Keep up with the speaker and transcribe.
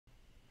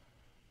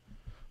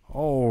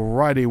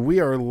Alrighty,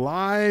 we are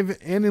live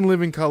and in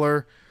living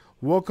color.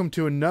 Welcome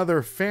to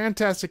another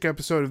fantastic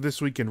episode of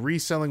This Week in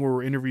Reselling, where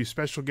we interview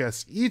special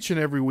guests each and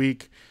every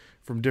week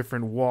from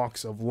different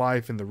walks of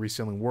life in the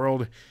reselling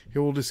world.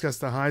 Here we'll discuss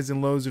the highs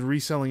and lows in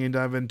reselling and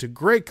dive into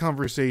great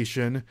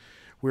conversation.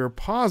 We are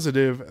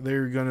positive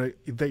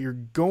that you're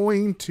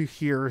going to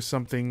hear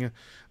something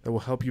that will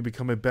help you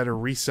become a better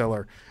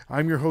reseller.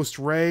 I'm your host,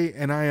 Ray,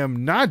 and I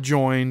am not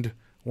joined,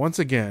 once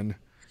again,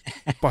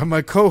 by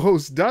my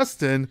co-host,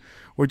 Dustin,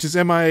 which is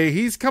MIA.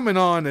 He's coming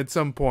on at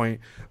some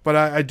point. But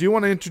I do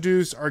want to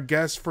introduce our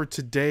guest for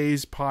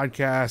today's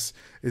podcast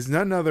is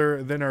none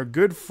other than our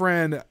good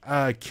friend,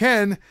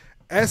 Ken,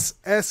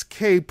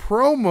 SSK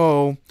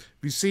Promo.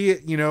 If you see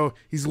it,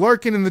 he's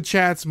lurking in the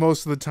chats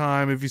most of the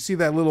time. If you see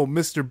that little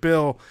Mr.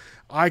 Bill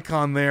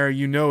icon there,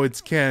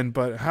 it's Ken.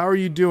 But how are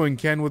you doing,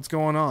 Ken? What's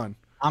going on?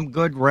 I'm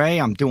good, Ray.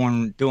 I'm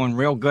doing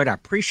real good. I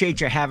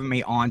appreciate you having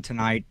me on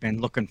tonight.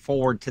 Been looking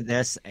forward to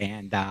this,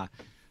 and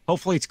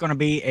hopefully it's going to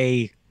be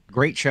a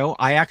great show.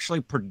 I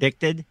actually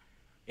predicted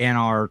in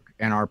our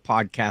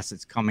podcast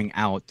that's coming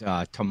out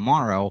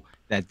tomorrow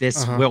that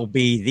this will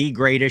be the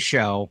greatest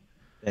show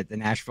that the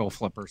Nashville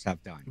Flippers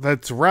have done.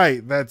 That's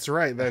right. But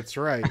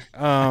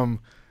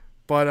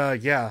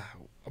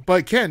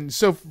Ken,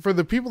 so for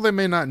the people that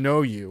may not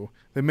know you,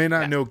 they may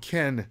not know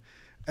Ken,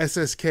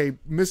 SSK,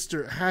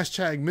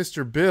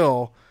 Mr.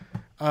 Bill,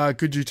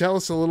 could you tell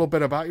us a little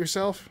bit about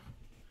yourself?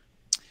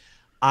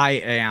 I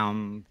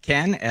am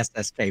Ken,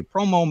 SSK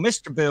Promo,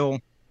 Mr. Bill,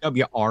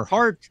 WR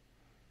Hart,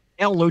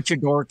 El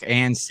Luchador,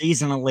 and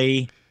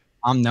seasonally,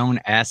 I'm known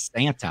as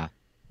Santa.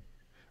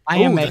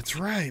 That's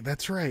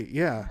right.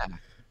 Yeah.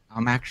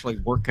 I'm actually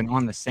working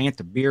on the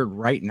Santa beard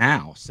right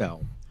now.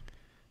 So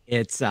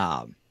it's,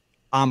 I'm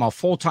a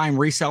full-time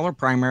reseller,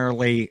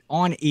 primarily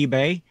on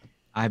eBay.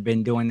 I've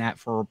been doing that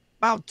for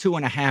about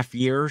 2.5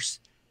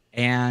 years.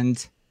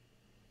 And,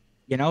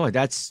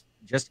 that's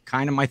just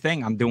kind of my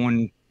thing. I'm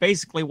doing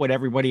basically what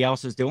everybody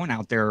else is doing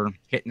out there,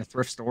 hitting the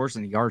thrift stores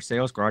and the yard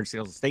sales, garage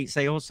sales, estate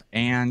sales,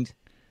 and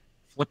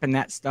flipping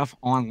that stuff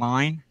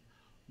online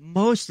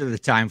most of the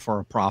time for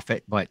a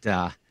profit. But,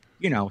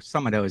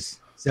 some of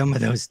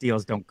those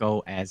deals don't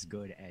go as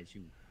good as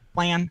you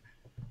plan.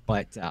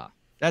 But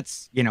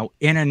that's,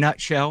 in a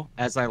nutshell,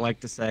 as I like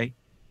to say,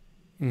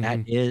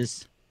 that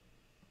is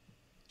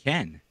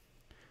Ken.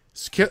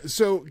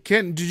 So,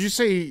 Ken, did you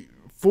say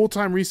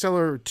full-time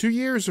reseller 2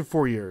 years or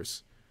 4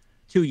 years?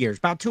 2 years,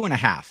 about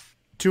 2.5.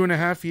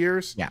 2.5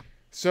 years? Yeah.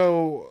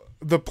 So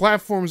the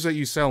platforms that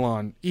you sell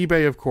on,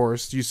 eBay, of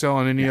course. Do you sell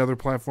on any other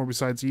platform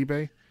besides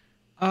eBay?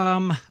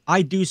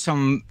 I do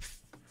some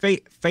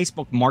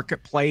Facebook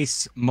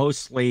Marketplace,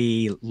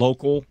 mostly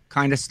local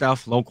kind of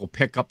stuff, local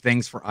pickup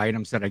things for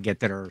items that I get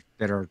that are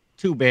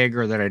too big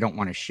or that I don't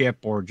want to ship,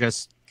 or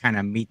just kind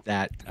of meet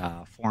that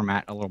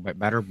format a little bit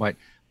better. But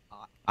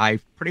I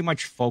pretty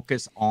much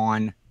focus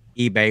on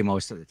eBay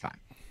most of the time.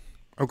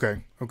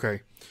 Okay.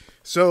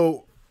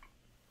 So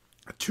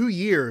 2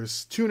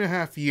 years,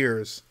 2.5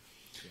 years,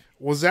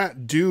 was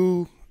that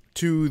due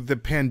to the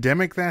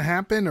pandemic that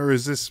happened, or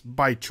is this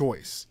by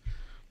choice?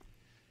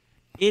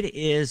 It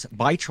is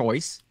by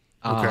choice.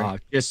 Okay.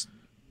 Just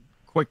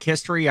quick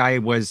history. I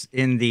was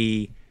in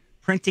the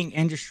printing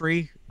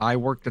industry. I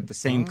worked at the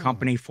same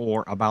company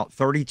for about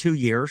 32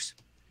 years.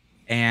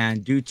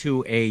 And due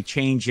to a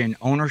change in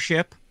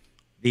ownership,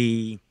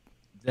 the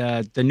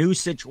new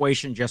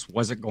situation just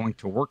wasn't going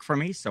to work for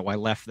me. So I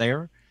left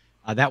there.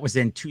 That was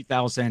in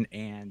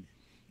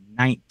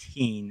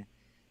 2019.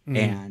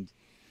 And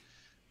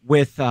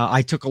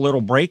I took a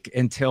little break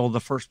until the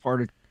first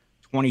part of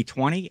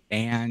 2020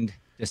 and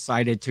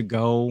decided to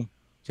go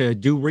to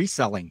do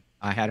reselling.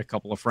 I had a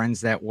couple of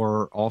friends that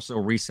were also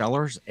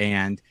resellers,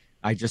 and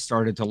I just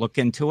started to look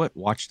into it,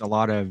 watched a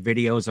lot of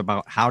videos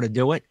about how to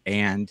do it,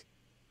 and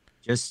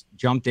just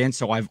jumped in.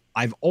 So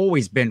I've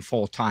always been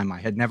full-time.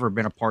 I had never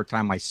been a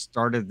part-time. I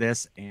started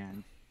this,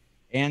 and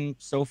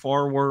so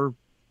far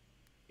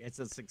it's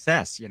a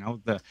success.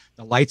 The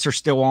lights are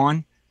still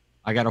on.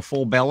 I got a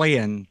full belly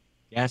and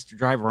gas to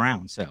drive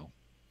around. So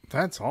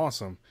that's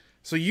awesome.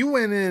 So you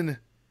went in,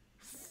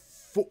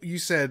 you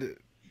said,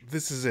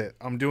 this is it.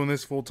 I'm doing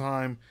this full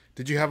time.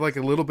 Did you have like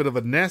a little bit of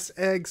a nest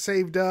egg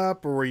saved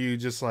up, or were you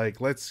just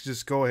like, let's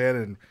just go ahead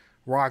and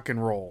rock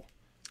and roll?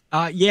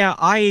 Yeah,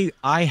 I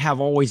have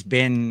always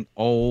been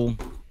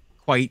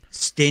quite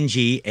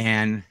stingy,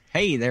 and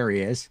hey, there he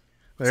is.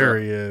 There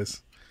he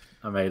is.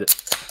 I made it.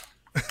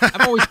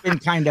 I've always been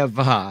kind of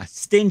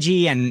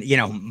stingy and,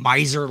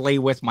 miserly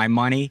with my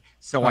money.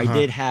 So I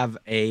did have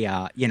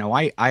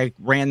I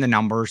ran the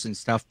numbers and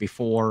stuff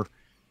before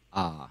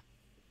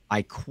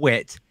I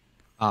quit,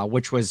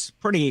 which was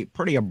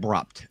pretty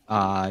abrupt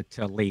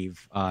to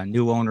leave.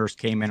 New owners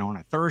came in on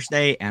a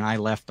Thursday, and I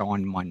left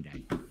on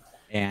Monday.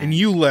 And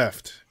you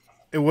left.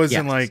 It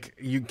wasn't like,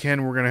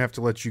 Ken, we're going to have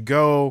to let you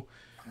go.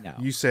 No.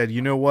 You said,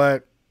 you know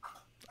what?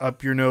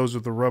 Up your nose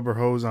with a rubber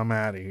hose. I'm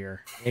out of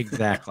here.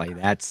 Exactly.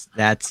 That's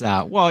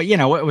well,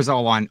 it was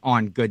all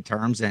on good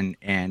terms, and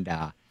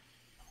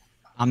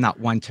I'm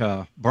not one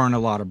to burn a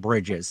lot of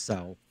bridges.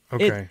 So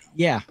Okay.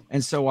 Yeah.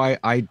 And so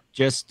I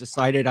just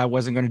decided I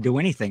wasn't going to do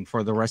anything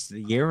for the rest of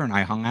the year, and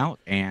I hung out.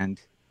 And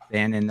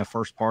then in the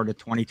first part of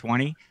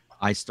 2020,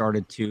 I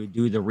started to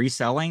do the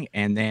reselling,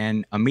 and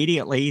then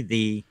immediately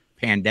the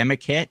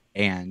pandemic hit,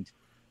 and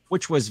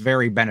which was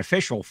very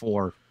beneficial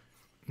for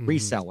Hmm.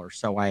 resellers.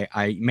 So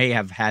I may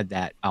have had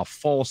that a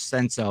false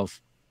sense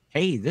of,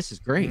 hey, this is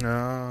great.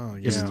 Oh,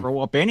 Just yeah. throw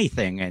up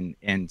anything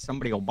and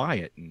somebody will buy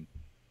it.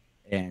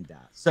 And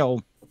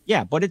so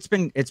yeah, but it's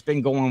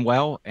been going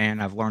well,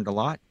 and I've learned a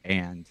lot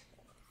and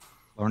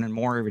learning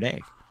more every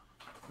day.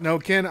 No,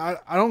 Ken, I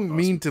don't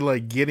mean Awesome. to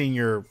like get in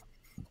your,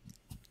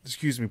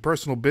 excuse me,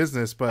 personal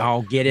business, but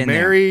I'll get in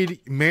there.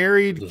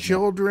 married, Mhm.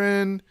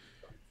 children,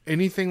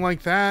 anything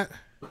like that?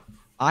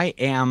 I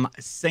am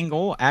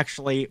single.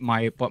 Actually,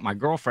 my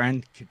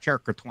girlfriend,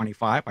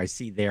 Cherka25, I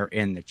see there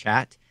in the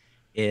chat,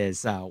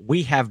 is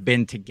we have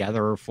been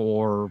together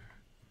for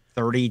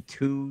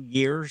 32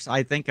 years,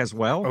 I think, as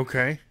well.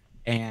 Okay.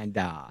 And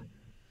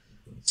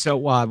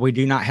so we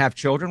do not have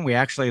children. We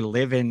actually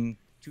live in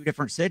two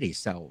different cities.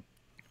 So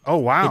Oh,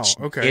 wow. it's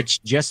Okay. it's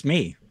just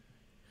me.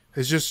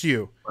 It's just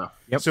you. Wow.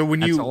 Yep. So when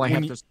That's you all I when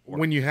have you to support.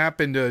 when you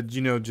happen to,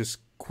 just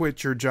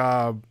quit your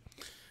job,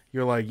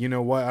 you're like, you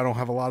know what? I don't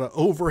have a lot of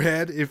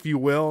overhead, if you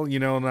will,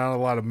 not a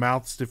lot of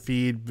mouths to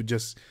feed, but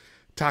just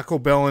Taco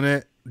Bell in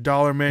it,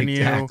 dollar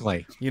menu,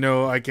 Exactly.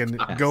 I can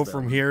go Yes,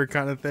 from here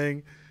kind of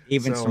thing.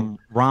 Even So, some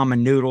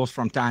ramen noodles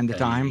from time to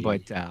time, Hey.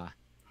 but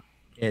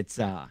it's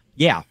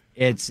yeah,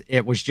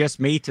 it was just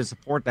me to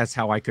support. That's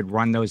how I could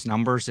run those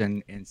numbers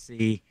and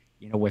see,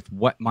 with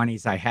what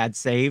monies I had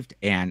saved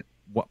and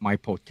what my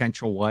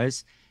potential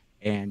was.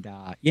 And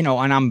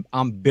and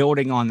I'm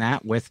building on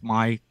that with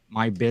my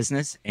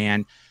business,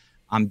 and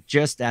I'm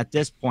just at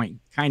this point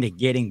kind of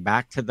getting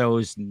back to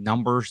those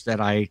numbers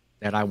that I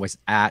was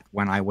at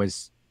when I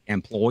was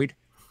employed.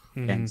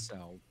 And mhm.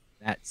 so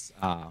that's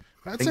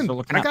That's things are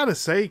looking I up. gotta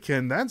say,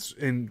 Ken, that's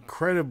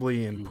incredibly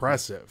Mhm.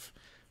 impressive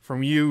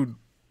from you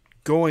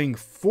going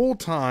full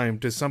time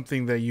to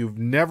something that you've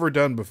never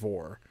done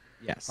before.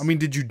 I Yes. mean,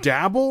 did you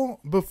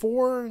dabble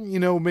before?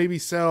 Maybe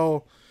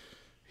sell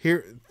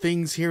here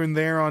things here and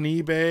there on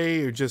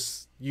eBay, or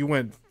just you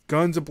went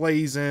guns a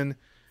blazing.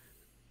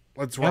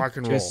 Let's Yep, rock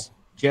and roll.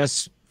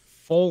 just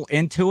full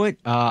into it.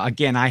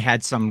 Again, I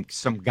had some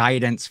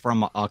guidance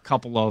from a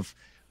couple of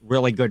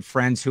really good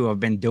friends who have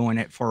been doing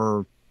it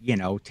for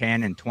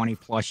 10 and 20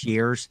 plus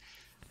years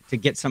to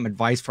get some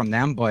advice from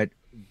them. But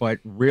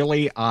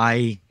really,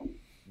 I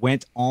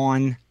went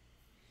on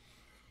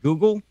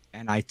Google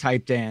and I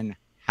typed in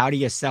how do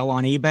you sell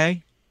on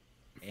eBay,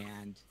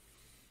 and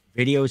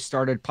videos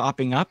started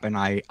popping up, and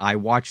I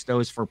watched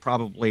those for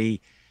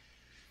probably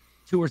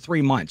 2 or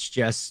 3 months,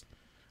 just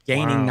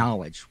gaining Wow.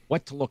 knowledge,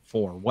 what to look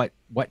for, what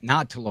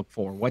not to look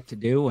for, what to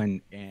do.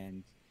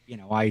 And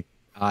I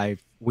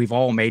we've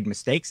all made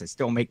mistakes. I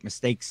still make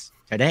mistakes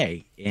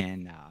today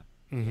Hmm.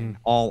 in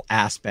all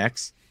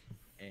aspects.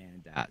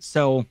 And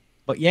so,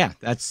 but yeah,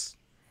 that's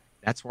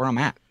where I'm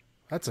at.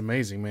 That's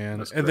amazing, man.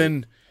 That's And great.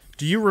 then,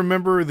 do you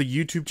remember the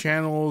YouTube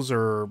channels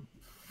or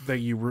that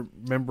you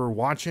remember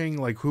watching?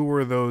 Like, who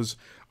were those?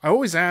 I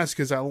always ask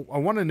because I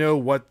want to know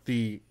what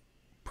the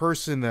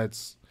person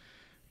that's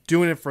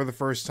doing it for the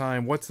first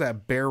time, what's that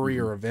Mhm.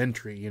 barrier of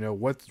entry?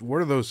 What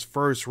are those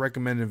first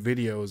recommended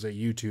videos that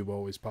YouTube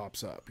always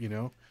pops up?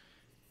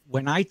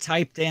 When I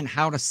typed in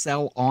how to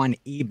sell on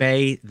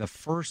eBay, the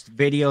first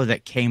video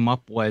that came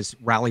up was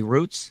Rally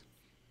Roots.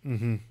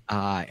 Mm-hmm.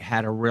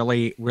 Had a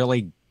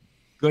really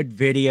good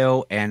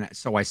video, and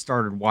so I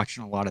started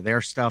watching a lot of their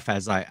stuff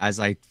as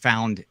I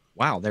found,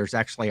 wow, there's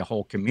actually a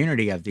whole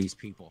community of these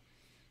people.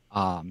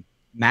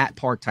 Matt,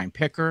 part-time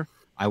picker,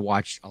 I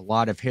watched a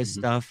lot of his Mhm.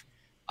 stuff,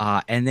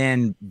 and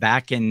then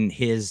back in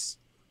his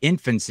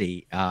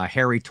infancy,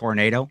 Harry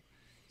Tornado,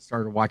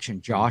 started watching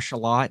Mhm. Josh a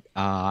lot,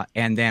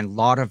 and then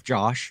lot of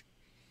Josh.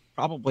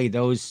 Probably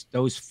those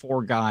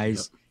four Yep.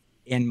 guys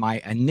in my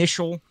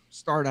initial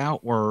start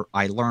out where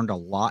I learned a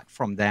lot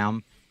from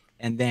them.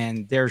 And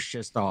then there's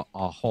just a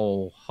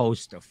whole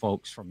host of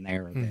folks from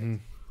there that Mm-hmm.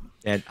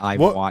 that I've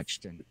What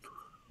watched. And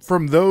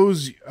from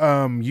those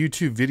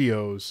YouTube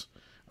videos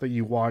that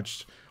you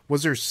watched,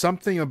 was there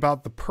something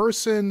about the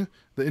person,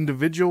 the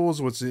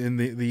individuals, what's in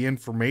the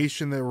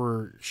information that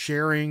we're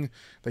sharing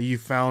that you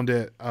found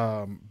it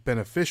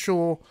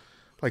beneficial?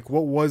 Like,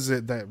 what was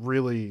it that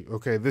really,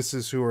 okay, this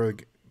is who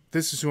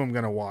I'm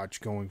gonna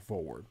watch going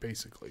forward,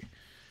 basically.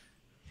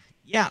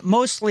 yeah,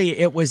 mostly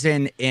it was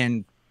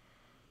in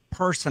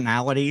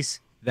personalities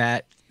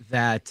that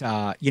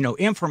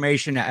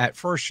information at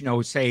first,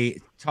 say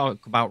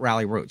talk about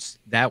Rally Roots.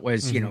 That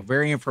was, Mm-hmm.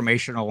 very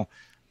informational.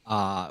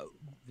 The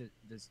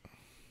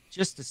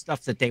just the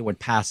stuff that they would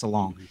pass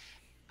along.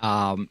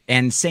 Mhm.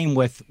 And same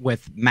with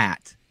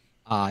Matt.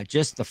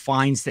 Just the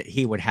finds that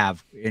he would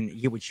have, and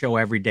he would show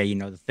every day.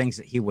 The things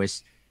that he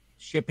was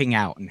shipping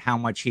out and how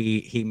much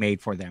he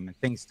made for them, and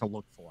things to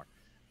look for.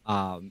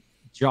 Um,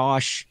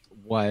 Josh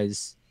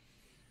was,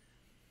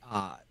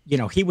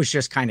 he was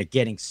just kind of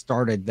getting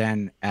started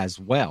then as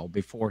well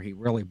before he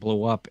really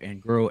blew up and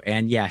grew.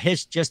 And yeah,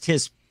 his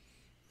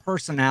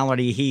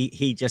personality,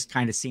 he just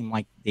kind of seemed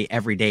like the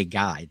everyday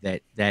guy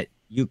that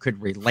you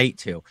could relate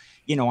to.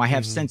 You know, I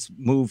have since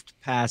moved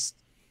past.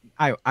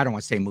 I don't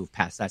want to say move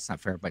past. That's not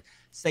fair, but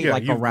say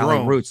like a you've Rally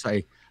grown. Roots.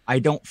 I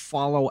don't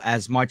follow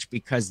as much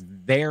because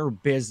their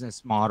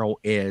business model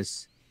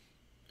is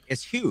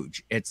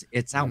huge.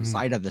 It's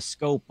outside of the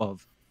scope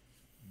of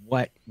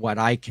what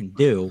I can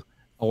do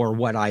or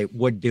what I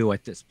would do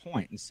at this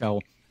point. And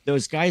so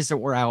those guys that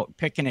were out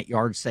picking at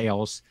yard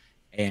sales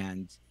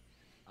and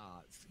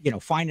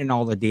finding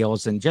all the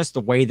deals and just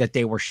the way that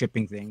they were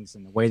shipping things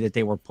and the way that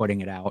they were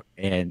putting it out,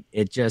 and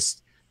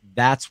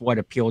that's what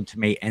appealed to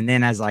me. And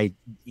then as I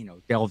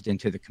delved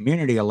into the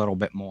community a little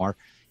bit more,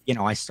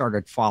 I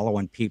started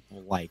following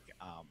people like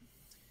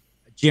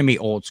Jimmy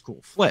Old School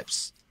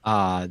Flips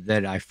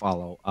that I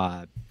follow,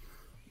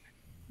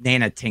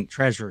 Nana Tink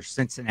Treasure,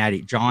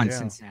 Cincinnati John,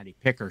 Cincinnati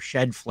Picker,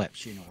 Shed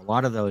Flips, a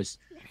lot of those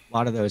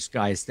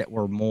guys that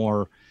were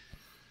more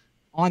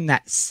on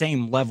that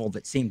same level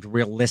that seemed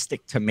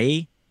realistic to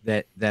me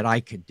that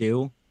I could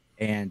do.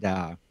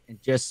 And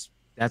just,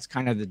 that's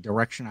kind of the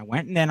direction I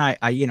went. And then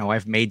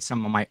I've made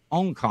some of my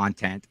own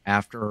content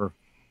after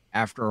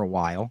a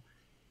while.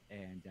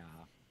 And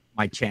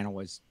my channel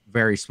was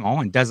very small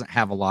and doesn't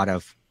have a lot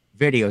of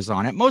videos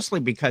on it, mostly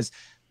because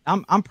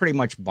I'm pretty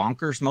much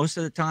bonkers most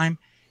of the time.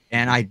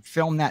 And I'd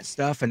film that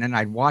stuff and then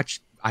I'd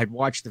watch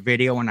the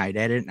video and I'd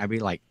edit and I'd be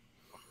like,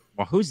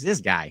 well, who's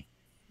this guy?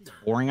 It's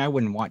boring. I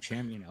wouldn't watch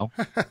him,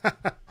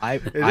 I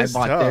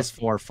bought this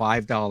for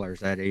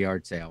 $5 at a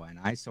yard sale and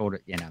I sold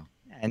it,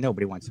 and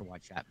nobody wants to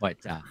watch that. But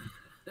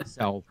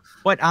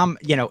but I'm,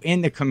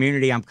 in the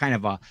community, I'm kind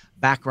of a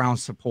background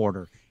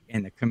supporter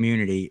in the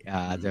community,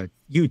 the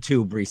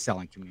YouTube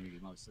reselling community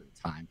most of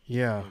the time.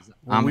 Yeah.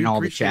 Well, I'm in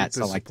all the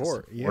chats. I like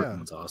support. To support. Yeah.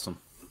 That's awesome.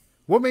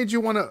 What made you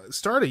want to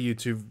start a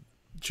YouTube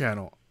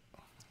channel?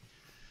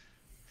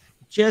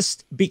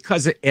 Just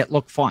because it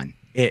looked fun.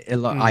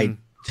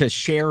 To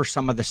share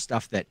some of the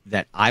stuff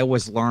that I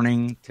was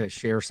learning, to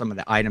share some of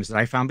the items that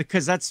I found,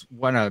 because that's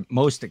what I'm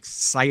most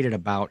excited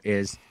about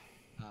is,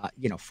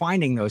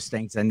 finding those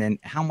things and then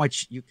how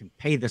much you can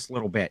pay this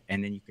little bit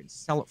and then you can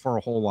sell it for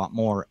a whole lot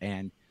more.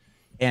 And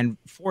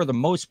for the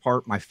most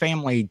part, my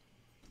family,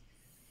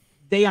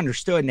 they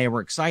understood and they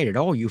were excited.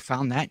 Oh, you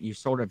found that, you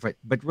sold it,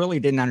 but really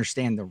didn't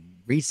understand the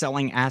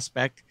reselling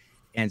aspect.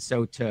 And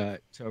so to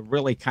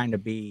really kind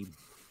of be,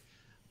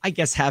 I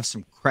guess, have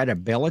some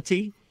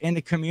credibility in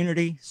the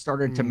community,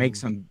 started to make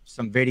some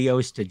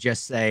videos to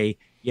just say,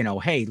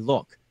 hey,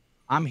 look,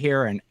 I'm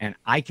here and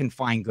I can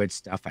find good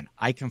stuff and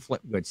I can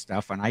flip good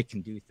stuff and I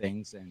can do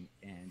things.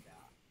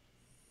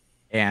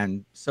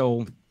 And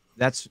so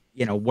that's,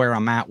 where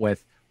I'm at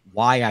with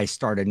why I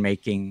started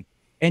making,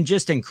 and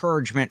just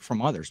encouragement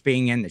from others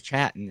being in the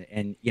chat.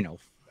 And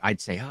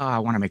I'd say, oh, I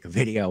want to make a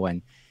video,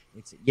 and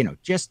it's,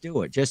 just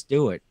do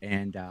it.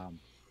 And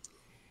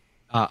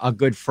a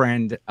good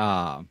friend,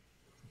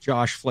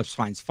 Josh Flips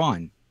Finds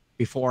Fun,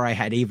 before I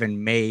had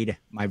even made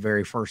my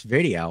very first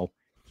video,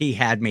 he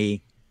had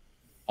me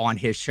on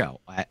his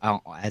show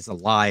as a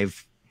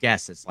live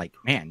guest. It's like,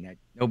 man,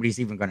 nobody's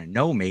even going to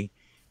know me.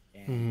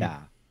 And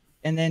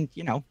and then,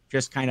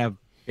 just kind of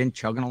been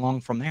chugging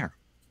along from there.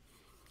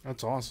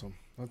 That's awesome.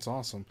 That's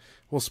awesome.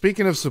 Well,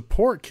 speaking of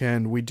support,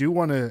 Ken, we do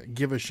want to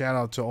give a shout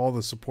out to all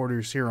the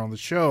supporters here on the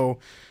show.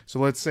 So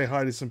let's say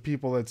hi to some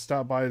people that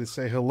stopped by to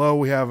say hello.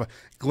 We have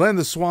Glenn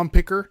the Swamp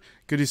Picker.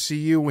 Good to see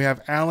you. We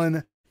have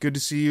Alan. Good to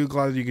see you.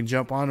 Glad that you can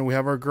jump on. And we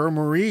have our girl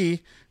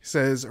Marie,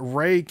 says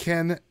Ray,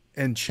 Ken,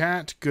 and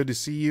chat. Good to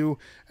see you.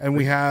 And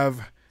we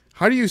have,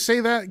 how do you say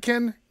that,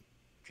 Ken?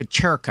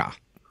 Kacherka.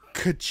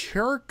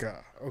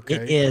 Kacherka. Okay.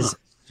 It is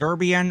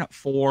Serbian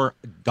for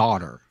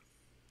daughter.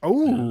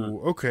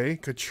 Oh, okay.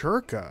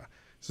 Kacherka.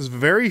 This is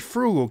very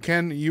frugal.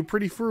 Ken, you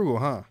pretty frugal,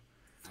 huh?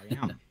 I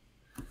am.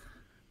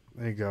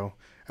 There you go.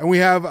 And we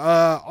have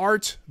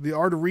Art, the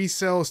Art of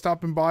Resale,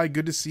 stopping by.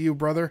 Good to see you,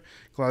 brother.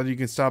 Glad you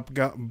can stop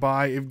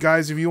by.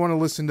 If you want to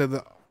listen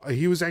to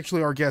he was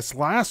actually our guest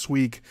last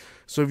week.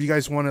 So if you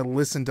guys want to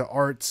listen to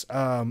Art's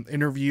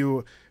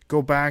interview,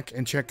 go back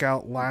and check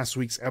out last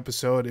week's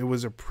episode. It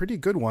was a pretty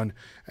good one.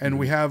 And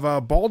we have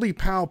Baldy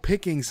Pal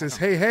Picking says,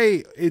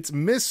 hey, it's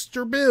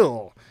Mr.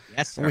 Bill.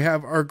 Yes, sir. We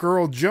have our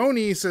girl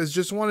Joni says,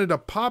 just wanted to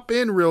pop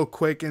in real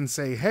quick and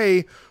say,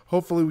 hey,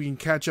 hopefully we can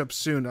catch up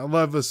soon. I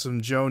love us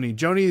some Joni.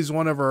 Joni is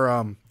one of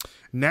our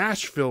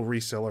Nashville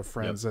reseller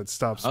friends that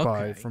stops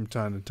by from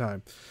time to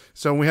time.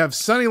 So we have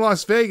Sunny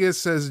Las Vegas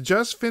says,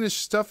 just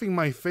finished stuffing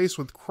my face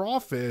with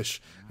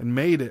crawfish and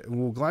made it.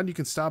 Well, glad you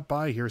can stop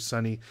by here,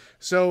 Sunny.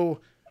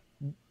 So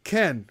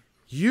Ken,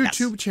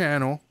 YouTube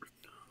channel.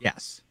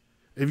 Yes.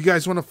 If you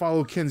guys want to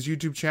follow Ken's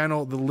YouTube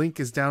channel, the link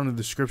is down in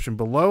the description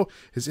below.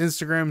 His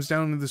Instagram is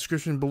down in the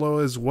description below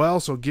as well,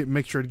 so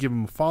make sure to give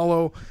him a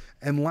follow.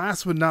 And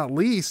last but not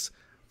least,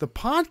 the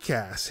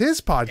podcast, his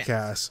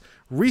podcast,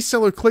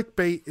 Reseller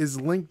Clickbait,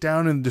 is linked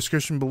down in the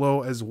description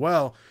below as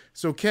well.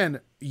 So Ken,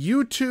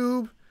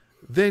 YouTube,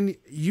 then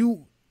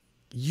you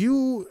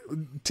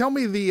tell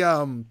me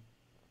the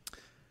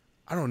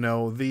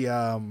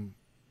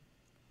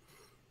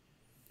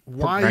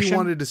why you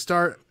wanted to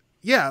start.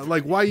 Yeah,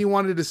 like why you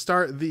wanted to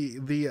start the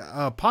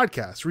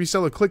podcast,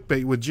 Reseller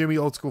Clickbait with Jimmy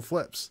Old School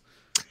Flips.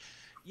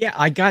 Yeah,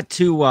 I got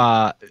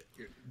to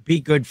be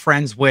good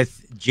friends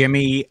with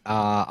Jimmy.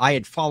 I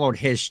had followed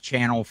his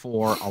channel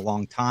for a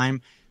long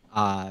time.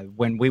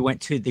 When we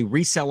went to the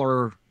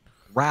reseller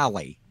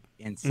rally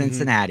in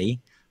Cincinnati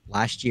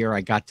last year,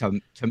 I got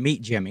to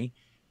meet Jimmy,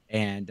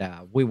 and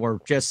we were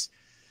just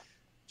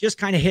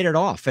kind of hit it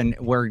off, and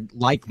we're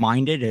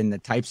like-minded in the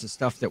types of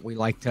stuff that we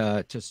like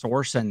to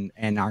source, and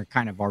our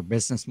kind of our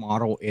business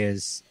model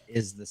is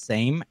the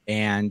same.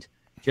 And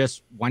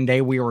just one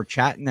day we were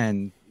chatting,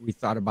 and we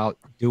thought about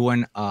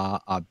doing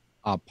a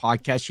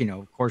podcast. You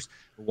know, of course,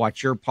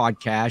 watch your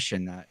podcast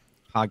and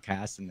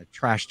the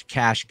Trash to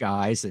Cash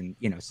guys, and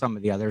you know some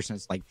of the others. And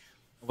it's like,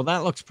 well,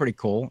 that looks pretty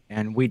cool.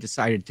 And we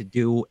decided to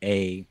do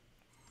a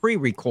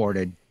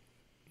pre-recorded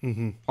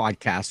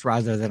podcast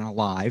rather than a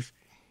live.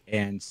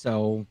 And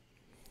so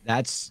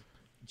that's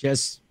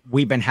just,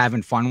 we've been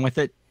having fun with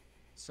it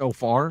so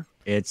far.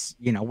 It's,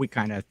 you know, we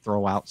kind of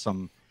throw out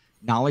some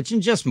knowledge,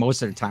 and just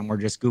most of the time we're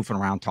just goofing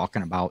around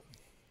talking about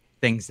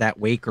things that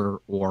week,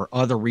 or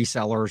other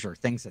resellers, or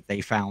things that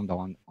they found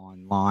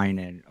online,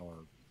 and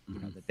or you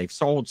know that they've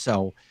sold.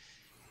 So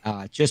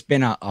just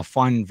been a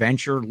fun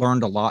venture.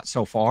 Learned a lot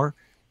so far.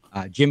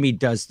 Jimmy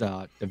does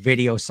the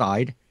video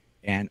side,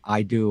 and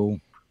I do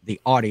the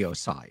audio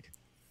side,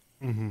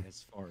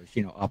 as far as,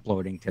 you know,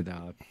 uploading to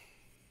the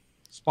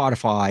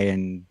Spotify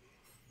and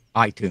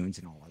iTunes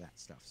and all of that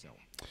stuff. So,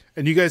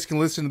 and you guys can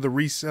listen to the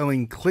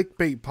Reselling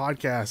Clickbait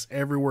podcast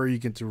everywhere you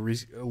get to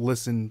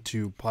listen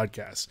to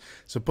podcasts.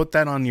 So put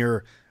that on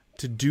your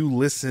to-do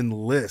listen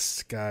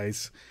list,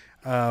 guys.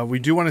 We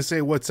do want to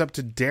say what's up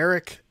to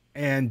Derek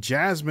and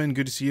Jasmine.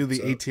 Good to see you, the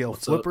ATL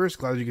Flippers.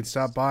 Glad you can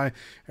stop by.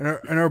 And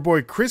our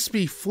boy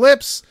Crispy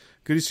Flips.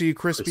 Good to see you,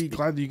 Crispy.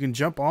 Glad that you can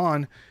jump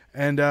on.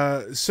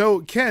 And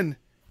so, Ken,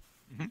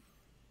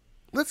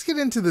 let's get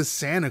into the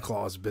Santa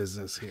Claus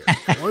business here.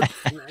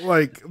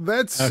 Like,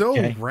 that's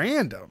so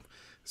random.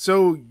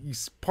 So,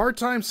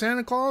 part-time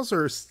Santa Claus,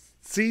 or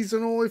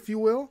seasonal, if you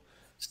will?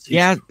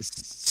 Yeah,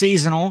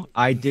 seasonal.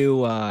 I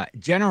do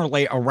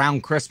generally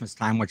around Christmas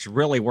time, which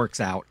really works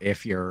out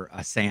if you're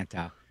a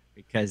Santa,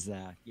 because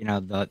you know,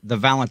 the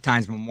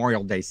Valentine's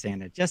Memorial Day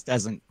Santa just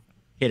doesn't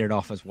hit it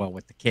off as well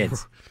with the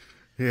kids.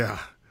 Yeah.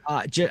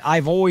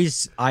 I've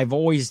always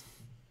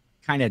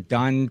kind of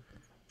done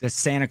the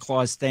Santa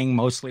Claus thing,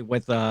 mostly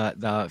with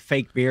the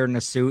fake beard and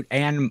the suit,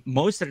 and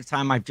most of the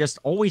time I've just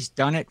always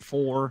done it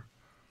for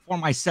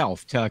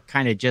myself, to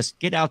kind of just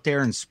get out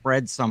there and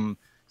spread some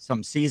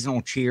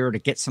seasonal cheer, to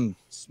get some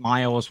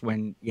smiles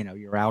when, you know,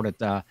 you're out at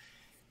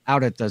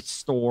the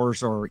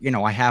stores, or, you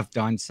know, I have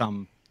done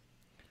some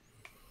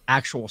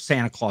actual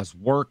Santa Claus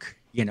work,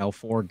 you know,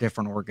 for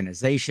different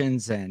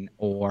organizations, and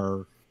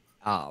or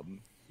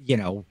you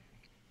know,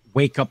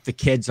 wake up the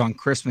kids on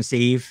Christmas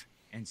Eve,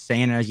 and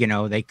Santa, you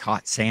know, they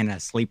caught Santa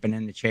sleeping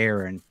in the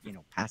chair, and, you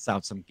know, pass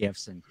out some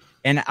gifts,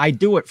 and I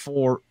do it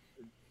for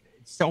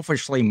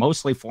selfishly,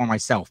 mostly for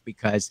myself,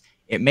 because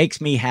it makes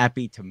me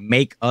happy to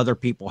make other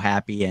people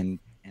happy, and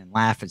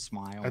laugh and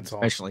smile. That's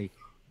especially awesome.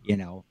 You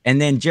know,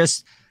 and then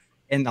just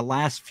in the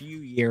last few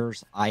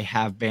years, I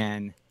have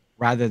been,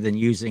 rather than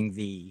using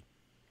the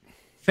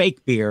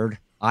fake beard,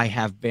 I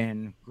have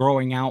been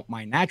growing out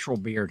my natural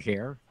beard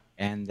hair.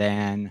 And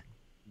then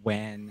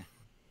when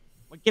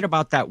we get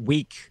about that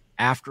week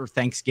after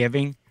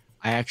Thanksgiving,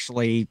 I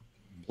actually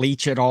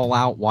bleach it all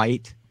out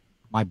white,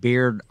 my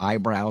beard,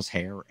 eyebrows,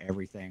 hair,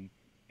 everything,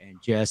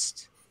 and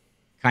just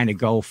kind of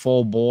go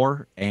full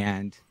bore.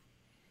 And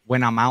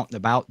when I'm out and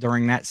about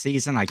during that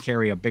season, I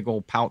carry a big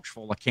old pouch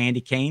full of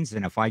candy canes.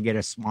 And if I get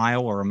a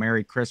smile or a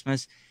Merry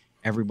Christmas,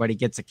 everybody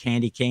gets a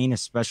candy cane,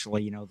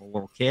 especially, you know, the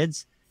little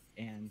kids.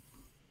 And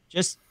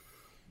just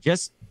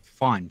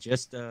fun,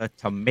 just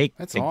to make,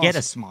 That's to awesome. get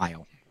a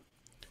smile.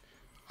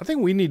 I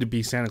think we need to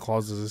be Santa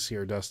Clauses this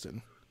year,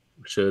 Dustin.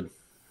 We should.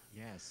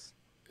 Yes.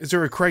 Is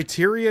there a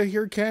criteria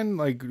here, Ken?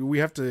 Like, we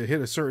have to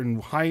hit a certain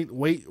height,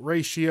 weight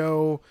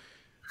ratio?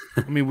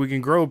 I mean, we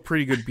can grow a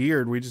pretty good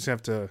beard. We just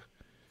have to.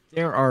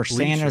 There are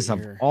Santas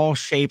of all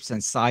shapes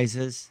and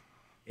sizes.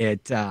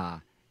 It,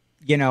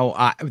 you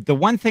know, the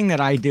one thing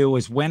that I do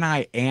is when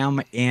I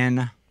am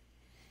in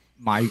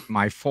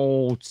my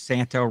full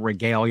Santa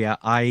regalia,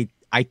 I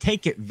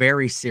take it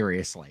very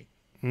seriously.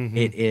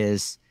 It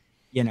is,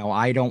 you know,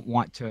 I don't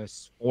want to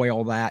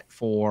spoil that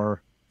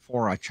for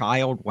a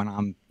child. When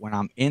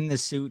I'm in the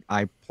suit,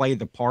 I play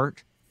the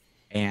part,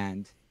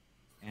 and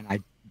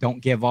I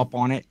don't give up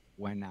on it.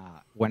 When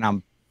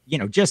I'm, you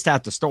know, just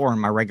at the store in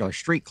my regular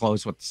street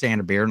clothes with the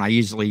Santa beard, and I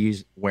usually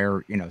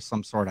wear, you know,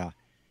 some sort of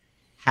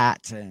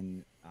hat,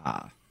 and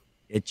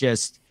it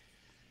just,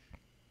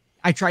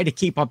 I try to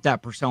keep up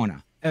that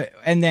persona.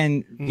 And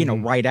then, you know,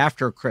 right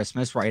after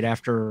Christmas, right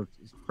after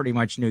pretty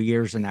much New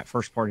Year's and that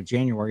first part of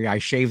January, I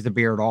shave the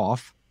beard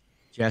off,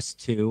 just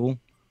to,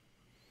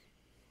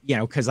 you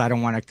know, because I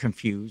don't want to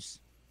confuse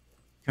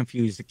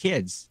the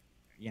kids.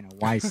 You know,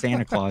 why is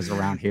Santa Claus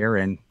around here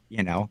in,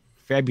 you know,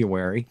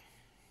 February?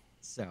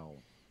 So,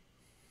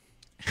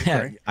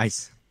 Okay.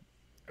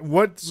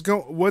 What's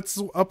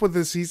up with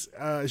this?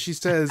 She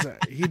says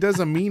he does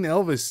a mean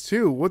Elvis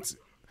too.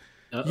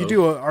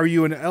 Are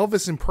you an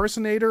Elvis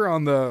impersonator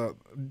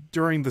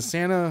during the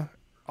Santa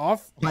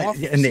off in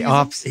season? the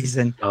off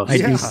season? I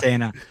do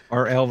Santa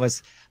or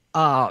Elvis.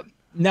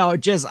 No,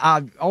 just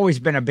I've always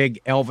been a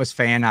big Elvis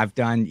fan. I've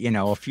done,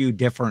 a few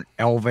different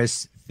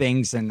Elvis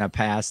things in the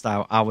past.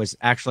 I was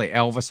actually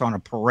Elvis on a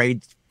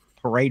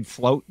parade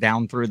float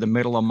down through the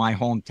middle of my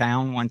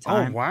hometown one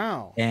time. Oh,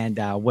 wow. And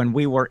when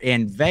we were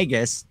in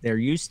Vegas, there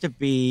used to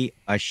be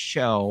a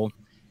show.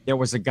 There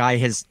was a guy,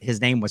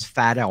 his name was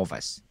Fat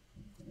Elvis.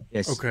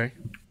 This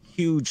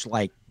huge,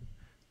 like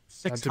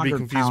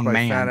 600-pound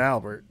man. Fat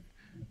Albert.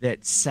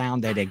 That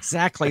sounded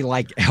exactly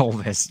like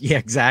Elvis. Yeah,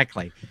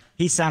 exactly.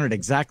 He sounded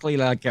exactly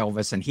like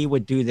Elvis, and he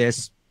would do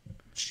this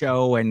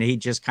show, and he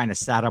just kind of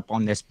sat up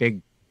on this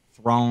big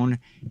throne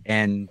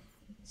and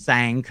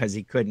sang because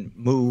he couldn't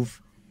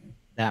move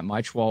that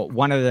much. Well,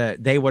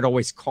 they would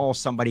always call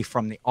somebody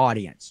from the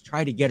audience,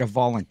 try to get a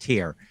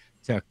volunteer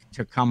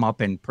to come up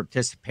and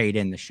participate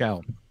in the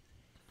show.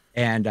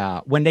 And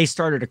when they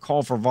started to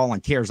call for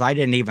volunteers, I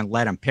didn't even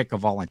let them pick a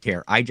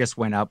volunteer. I just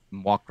went up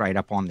and walked right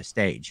up on the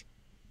stage.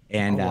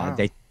 And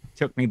they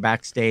took me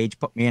backstage,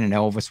 put me in an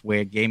Elvis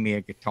wig, gave me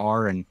a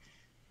guitar, and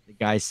the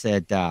guy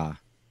said,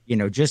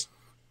 just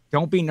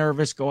don't be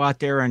nervous. Go out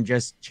there and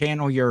just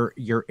channel your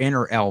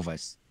inner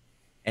Elvis.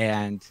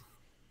 And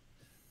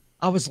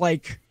I was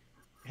like,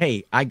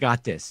 hey, I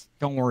got this.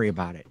 Don't worry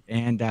about it.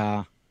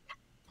 And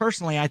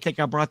personally, I think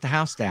I brought the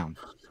house down.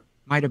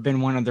 Might have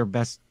been one of their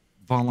best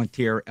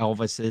volunteer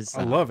Elvises.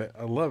 I love it.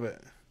 I love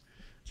it.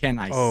 Can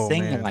I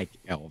sing like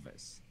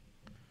Elvis?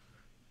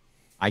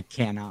 I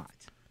cannot.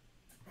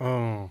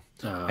 Oh,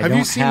 have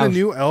you seen the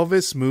new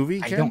Elvis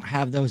movie, Ken? I don't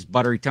have those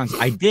buttery tongues.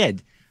 I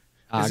did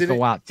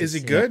go out to see it. Is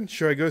it good?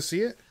 Should I go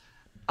see it?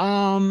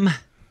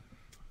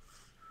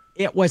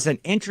 It was an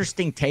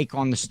interesting take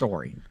on the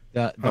story.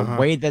 The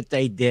way that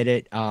they did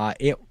it,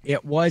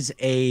 it was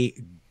a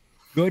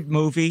good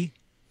movie,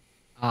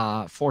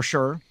 for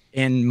sure.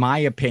 In my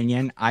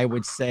opinion, I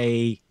would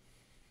say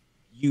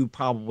you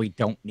probably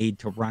don't need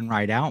to run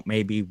right out.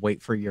 Maybe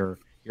wait for your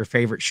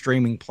favorite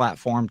streaming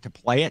platform to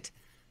play it.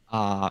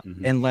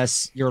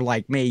 Unless you're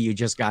like me, you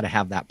just got to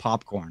have that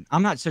popcorn.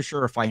 I'm not so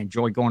sure if I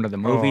enjoy going to the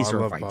movies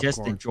or if I just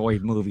enjoy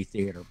movie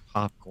theater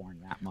popcorn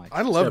that much.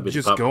 I love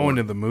just going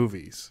to the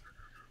movies.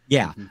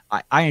 Yeah,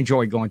 I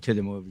enjoy going to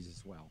the movies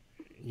as well.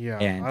 Yeah,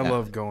 and, I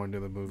love going to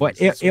the movies.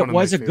 But it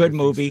was a good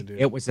movie.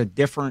 It was a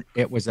different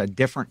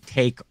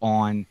take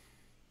on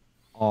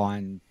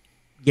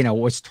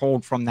was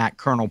told from that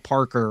Colonel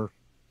Parker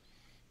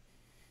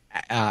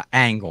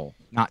angle,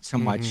 not so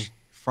much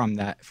from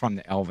the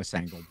Elvis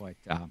angle, but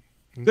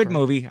good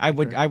movie. I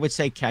would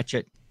say catch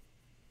it.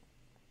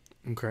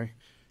 Okay.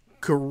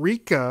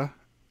 Karika,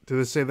 did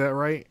I say that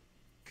right?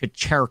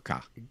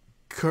 Kacherka.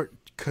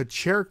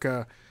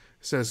 Kacherka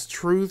says,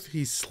 truth,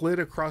 he slid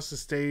across the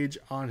stage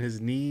on his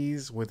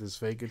knees with his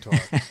fake guitar.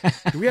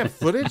 Do we have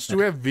footage? Do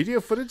we have video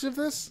footage of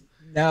this?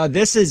 No,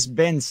 this has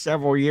been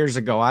several years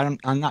ago.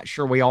 I'm not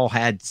sure we all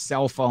had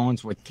cell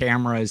phones with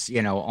cameras,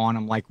 on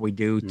them like we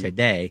do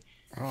today.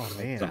 Oh,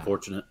 man. It's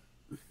unfortunate.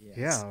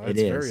 Yes, yeah,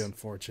 that's very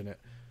unfortunate.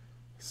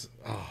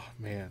 Oh,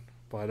 man.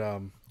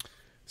 But,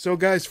 so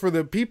guys, for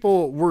the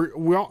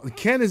people,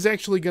 Ken is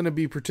actually going to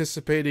be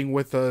participating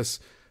with us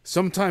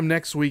sometime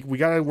next week. We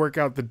got to work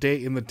out the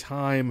date and the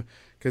time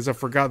because I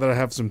forgot that I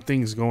have some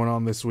things going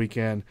on this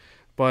weekend.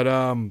 But,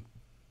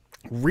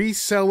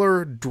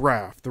 reseller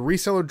draft. The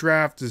reseller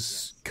draft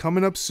is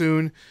coming up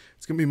soon.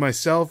 It's going to be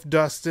myself,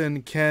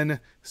 Dustin, Ken,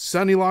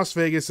 Sunny Las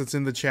Vegas that's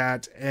in the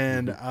chat,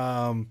 and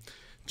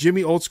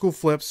Jimmy Old School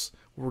Flips.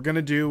 What we're going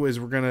to do is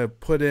we're going to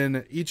put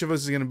in, each of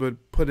us is going to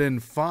put in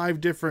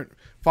five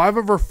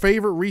of our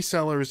favorite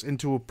resellers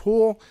into a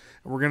pool,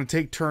 and we're going to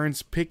take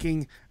turns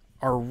picking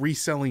our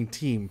reselling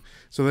team.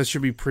 So that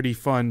should be pretty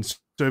fun. So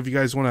if you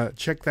guys want to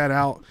check that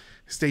out,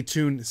 stay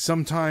tuned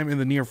sometime in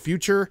the near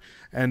future,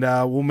 and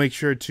we'll make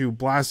sure to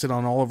blast it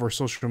on all of our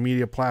social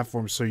media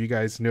platforms so you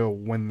guys know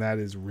when that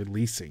is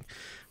releasing.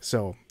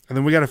 So, and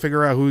then we got to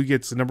figure out who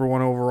gets the number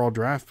 1 overall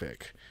draft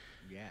pick.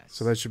 Yes.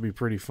 So that should be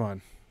pretty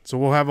fun. So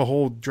we'll have a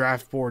whole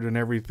draft board and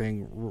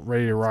everything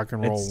ready to rock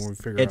and roll when we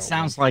figure it out.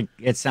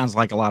 It sounds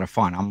like a lot of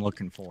fun. I'm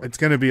looking forward. It's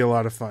going to be a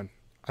lot of fun.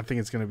 I think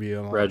it's going to be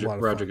a lot of fun.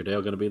 Roger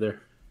Goodell going to be there.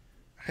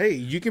 Hey,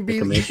 you can be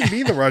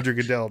the Roger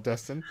Goodell,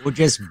 Dustin. We'll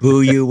just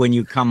boo you when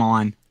you come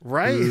on.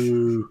 Right.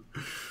 Ooh.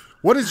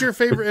 What is your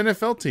favorite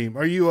NFL team?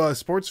 Are you a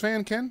sports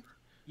fan, Ken?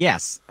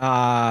 Yes.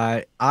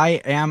 I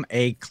am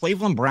a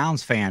Cleveland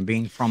Browns fan,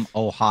 being from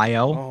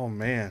Ohio. Oh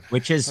man.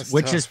 Which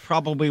is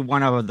probably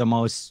one of the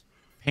most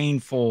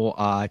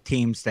painful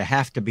teams to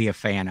have to be a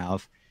fan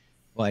of.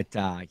 But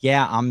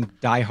yeah, I'm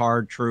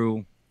diehard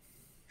true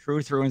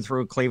through and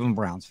through Cleveland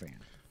Browns fan.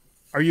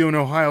 Are you an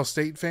Ohio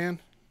State fan?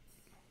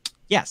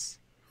 Yes.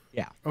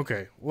 Yeah.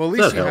 Okay. Well, at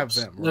least you have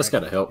them. Right? That's got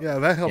to help. Yeah,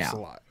 that helps a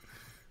lot.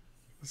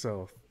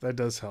 So that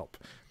does help.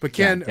 But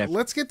Ken,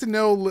 let's get to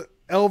know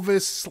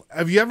Elvis.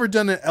 Have you ever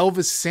done an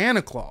Elvis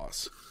Santa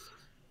Claus?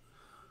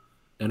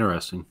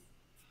 Interesting.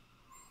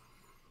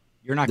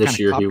 You're not This going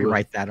to year he will.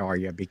 copyright that, are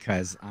you?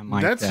 Because I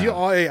might. That's you.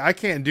 I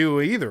can't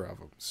do either of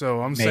them.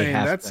 So I'm May saying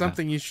have that's to.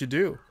 something you should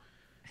do.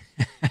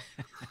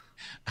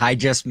 I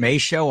just may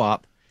show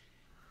up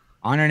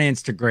on an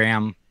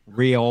Instagram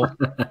reel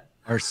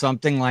or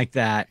something like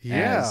that.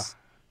 Yeah. As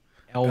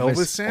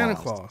Elvis, Santa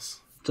Claus.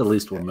 It's at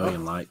least 1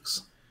 million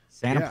likes.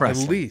 Santa Yeah,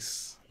 Presley. at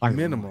least Thank you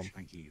very minimum. much.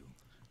 Thank you.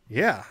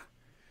 Yeah.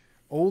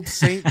 Old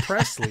Saint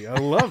Presley. I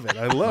love it.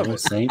 I love Oh, it.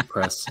 Saint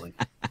Presley.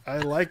 I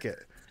like it.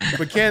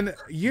 But Ken,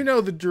 you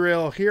know the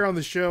drill. Here on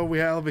the show, we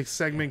have a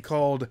segment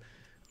called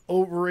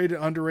Overrated,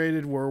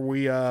 Underrated, where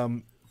we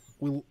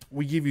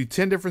give you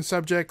 10 different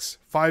subjects,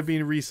 5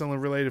 being reselling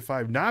related,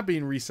 5 not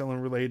being reselling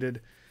related,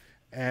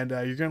 and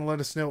you're going to let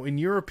us know, in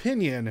your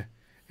opinion,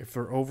 if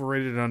they're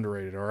overrated or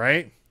underrated. All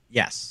right?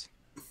 Yes.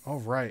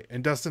 All right.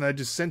 And Dustin, I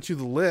just sent you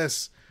the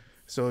list,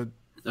 so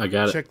I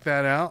got it. check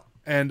that out.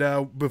 And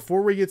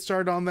before we get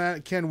started on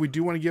that, Ken, we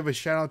do want to give a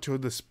shout out to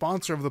the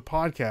sponsor of the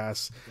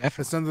podcast.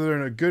 That's none other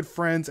than our good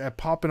friends at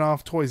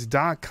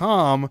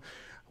poppingofftoys.com.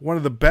 One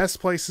of the best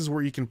places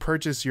where you can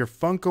purchase your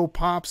Funko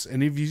Pops.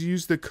 And if you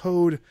use the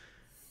code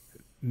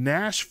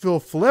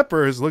Nashville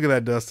Flippers, look at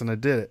that, Dustin, I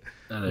did it.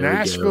 There we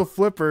Nashville go.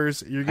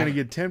 Flippers, you're going to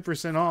get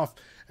 10% off.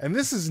 And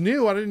this is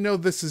new. I didn't know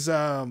this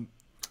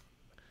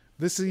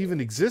even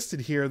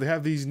existed here. They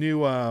have these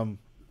new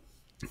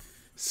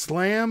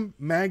Slam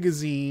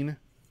Magazine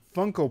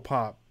Funko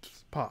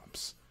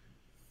Pops.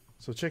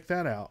 So check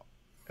that out.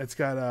 It's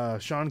got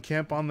Sean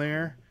Kemp on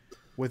there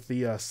with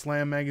the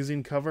Slam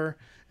Magazine cover,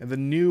 and the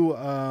new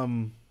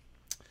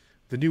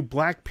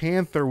Black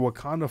Panther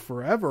Wakanda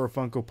Forever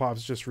Funko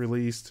Pops just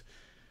released.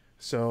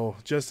 So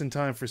just in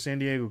time for San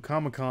Diego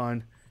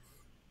Comic-Con.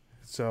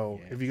 So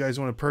if you guys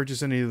want to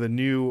purchase any of the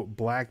new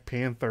Black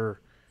Panther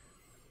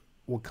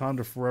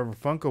Wakanda Forever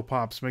Funko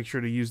Pops, make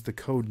sure to use the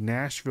code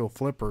Nashville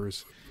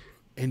Flippers,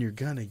 and you're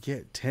gonna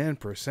get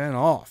 10%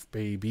 off,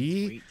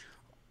 baby. Sweet.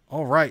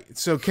 All right.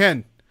 So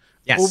Ken,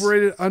 Yes.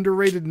 overrated,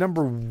 underrated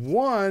number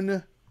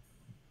 1.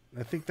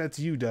 I think that's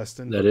you,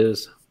 Dustin. That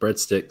is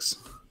breadsticks.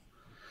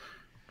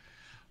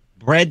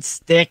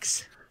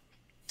 Breadsticks,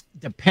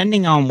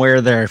 depending on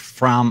where they're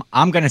from,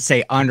 I'm going to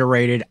say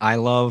underrated. I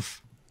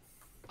love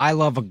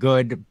a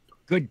good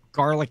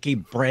garlicky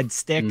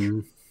breadstick.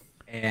 Mhm.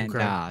 And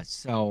Okay.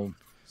 so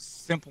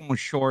simple and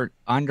short,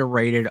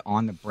 underrated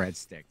on the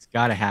breadsticks.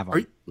 Got to have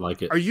them.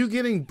 Like it. Are you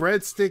getting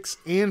breadsticks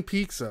and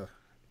pizza,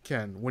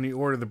 Ken, when you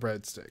order the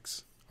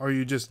breadsticks? Or are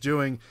you just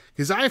doing...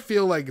 Because I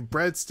feel like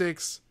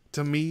breadsticks,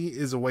 to me,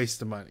 is a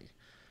waste of money.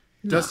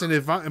 Dustin,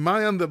 am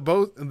I on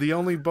the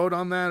only boat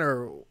on that?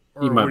 Or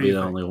You might what do be you the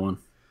think? only one.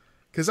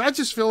 Because I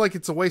just feel like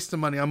it's a waste of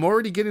money. I'm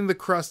already getting the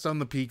crust on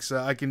the pizza.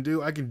 I can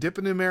dip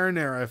it in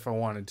marinara if I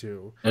wanted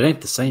to. It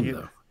ain't the same,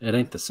 though. It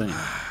ain't the same.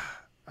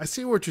 I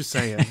see what you're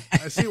saying.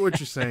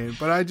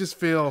 But I just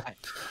feel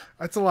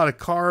that's a lot of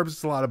carbs.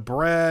 It's a lot of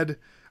bread.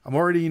 I'm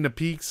already eating a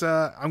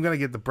pizza. I'm gonna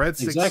get the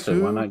breadsticks Exactly.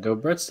 too. Why not go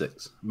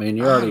breadsticks? I mean, I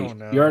you're already don't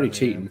know, you're already man.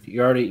 cheating.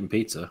 You're already eating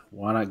pizza.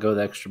 Why not go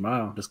the extra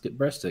mile? Just get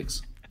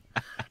breadsticks.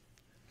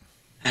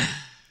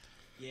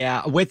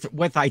 Yeah, with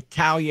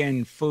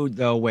Italian food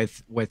though,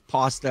 with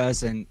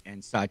pastas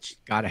and such,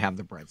 got to have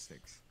the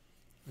breadsticks.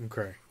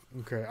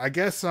 Okay. I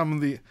guess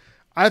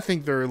I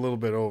think they're a little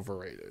bit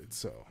overrated.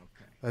 So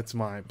that's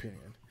my opinion.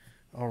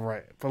 All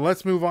right, but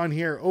let's move on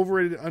here.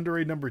 Overrated,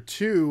 underrated number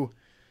 2.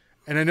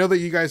 And I know that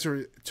you guys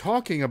are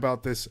talking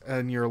about this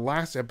in your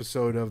last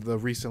episode of the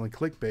Recently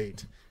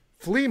Clickbait.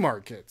 Flea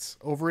markets,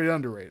 overrated,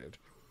 underrated.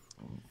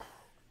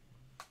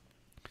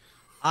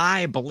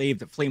 I believe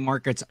that flea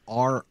markets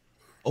are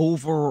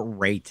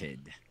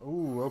overrated.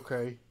 Ooh,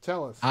 okay.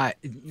 Tell us.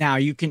 Now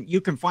you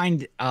can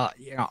find a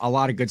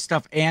lot of good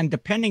stuff, and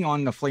depending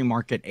on the flea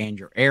market and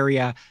your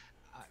area.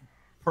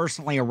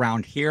 Personally,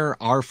 around here,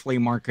 our flea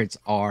markets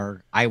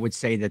are, I would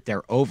say that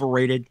they're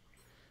overrated.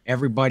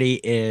 Everybody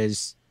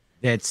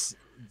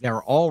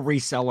they're all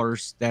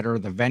resellers that are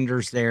the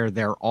vendors there.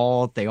 They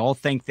all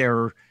think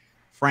they're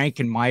Frank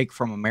and Mike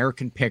from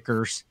American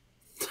Pickers.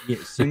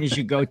 As soon as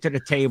you go to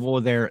the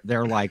table, they're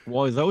like,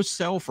 well, those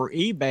sell for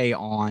eBay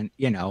on,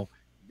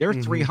 they're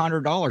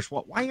 $300.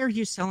 Well, why are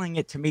you selling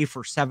it to me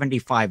for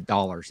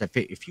 $75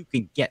 if you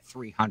can get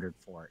 $300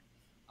 for it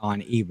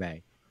on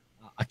eBay?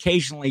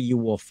 Occasionally you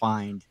will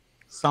find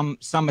some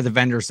of the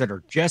vendors that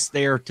are just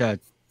there to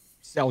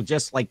sell,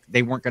 just like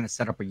they weren't going to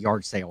set up a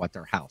yard sale at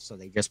their house. So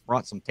they just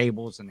brought some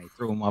tables and they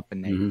threw them up,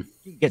 and you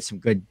can get some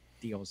good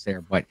deals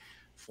there. But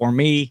for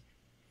me,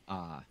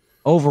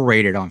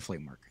 overrated on flea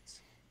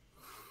markets.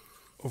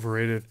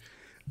 Overrated.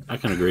 I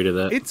can agree to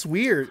that. It's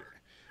weird.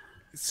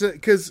 So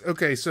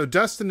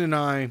Dustin and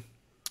I,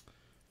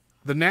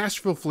 the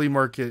Nashville flea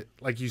market,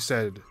 like you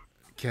said,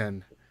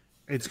 Ken,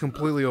 it's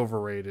completely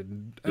overrated.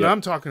 And Yep.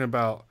 I'm talking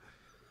about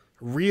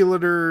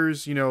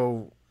realtors,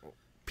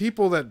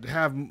 people that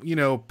have,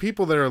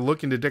 people that are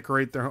looking to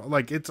decorate their home.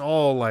 Like, it's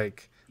all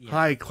like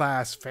high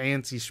class,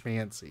 fancy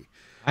schmancy.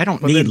 I don't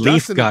But need then leaf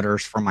Dustin-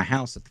 gutters for my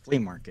house at the flea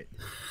market.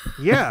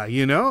 Yeah,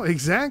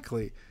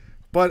 exactly.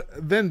 But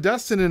then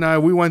Dustin and I,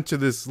 we went to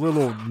this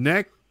little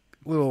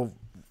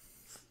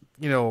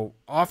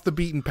off the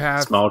beaten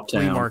path Small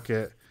flea town.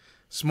 market.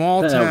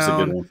 Small That was a good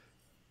town. one.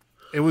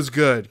 It was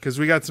good because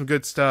we got some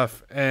good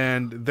stuff,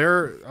 and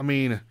they're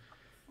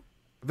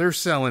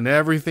selling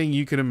everything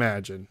you can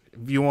imagine.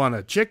 If you want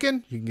a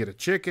chicken, you can get a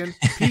chicken.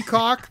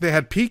 Peacock, they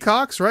had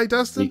peacocks, right,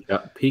 Dustin?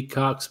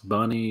 Peacocks,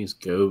 bunnies,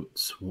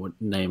 goats,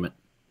 name it.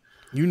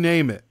 You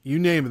name it.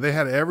 They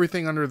had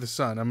everything under the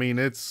sun. I mean,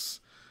 it's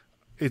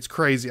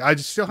crazy. I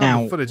just still have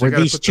Now, the footage. I were got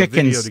to these put the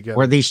video chickens together.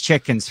 were these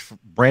chickens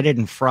breaded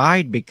and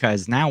fried?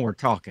 Because now we're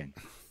talking.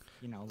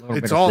 A little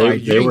It's bit all of They-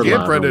 fried. you they can were get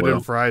live breaded and well.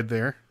 and fried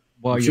there.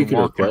 While But you're you could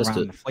walking request around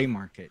it. the flea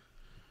market.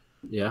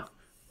 Yeah.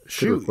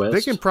 Shoot, request.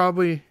 they can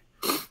probably.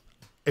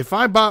 If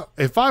I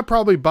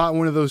probably bought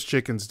one of those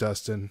chickens,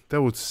 Dustin,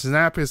 that would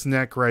snap his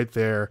neck right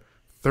there,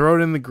 throw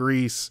it in the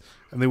grease,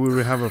 and then we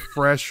would have a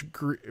fresh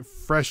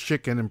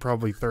chicken in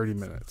probably 30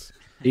 minutes.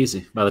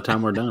 Easy. By the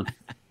time we're done.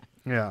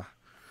 Yeah,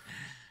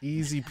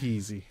 easy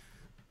peasy.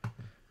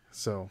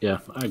 So, Yeah,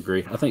 I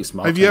agree. I think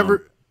have you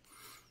ever?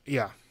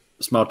 Yeah,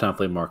 small town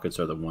flea markets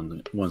are the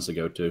ones to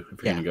go to if you're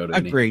Yeah, going to go to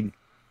any. agreed.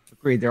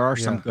 There are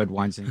some Yeah. good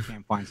ones, and you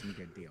can find some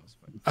good deals.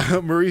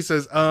 But Marie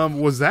says,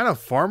 was that a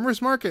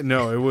farmer's market?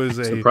 No, it was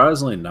a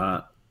Surprisingly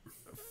not.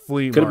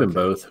 flea Could have market. been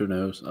both. Who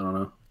knows? I don't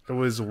know. It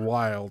was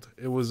wild.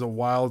 It was a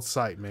wild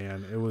sight,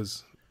 man. It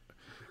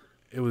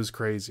was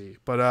crazy.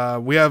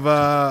 But we have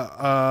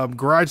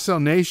Garage Sale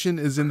Nation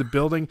is in the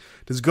building.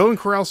 Does Golden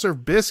Corral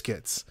serve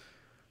biscuits?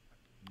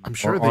 I'm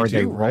sure or are they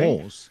they do. Right?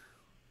 rolls?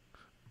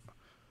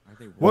 Are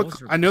they What?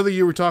 rolls? I know that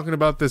you were talking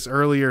about this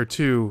earlier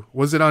too.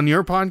 Was it on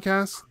your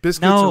podcast,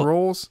 biscuits No. and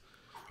rolls,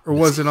 or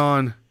was it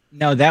on?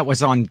 No, that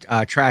was on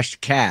Trash to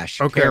Cash.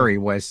 Okay. Perry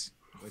was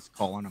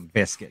calling them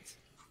biscuits.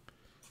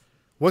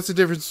 What's the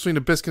difference between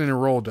a biscuit and a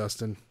roll,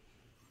 Dustin?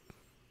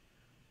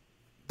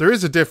 There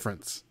is a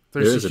difference.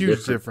 There There's is a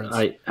huge difference.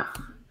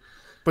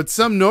 But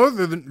some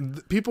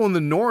northern people in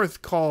the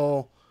north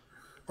call,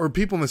 or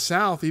people in the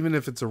south, even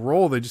if it's a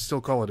roll, they just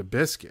still call it a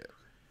biscuit.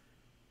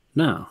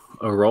 No,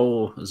 a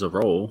roll is a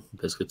roll.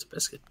 Biscuit's a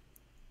biscuit.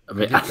 I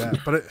mean, Get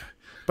that.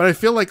 But I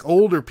feel like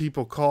older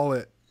people call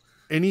it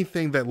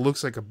anything that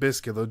looks like a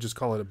biscuit. They'll just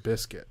call it a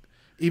biscuit.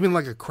 Even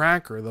like a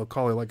cracker, they'll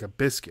call it like a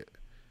biscuit.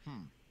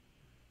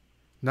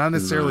 Not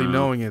necessarily No.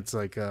 knowing it's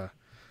like a.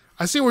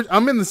 I see where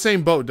I'm in the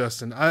same boat,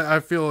 Dustin. I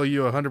feel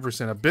you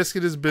 100%. A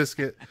biscuit is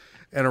biscuit,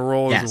 and a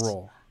roll Yes. is a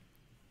roll.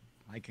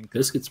 I can.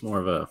 biscuit's more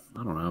of a,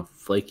 I don't know,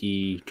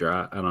 flaky,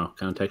 dry, I don't know,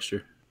 kind of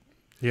texture.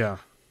 Yeah.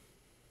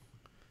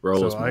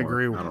 Roll is So more, I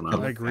agree. I don't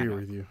know, I agree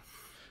with you. Yeah.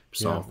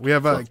 soft. We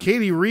have fluffy.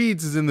 Katie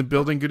Reeds is in the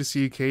building. Good to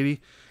see you,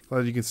 Katie.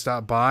 Glad you can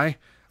stop by.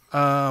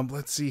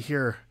 Let's see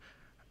here.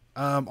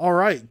 All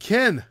right,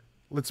 Ken.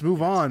 Let's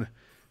move on.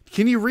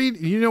 Can you read?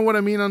 You know what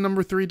I mean on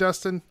number 3,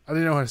 Dustin? I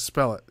didn't know how to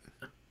spell it.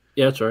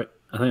 Yeah, that's right.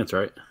 I think that's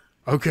right.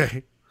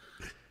 Okay.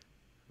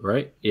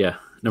 Right? Yeah.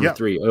 Number Yep.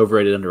 3,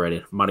 overrated,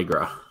 underrated. Mardi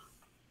Gras.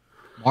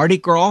 Mardi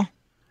Gras.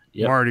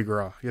 Yep. Mardi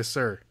Gras. Yes,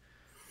 sir.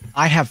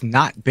 I have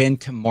not been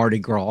to Mardi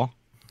Gras,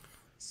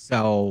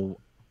 so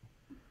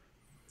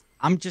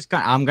I'm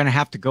gonna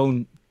have to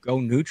go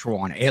neutral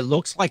on it. It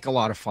looks like a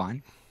lot of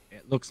fun.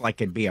 It looks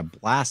like it'd be a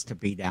blast to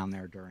be down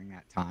there during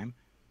that time.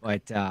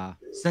 But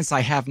since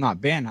I have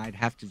not been, I'd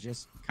have to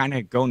just kind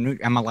of go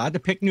neutral. Am I allowed to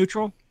pick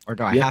neutral, or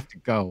do I Yeah. have to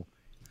go?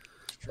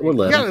 We'll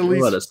let, You gotta at we'll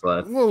let least- it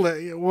slide.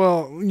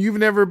 Well, you've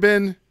never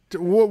been.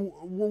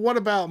 What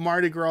about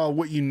Mardi Gras?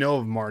 What you know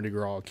of Mardi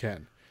Gras,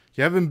 Ken?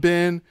 You haven't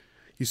been.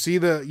 You see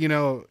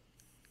the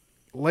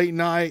late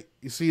night.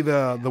 You see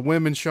the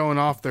women showing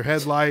off their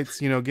headlights.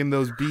 Getting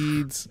those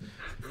beads.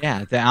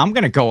 Yeah, I'm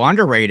gonna go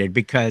underrated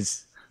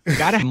because you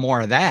gotta have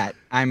more of that.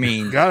 I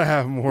mean, Gotta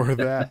have more of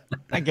that.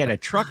 I get a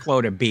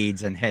truckload of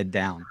beads and head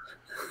down.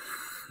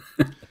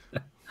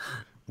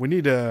 We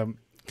need to.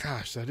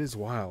 Gosh, that is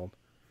wild.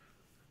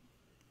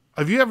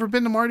 Have you ever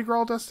been to Mardi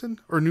Gras, Dustin,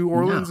 or New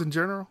Orleans in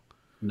general?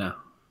 No.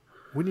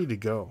 We need to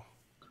go.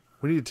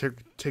 We need to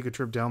take a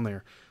trip down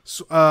there.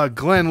 So,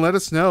 Glenn, let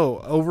us know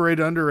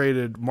overrated,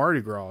 underrated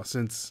Mardi Gras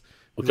since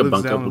We he can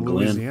lives bunk down up in with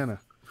Glenn. Louisiana.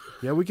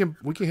 Yeah, we can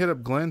hit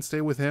up Glenn,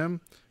 stay with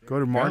him, go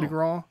to Mardi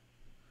Gras.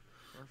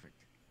 Perfect.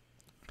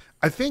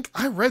 I think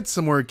I read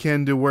somewhere,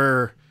 Ken, to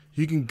where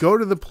you can go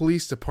to the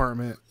police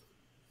department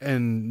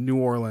in New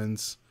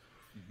Orleans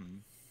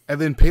and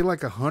then pay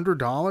like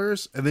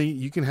 $100, and then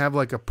you can have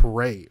like a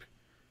parade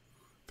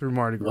through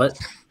Mardi Gras. What?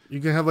 You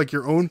can have like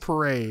your own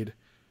parade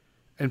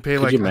and pay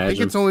Could like, you I think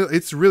imagine?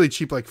 it's really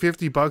cheap, like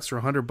 $50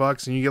 or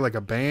 $100, and you get like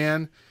a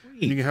band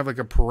and you can have like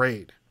a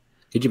parade.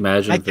 Could you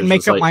imagine I if can there's make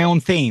just, up like, my own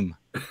theme.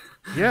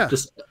 Yeah.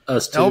 just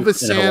us two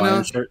Elvis in Hawaiian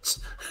Santa. shirts,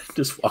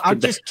 just walking I'll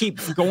down just keep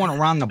going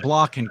around the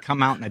block and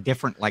come out in a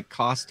different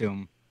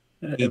costume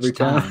each every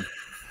time.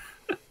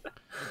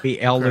 Be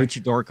El Okay.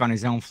 Luchador on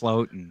his own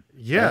float and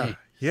Yeah. Hey,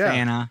 yeah.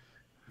 Santa.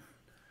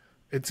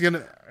 It's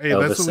gonna. Hey,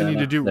 Elvis that's what we need to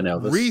Santa, do. then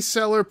Elvis.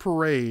 Reseller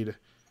parade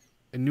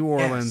in New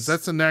Orleans. Yes.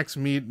 That's the next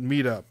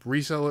meetup.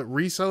 Reseller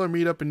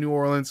meetup in New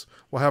Orleans.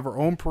 We'll have our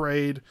own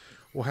parade.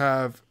 We'll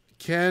have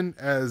Ken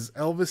as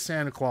Elvis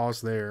Santa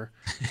Claus there.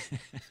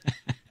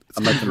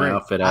 I'm making my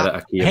outfit out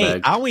of IKEA Hey,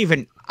 bag.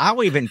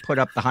 I'll even put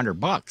up the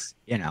 $100.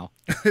 You know,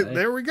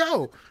 There we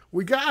go.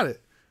 We got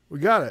it. We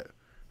got it.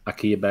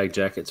 IKEA bag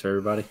jackets for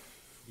everybody.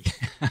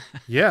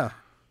 Yeah.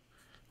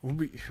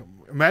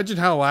 Imagine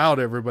how loud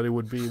everybody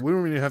would be. We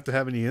don't even have to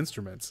have any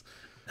instruments.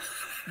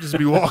 Just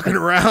be walking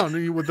around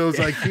with those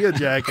IKEA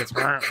jackets.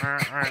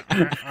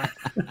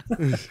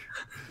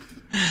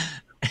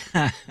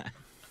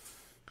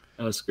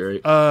 That's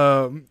great.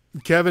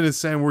 Kevin is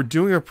saying we're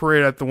doing a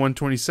parade at the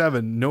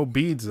 127. No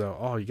beads though.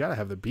 Oh, you gotta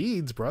have the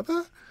beads,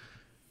 brother.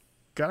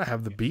 Gotta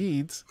have the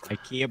beads.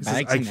 IKEA This is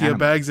bags. And IKEA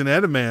bags and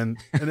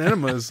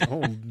enemas.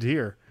 Oh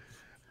dear.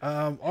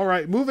 All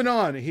right, moving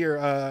on here.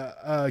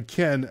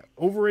 Ken,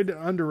 overrated,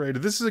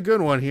 underrated. This is a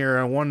good one here.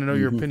 I want to know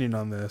your opinion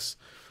on this.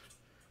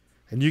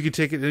 And you can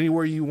take it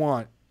anywhere you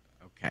want.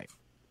 Okay.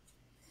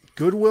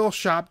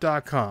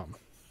 Goodwillshop.com.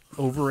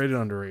 Overrated,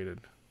 underrated.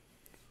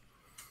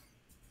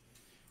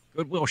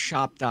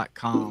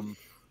 Goodwillshop.com.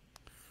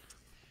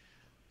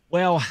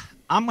 Well,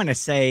 I'm going to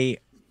say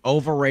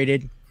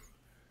overrated.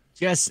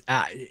 Just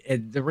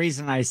the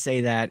reason I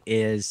say that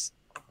is,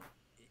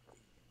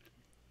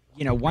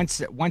 you know, once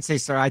they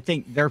start, I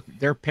think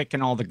they're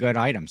picking all the good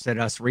items that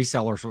us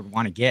resellers would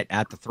want to get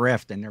at the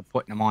thrift, and they're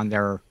putting them on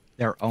their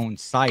own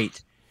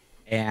site,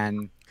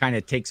 and kind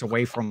of takes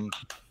away from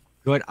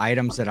good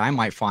items that I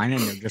might find,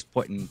 and they're just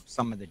putting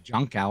some of the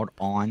junk out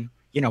on.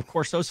 You know, of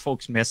course, those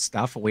folks miss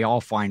stuff. We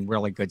all find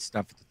really good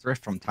stuff at the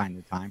thrift from time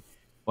to time,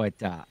 but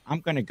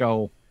I'm going to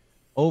go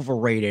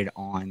overrated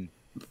on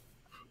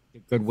the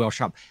Goodwill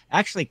shop.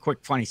 Actually, quick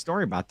funny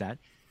story about that.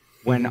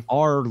 When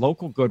our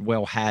local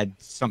Goodwill had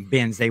some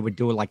bins, they would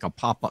do like a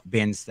pop-up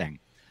bins thing.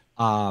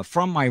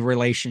 From my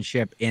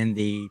relationship in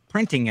the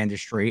printing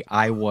industry,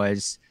 I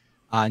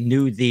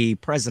knew the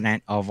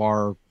president of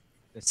the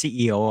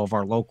CEO of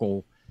our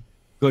local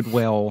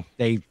Goodwill.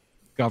 They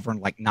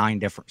governed like 9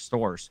 different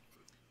stores.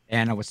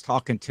 And I was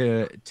talking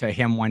to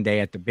him one day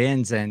at the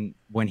bins, and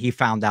when he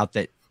found out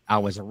that I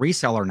was a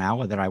reseller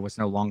now, that I was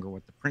no longer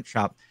with the print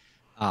shop,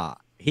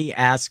 he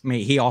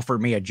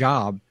offered me a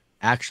job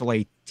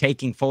actually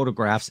taking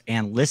photographs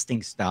and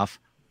listing stuff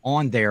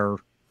on their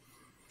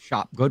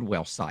shop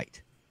Goodwill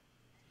site,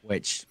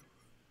 which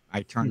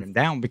I turned him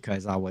down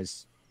because I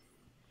was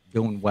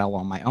doing well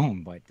on my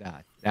own. But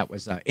that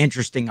was an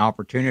interesting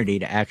opportunity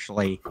to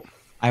actually,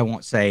 I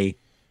won't say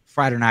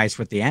fraternize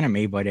with the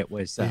enemy, but it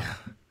was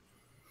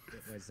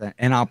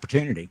an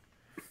opportunity.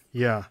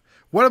 Yeah.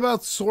 What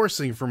about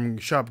sourcing from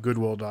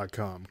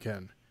shopgoodwill.com, Ken?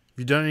 Have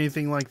you done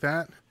anything like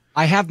that?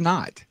 I have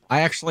not.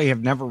 I actually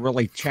have never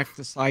really checked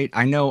the site.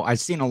 I know I've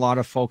seen a lot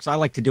of folks. I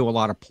like to do a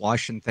lot of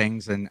plush and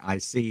things, and I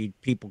see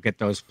people get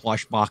those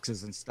plush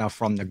boxes and stuff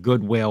from the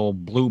Goodwill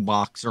Blue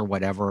Box or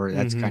whatever.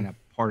 That's kind of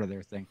part of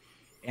their thing.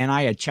 And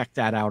I had checked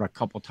that out a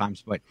couple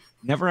times, but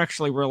never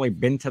actually really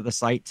been to the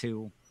site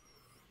to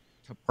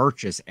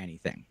purchase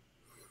anything.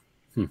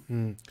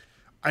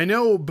 I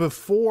know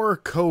before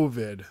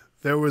COVID,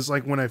 there was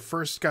like when I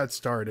first got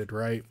started,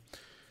 right?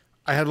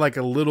 I had like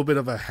a little bit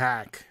of a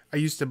hack. I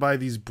used to buy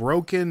these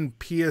broken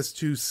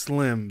PS2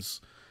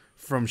 Slims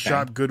from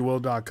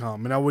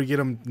shopgoodwill.com, and I would get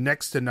them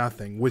next to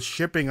nothing. With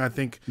shipping, I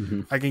think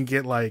I can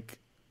get like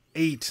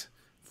 8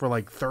 for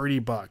like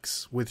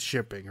 $30 with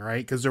shipping,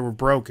 right? Because they were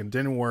broken,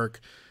 didn't work.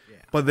 Yeah.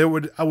 But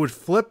I would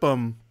flip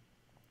them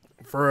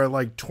for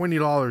like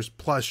 $20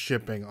 plus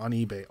shipping on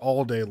eBay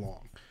all day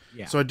long.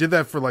 Yeah. So I did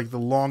that for like the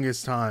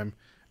longest time,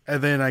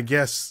 and then I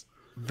guess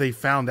they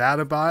found out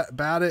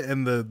about it,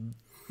 and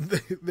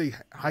they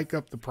hike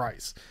up the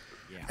price.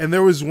 Yeah. And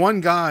there was one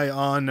guy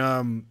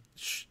on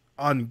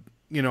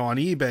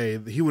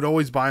eBay. He would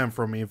always buy them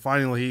from me, and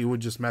finally he would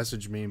just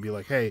message me and be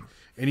like, "Hey,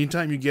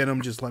 anytime you get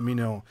them, just let me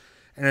know."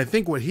 And I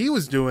think what he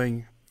was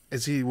doing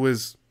is he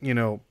was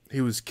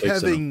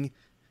keving.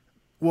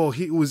 Well,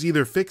 he was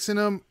either fixing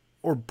them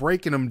or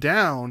breaking them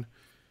down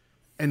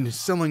and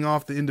selling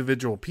off the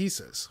individual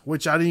pieces,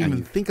 which I didn't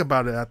even think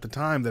about it at the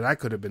time that I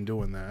could have been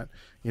doing that.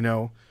 You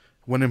know,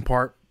 when in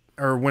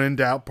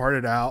doubt, part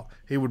it out.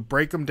 He would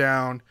break them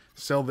down,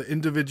 sell the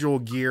individual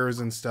gears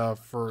and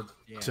stuff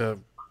to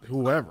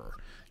whoever,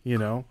 you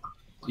know.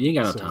 You ain't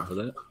got no time for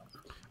that.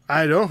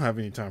 I don't have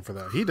any time for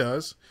that. He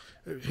does.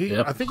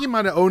 I think he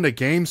might have owned a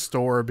game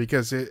store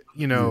because it,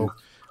 you know,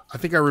 I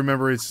think I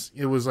remember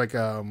it was like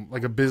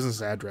a business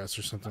address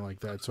or something like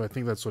that. So I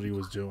think that's what he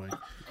was doing.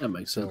 That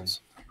makes sense.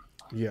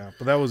 Yeah,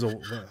 but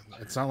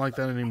it's not like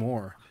that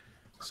anymore.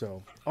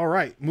 So, all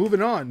right,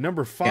 moving on.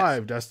 Number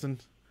 5,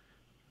 Dustin.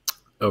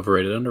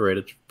 Overrated,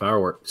 underrated.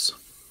 Fireworks.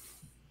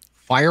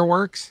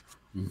 Fireworks?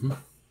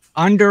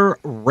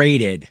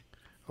 Underrated.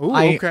 Oh,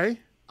 okay.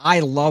 I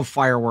love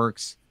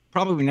fireworks.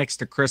 Probably next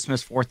to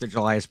Christmas, 4th of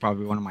July is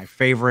probably one of my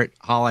favorite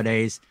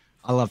holidays.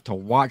 I love to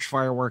watch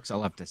fireworks. I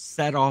love to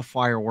set off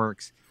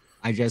fireworks.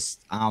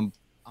 I'm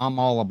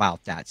all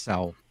about that.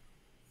 So,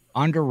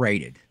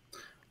 underrated.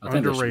 I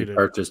think they should be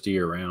purchased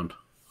year round.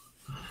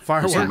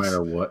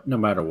 Fireworks, no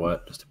matter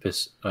what, just to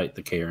piss like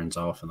the Karens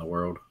off in the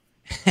world.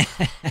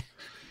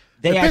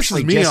 They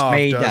actually pisses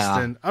me off,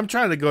 Dustin. I'm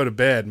trying to go to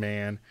bed,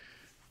 man.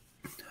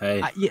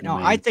 Hey,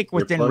 I think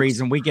within earplugs.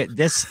 reason, we get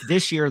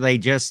this year. They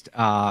just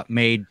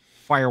made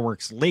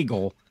fireworks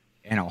legal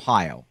in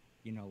Ohio.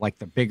 Like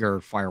the bigger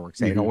fireworks,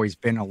 they had Mhm. always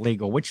been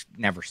illegal, which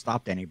never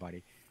stopped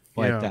anybody.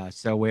 But Yeah.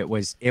 so it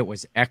was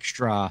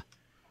extra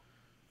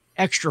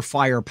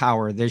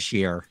firepower this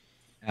year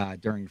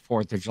during the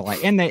 4th of July,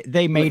 and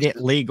they made it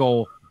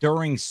legal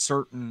during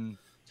certain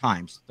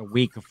times, the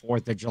week of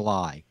 4th of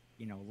July,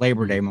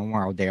 Labor Day,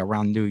 Memorial Day,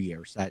 around New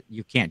Year's. That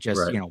you can't just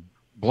Right.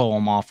 blow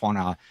them off on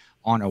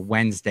a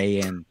Wednesday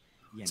in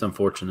It's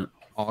unfortunate.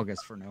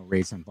 August for no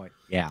reason. But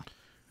yeah,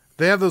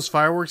 They have those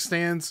fireworks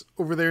stands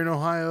over there in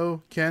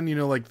Ohio, Ken.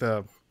 Like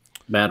the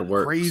Bad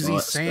work. Crazy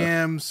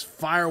Sam's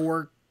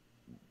firework.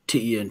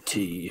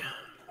 TNT.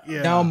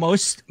 Yeah. no,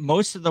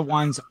 most of the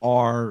ones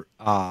are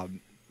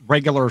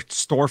regular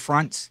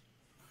storefronts.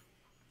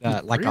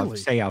 Like Really?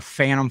 say a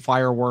Phantom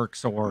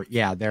Fireworks, or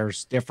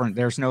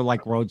there's no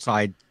like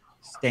roadside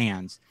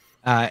stands.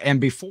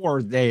 And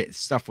before the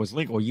stuff was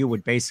legal, you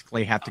would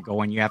basically have to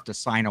go and you have to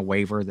sign a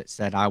waiver that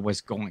said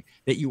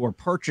that you were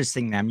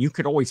purchasing them. You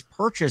could always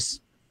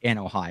purchase in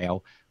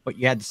Ohio, but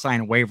you had to sign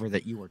a waiver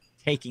that you were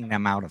taking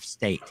them out of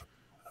state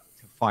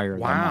to fire them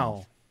Wow.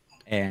 off.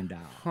 And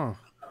Huh.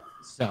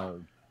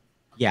 so,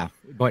 yeah,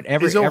 but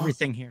Is O-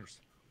 everything here's.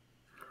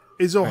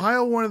 Is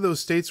Ohio one of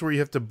those states where you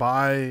have to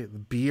buy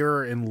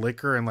beer and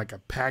liquor in like a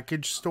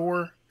package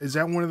store? Is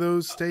that one of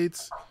those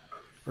states?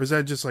 Or is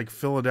that just like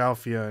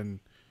Philadelphia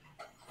and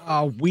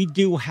We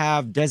do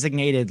have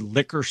designated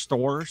liquor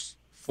stores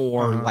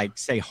for like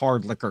say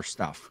hard liquor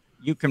stuff.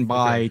 You can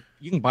buy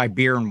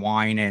beer and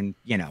wine and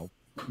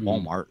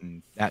Walmart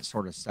and that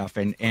sort of stuff,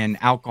 and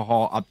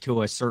alcohol up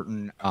to a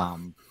certain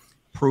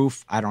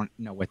proof. I don't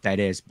know what that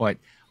is, but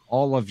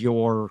all of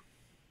your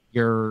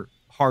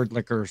hard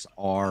liquors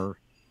are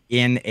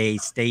in a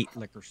state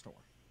liquor store.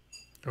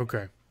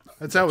 Okay.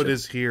 That's how it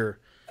is here.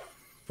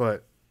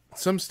 But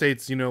some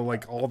states,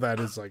 like all that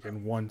is like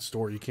in one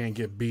store. You can't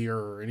get beer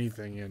or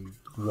anything in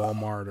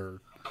Walmart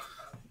or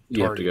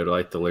You have to go to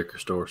like the liquor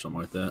store or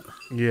something like that.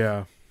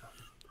 yeah.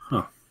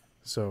 Huh.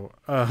 So,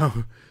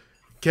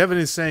 Kevin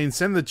is saying,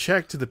 send the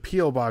check to the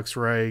P.O. Box,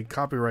 Ray.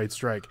 Copyright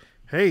strike.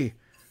 Hey,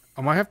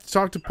 I might have to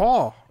talk to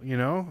Paul.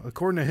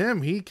 According to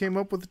him, he came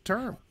up with the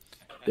term.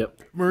 Yep.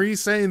 Marie's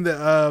saying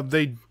that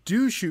they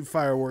do shoot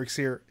fireworks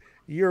here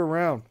year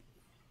round.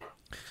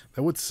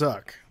 That would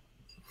suck.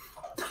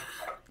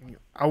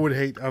 I would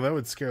hate. Oh, that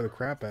would scare the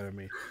crap out of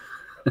me.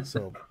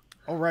 So,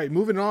 all right,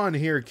 moving on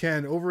here,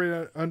 Ken.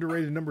 Overrated,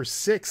 underrated number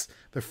 6,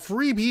 the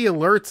Freebie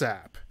Alerts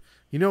app.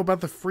 You know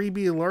about the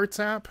Freebie Alerts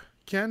app,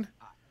 Ken?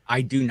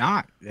 I do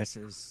not. This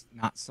is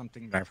not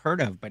something that I've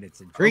heard of, but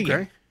it's intriguing.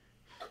 Okay.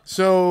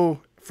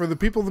 So, for the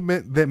people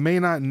that may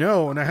not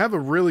know, and I have a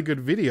really good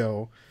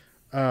video.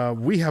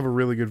 We have a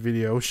really good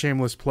video.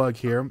 Shameless plug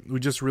here. We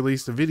just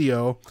released a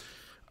video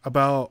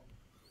about.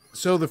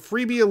 So the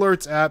Freebie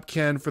Alerts app,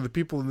 Ken, for the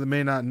people that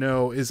may not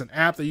know, is an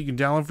app that you can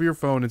download for your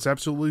phone. It's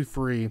absolutely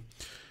free.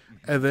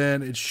 And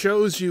then it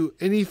shows you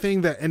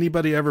anything that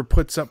anybody ever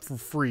puts up for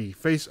free.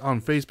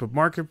 On Facebook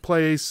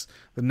Marketplace,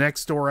 the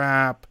Nextdoor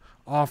app,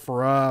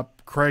 OfferUp,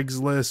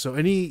 Craigslist. So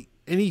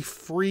any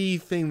free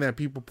thing that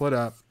people put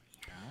up,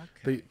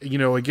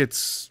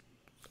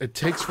 it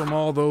takes from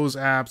all those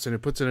apps and it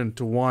puts it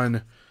into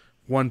one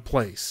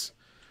place.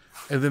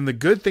 And then the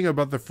good thing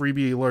about the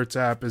Freebie Alerts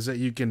app is that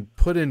you can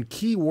put in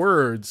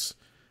keywords.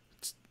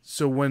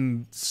 So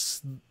when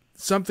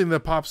something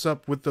that pops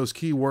up with those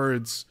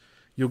keywords,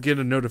 you'll get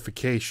a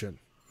notification.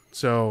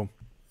 So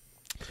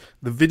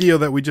the video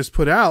that we just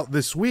put out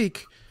this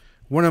week,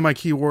 one of my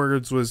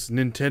keywords was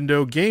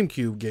Nintendo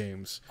GameCube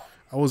games.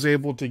 I was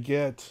able to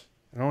get,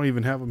 I don't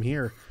even have them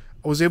here.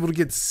 I was able to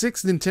get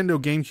 6 Nintendo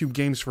GameCube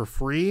games for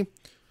free.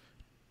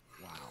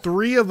 Wow.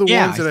 3 of the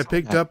ones that I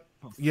picked up,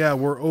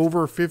 were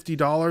over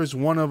 $50.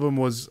 One of them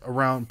was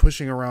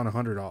pushing around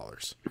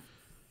 $100.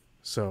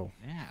 So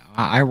yeah,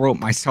 I wrote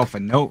myself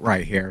a note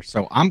right here.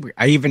 So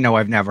I even though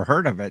I've never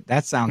heard of it,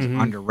 that sounds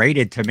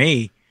underrated to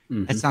me.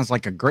 Mm-hmm. That sounds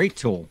like a great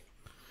tool.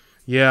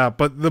 Yeah,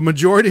 but the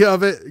majority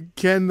of it,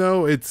 Ken,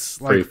 though,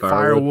 it's like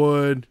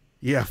firewood.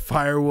 Yeah,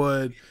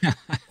 firewood,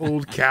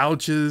 old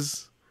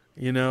couches,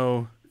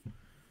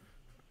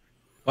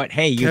 But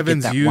hey, you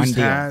Kevin's get that used one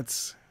deal.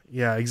 hats.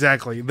 Yeah,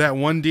 exactly. That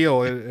one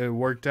deal, it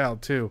worked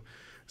out too.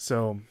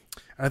 So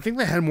I think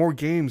they had more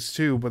games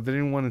too, but they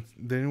didn't want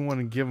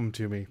to give them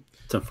to me.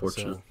 It's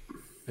unfortunate.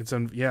 So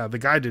the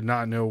guy did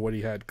not know what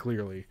he had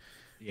clearly.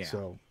 Yeah.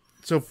 So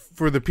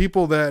for the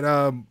people that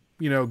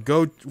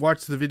go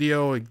watch the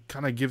video, it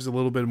kind of gives a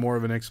little bit more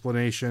of an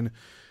explanation.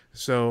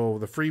 So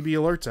the Freebie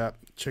Alerts app,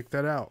 check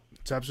that out.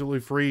 It's absolutely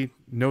free,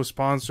 no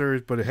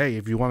sponsors. But hey,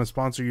 if you want to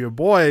sponsor your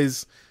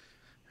boys,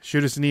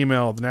 shoot us an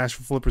email,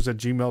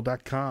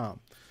 thenashvilleflippers@gmail.com.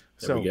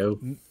 There we go.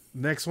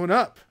 Next one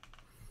up.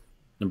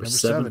 Number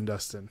 7,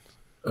 Dustin.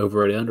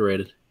 Overrated,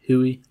 underrated.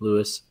 Huey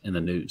Lewis and the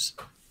News.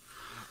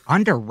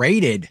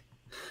 Underrated.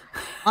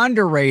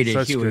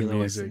 Such Huey good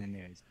Lewis music. in the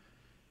News.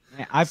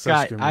 Man,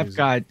 I've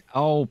got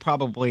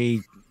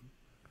probably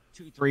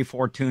 2, 3,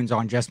 4 tunes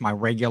on just my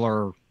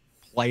regular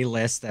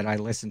playlist that I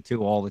listen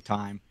to all the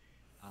time.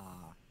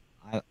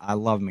 I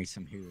love me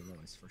some Huey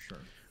Lewis for sure.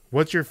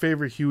 What's your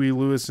favorite Huey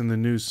Lewis in the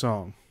News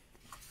song?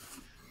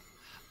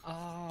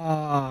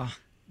 The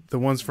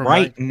ones from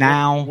right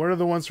now. What are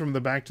the ones from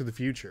the Back to the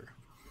Future?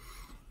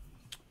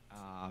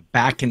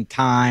 Back in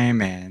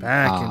Time and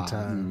Back in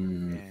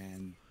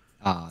Time.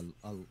 And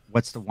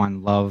what's the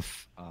one?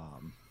 Love.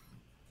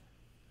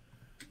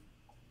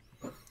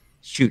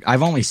 Shoot,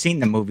 I've only seen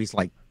the movies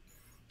like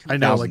I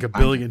know, like a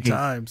billion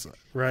times. times,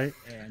 right?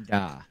 And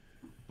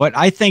but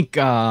I think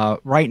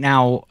right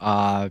now,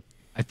 I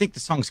think the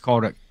song's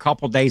called "A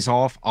Couple Days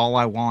Off." All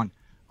I want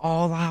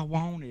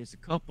is a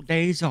couple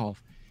days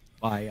off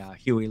by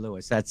Huey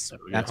Lewis. That's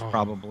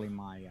probably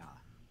my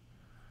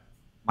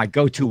my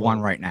go-to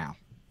one right now.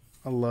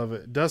 I love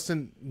it.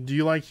 Dustin, do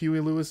you like Huey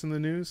Lewis in the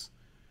News?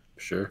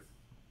 Sure.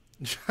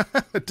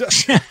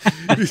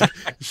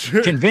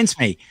 Sure. Convince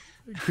me.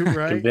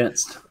 Right?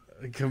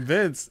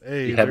 Convinced.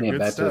 Hey, You had me good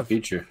at Back stuff. to the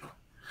Future.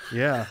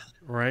 Yeah,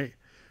 right.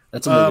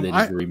 That's a movie they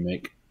need to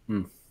remake.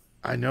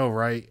 I know,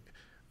 right?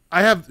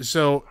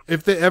 So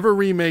if they ever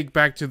remake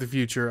Back to the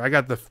Future, I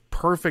got the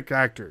perfect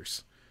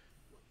actors.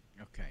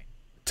 Okay.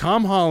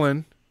 Tom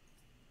Holland,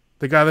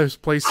 the guy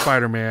that plays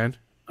Spider-Man,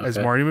 as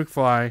Marty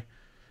McFly.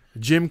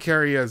 Jim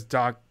Carrey as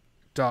Doc.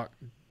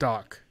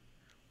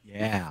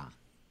 Yeah.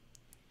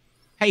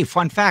 Hey,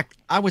 fun fact.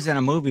 I was in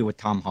a movie with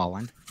Tom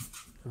Holland.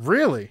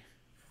 Really?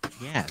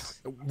 Yes.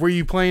 Were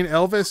you playing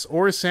Elvis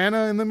or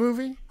Santa in the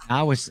movie?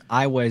 I was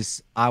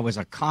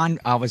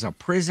a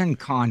prison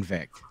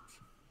convict.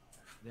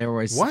 There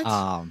was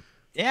what?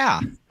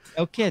 Yeah,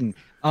 no kidding.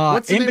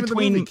 What's the in name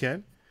between of the movie,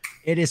 Ken?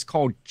 It is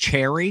called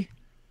Cherry.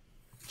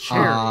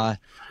 Cherry.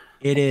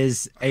 It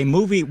is a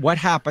movie. What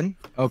happened?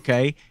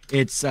 Okay,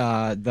 it's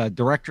the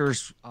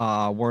directors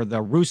were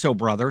the Russo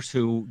brothers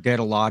who did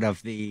a lot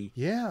of the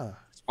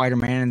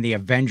Spider-Man and the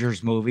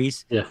Avengers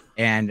movies. Yeah.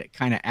 And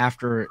kind of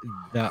after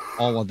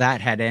all of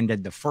that had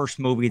ended, the first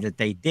movie that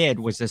they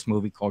did was this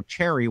movie called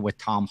Cherry with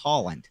Tom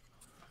Holland.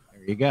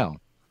 There you go.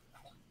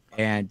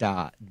 And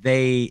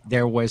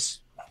there was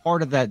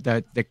part of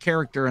the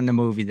character in the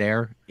movie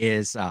there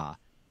is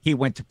he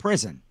went to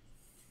prison.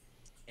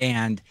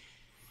 And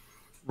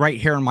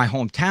right here in my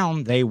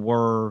hometown,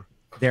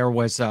 there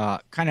was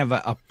kind of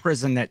a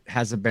prison that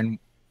hasn't been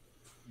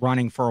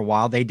running for a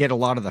while. They did a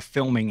lot of the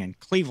filming in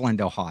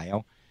Cleveland,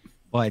 Ohio.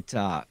 But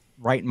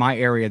right in my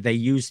area, they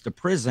used the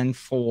prison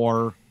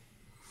for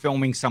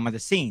filming some of the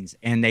scenes.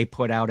 And they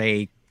put out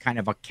a kind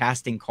of a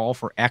casting call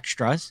for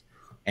extras.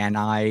 And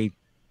I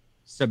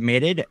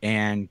submitted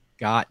and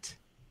got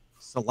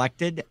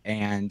selected.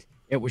 And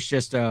it was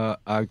just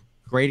a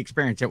great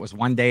experience. It was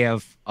one day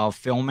of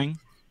filming.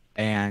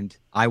 And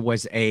I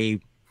was a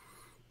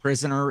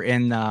prisoner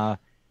in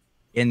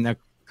the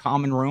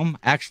common room.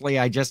 Actually,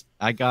 I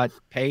got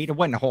paid. It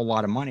wasn't a whole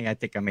lot of money. I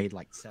think I made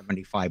like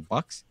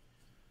 $75.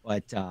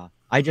 But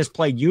I just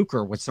played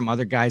euchre with some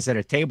other guys at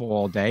a table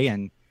all day,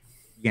 and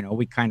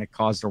we kind of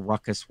caused a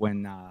ruckus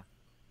when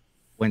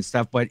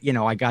stuff. But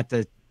I got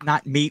to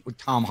not meet with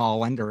Tom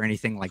Holland or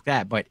anything like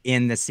that. But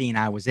in the scene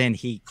I was in,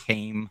 he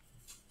came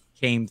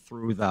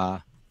through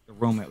the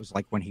room. It was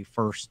like when he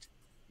first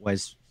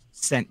was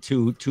sent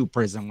to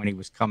prison when he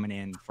was coming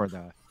in for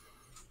the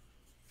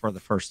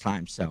first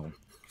time. So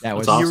that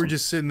was awesome. You were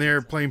just sitting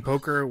there playing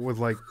poker with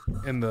like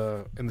in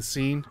the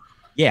scene.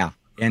 Yeah.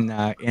 In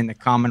the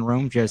common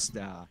room, just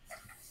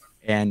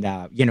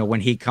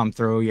when he come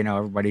through,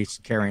 everybody's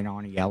carrying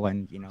on and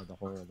yelling, the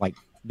whole like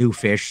new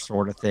fish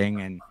sort of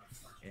thing, and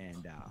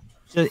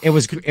so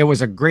it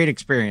was a great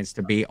experience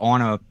to be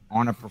on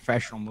a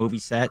professional movie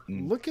set.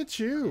 And look at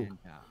you.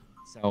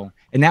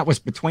 And that was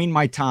between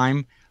my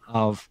time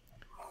of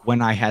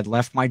when I had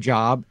left my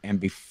job and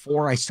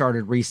before I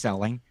started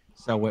reselling,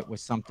 so it was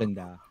something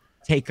to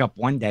take up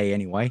one day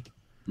anyway.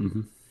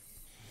 Mm-hmm.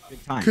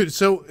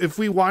 So if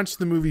we watch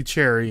the movie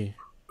Cherry,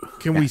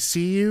 can we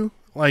see you?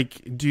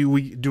 Like, do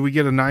we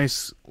get a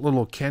nice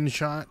little Ken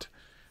shot?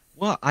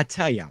 Well, I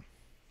tell you,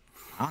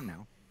 I don't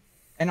know.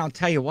 And I'll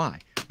tell you why.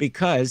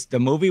 Because the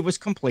movie was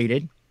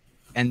completed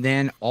and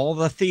then all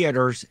the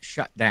theaters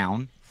shut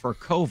down for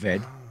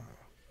COVID.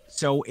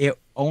 So it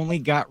only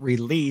got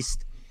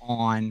released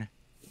on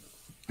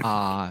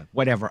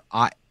whatever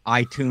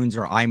iTunes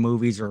or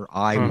iMovies or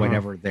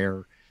whatever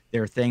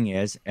their thing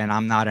is. And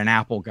I'm not an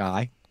Apple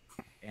guy.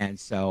 And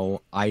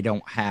so I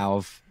don't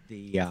have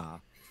the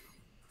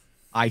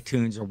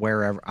iTunes or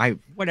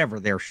whatever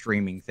their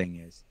streaming thing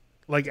is.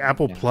 Like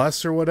Apple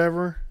Plus or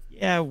whatever?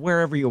 Yeah,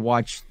 wherever you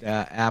watch the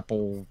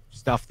Apple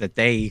stuff that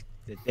they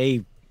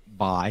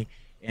buy.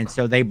 And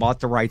so they bought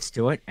the rights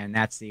to it, and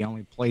that's the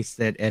only place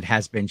that it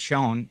has been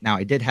shown. Now,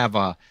 I did have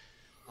a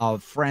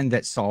friend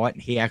that saw it,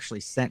 and he actually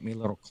sent me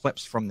little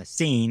clips from the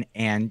scene.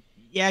 And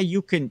yeah,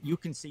 you can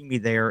see me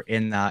there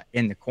in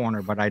the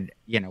corner, but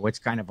it's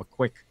kind of a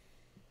quick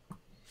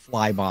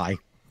flyby.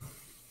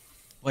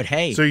 But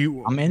hey,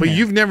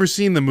 you've never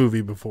seen the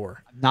movie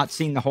before? I've not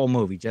seen the whole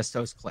movie, just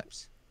those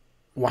clips.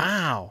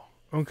 Wow.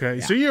 Okay,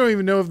 yeah. So you don't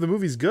even know if the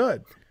movie's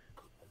good.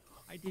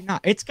 I do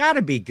not. It's got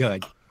to be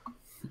good.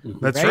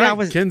 That's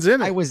right. Ken's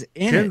in it. I was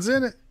in Ken's it.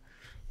 in it.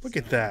 Look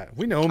at that.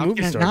 We know a How movie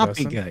can it star, not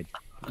Dustin. be good?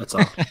 That's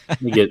all.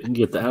 You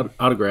get the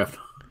autograph.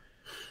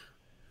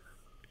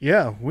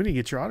 Yeah, we need to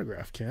get your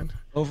autograph, Ken.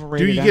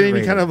 Overrated. Do you get any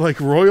underrated. kind of like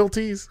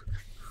royalties?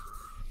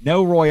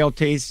 No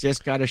royalties?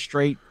 Just got a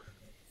straight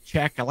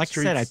check. Like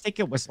I said, I Streets. think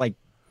it was like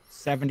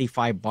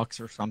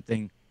 $75 or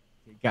something.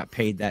 Got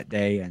paid that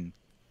day, and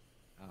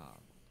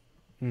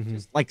Mhm.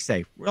 just like I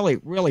say, really,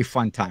 really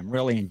fun time.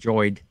 Really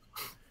enjoyed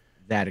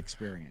that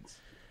experience.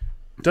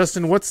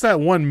 Dustin, what's that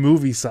one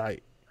movie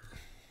site?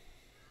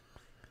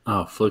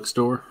 Oh, Flick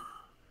Store.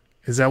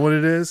 Is that what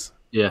it is?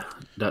 Yeah.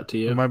 I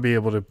 .to. might be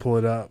able to pull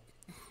it up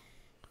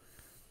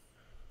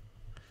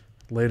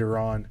later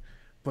on.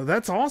 But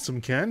that's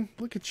awesome, Ken.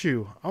 Look at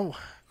you. Oh,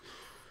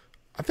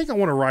 I think I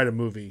want to write a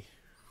movie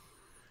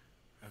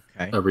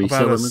Okay. A about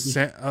reseller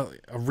movie.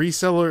 a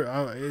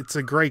reseller. It's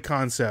a great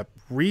concept.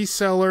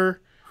 Reseller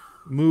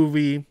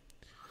movie.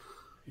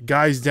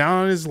 Guy's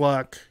down on his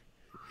luck.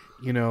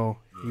 You know,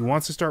 he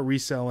wants to start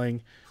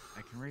reselling.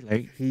 I can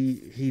relate.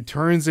 He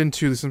turns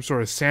into some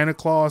sort of Santa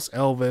Claus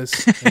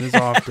Elvis in his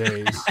off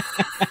days.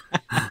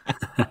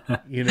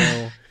 You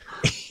know,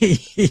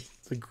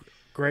 it's a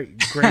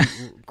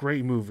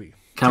great movie.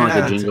 Kind of like a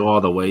Yeah. Jingle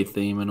All the Way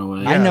theme in a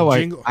way. Yeah. I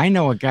Jingle-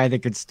 know a guy that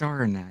could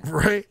star in that.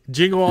 Right?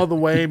 Jingle All the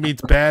Way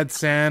meets Bad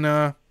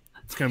Santa.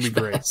 It's going to be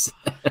great.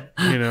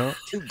 You know?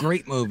 Two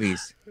great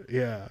movies.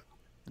 Yeah.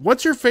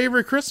 What's your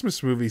favorite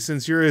Christmas movie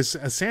since you're a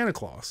Santa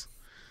Claus?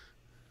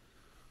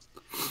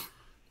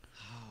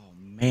 Oh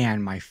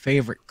man, my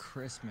favorite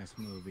Christmas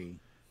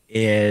movie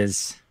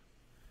is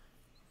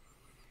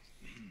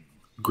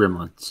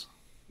Gremlins.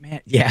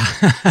 yeah.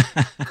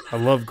 I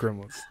love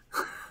Gremlins.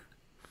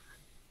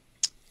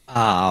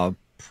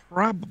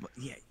 Probably.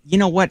 Yeah. You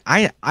know what?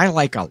 I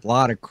like a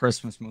lot of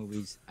Christmas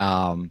movies.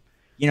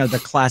 You know, the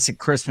classic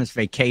Christmas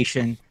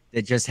Vacation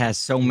that just has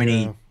so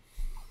many Yeah.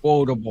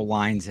 quotable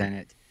lines in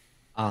it.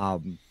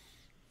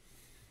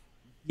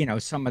 You know,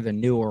 some of the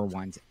newer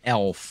ones,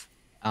 Elf,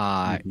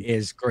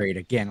 is great.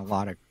 Again, a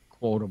lot of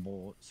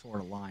quotable sort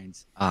of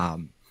lines.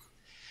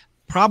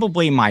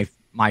 Probably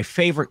my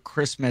favorite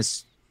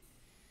Christmas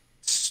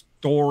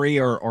story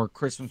or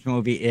Christmas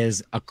movie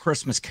is A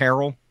Christmas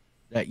Carol.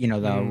 That, you know,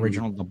 the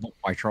original, the book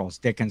by Charles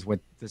Dickens with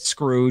the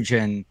Scrooge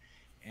and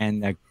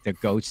the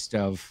ghost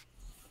of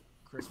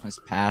Christmas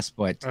Past.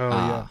 But Oh,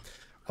 yeah.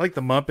 I like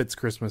the Muppets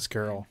Christmas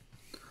Carol.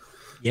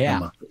 yeah.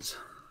 The Muppets.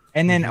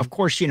 And then, of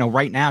course, you know,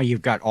 right now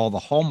you've got all the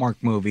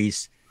Hallmark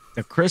movies,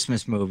 the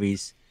Christmas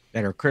movies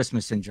that are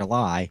Christmas in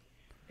July.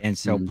 And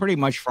so pretty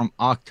much from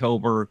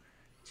October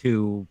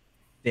to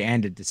the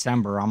end of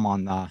December, I'm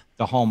on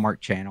the Hallmark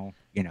channel,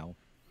 you know,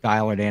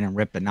 dial it in and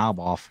rip the knob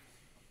off.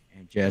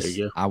 And just,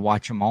 you go. I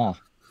watch them all.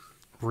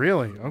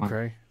 Really?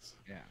 Okay.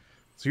 Yeah.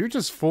 So you're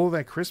just full of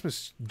that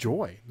Christmas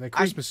joy, that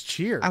Christmas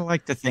cheer. I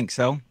like to think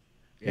so.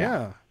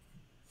 Yeah.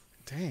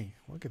 Dang,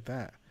 look at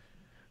that.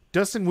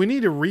 Dustin, we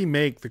need to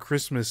remake the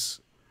Christmas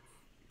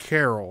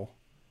Carol,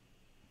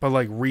 but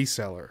like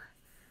reseller.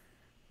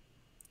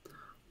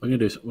 We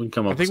can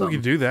come up I think with we can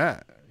something. do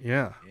that.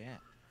 Yeah. Yeah.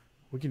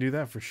 We can do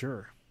that for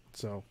sure.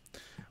 So,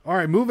 all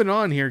right, moving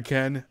on here,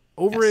 Ken.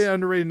 Overrated,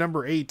 underrated,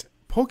 number 8,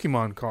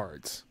 Pokemon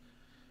cards.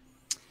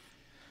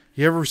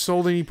 You ever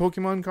sold any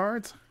Pokemon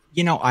cards?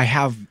 You know, I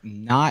have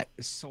not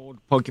sold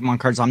Pokemon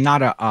cards. I'm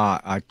not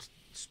a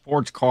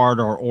sports card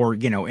or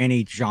you know,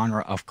 any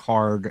genre of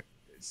card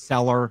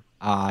seller.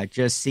 It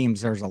just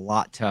seems there's a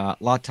lot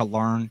to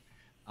learn.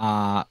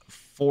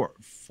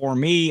 For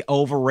me,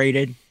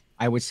 overrated,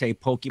 I would say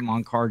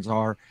Pokemon cards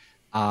are.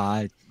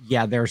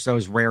 Yeah, there's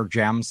those rare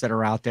gems that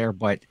are out there,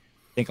 but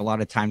I think a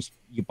lot of times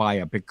you buy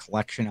a big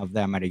collection of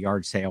them at a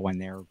yard sale,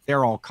 and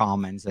they're all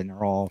commons, and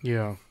they're all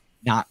Yeah.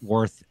 not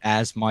worth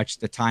as much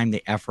the time,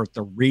 the effort,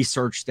 the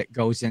research that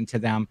goes into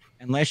them,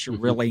 unless you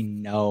really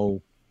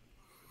know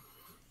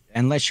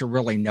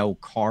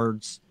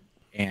cards.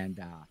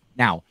 And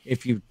now,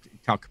 if you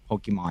talk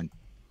Pokemon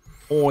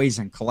toys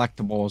and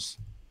collectibles,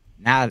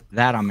 now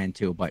that I'm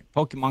into, but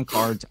Pokemon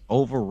cards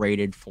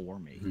overrated for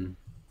me.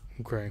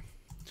 Okay.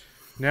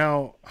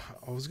 Now,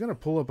 I was going to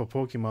pull up a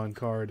Pokemon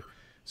card.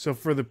 So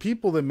for the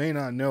people that may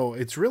not know,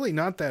 it's really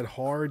not that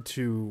hard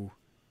to,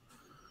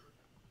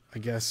 I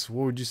guess,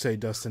 what would you say,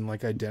 Dustin,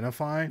 like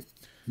identify?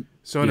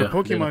 So in a Yeah,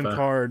 Pokemon identify.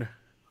 card,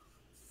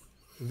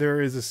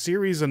 there is a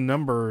series of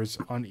numbers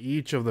on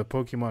each of the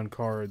Pokemon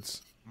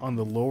cards on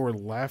the lower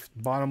left,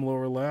 bottom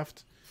lower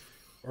left,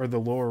 or the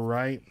lower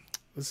right.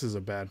 This is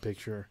a bad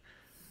picture.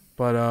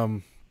 But,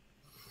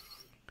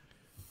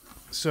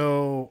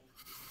 so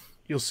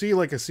you'll see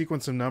like a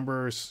sequence of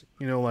numbers,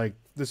 you know, like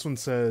this one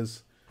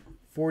says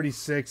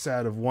 46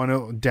 out of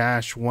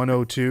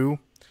 10-102.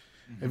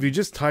 If you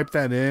just type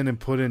that in and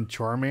put in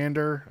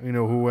Charmander, you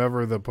know,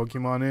 whoever the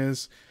Pokemon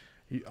is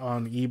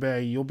on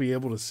eBay, you'll be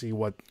able to see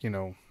what, you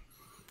know,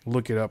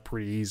 look it up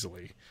pretty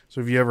easily.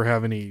 So if you ever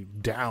have any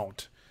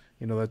doubt,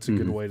 you know, that's a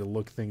good way to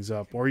look things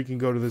up. Or you can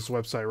go to this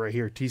website right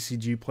here,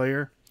 TCG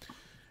Player,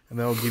 and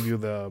that'll give you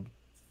the,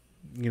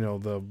 you know,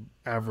 the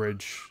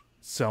average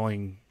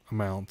selling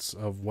amounts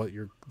of what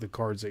the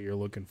cards that you're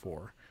looking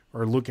for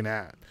or looking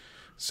at.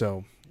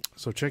 So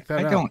So check that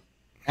I out. don't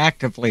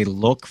actively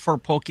look for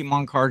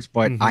Pokemon cards,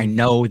 but I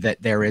know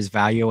that there is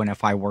value, and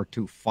if I were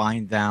to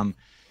find them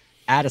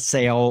at a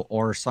sale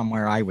or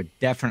somewhere, I would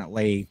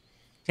definitely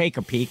take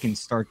a peek and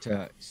start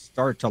to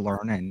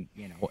learn. And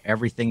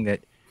everything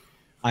that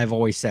I've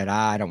always said,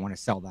 I don't want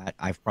to sell that.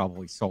 I've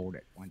probably sold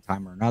it one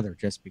time or another,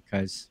 just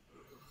because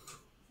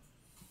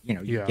you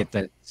Yeah.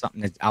 get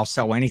something that I'll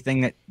sell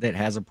anything that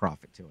has a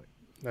profit to it.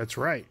 That's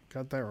right.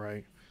 Got that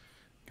right.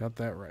 Got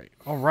that right.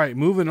 All right,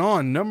 moving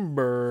on.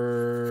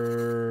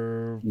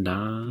 Number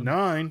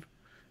 9.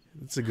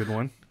 That's a good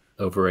one.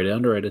 Overrated,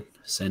 underrated.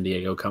 San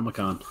Diego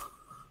Comic-Con.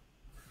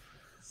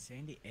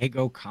 San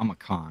Diego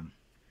Comic-Con.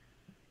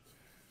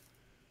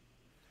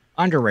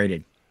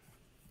 Underrated.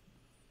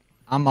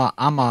 I'm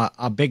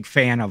a big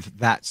fan of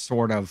that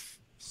sort of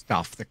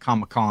stuff, the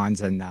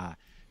Comic-Cons and the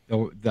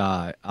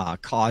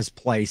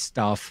cosplay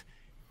stuff,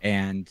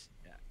 and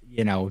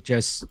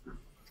just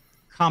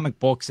comic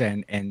books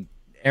and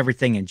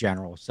everything in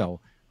general. So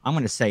I'm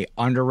going to say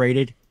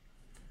underrated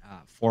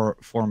for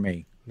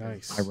me.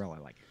 Nice. I really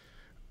like it.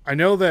 I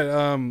know that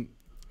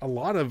a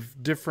lot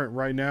of different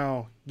right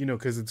now,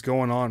 because it's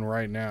going on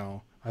right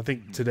now. I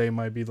think today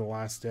might be the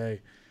last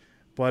day.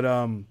 But,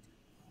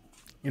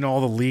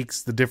 all the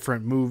leaks, the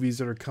different movies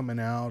that are coming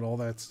out, all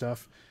that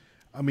stuff.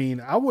 I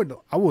mean, I would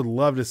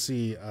love to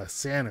see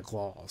Santa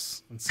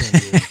Claus in San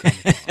Diego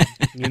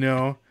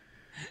Comic-Con,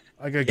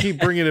 Like, I keep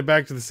bringing it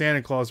back to the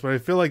Santa Claus, but I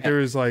feel like there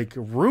is, like,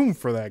 room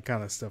for that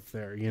kind of stuff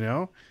there,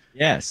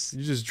 Yes.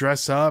 You just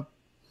dress up,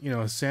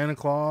 Santa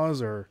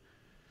Claus, or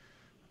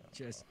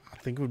Just I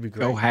think it would be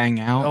great. go hang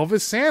out.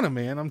 Elvis Santa,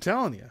 man, I'm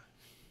telling you.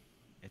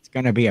 It's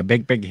going to be a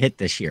big, big hit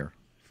this year.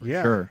 For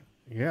sure.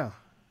 Yeah.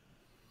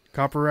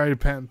 Copyrighted,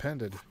 patent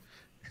pended.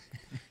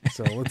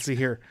 So let's see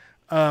here.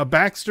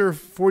 Baxter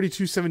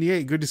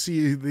 4278. Good to see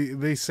you.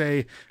 They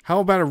say, how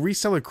about a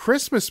reseller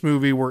Christmas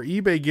movie where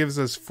eBay gives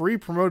us free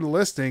promoted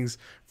listings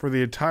for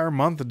the entire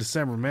month of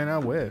December? Man, I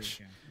wish.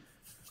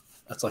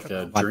 That's like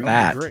a About dream.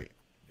 that. Great.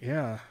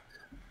 Yeah.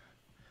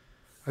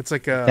 That's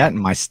like a That in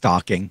my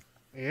stocking.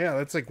 Yeah,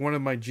 that's like one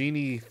of my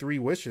Genie 3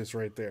 wishes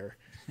right there.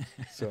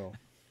 So,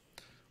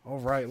 all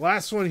right.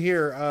 Last one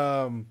here,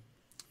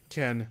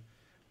 Ken.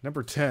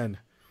 Number 10.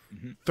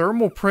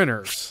 Thermal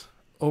printers.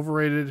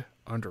 Overrated,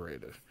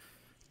 underrated.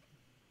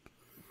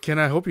 Ken,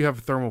 I hope you have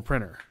a thermal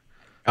printer.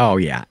 Oh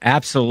yeah,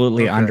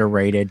 absolutely Okay.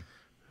 underrated.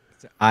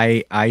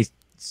 I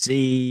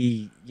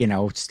see,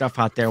 stuff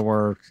out there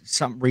where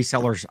some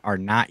resellers are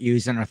not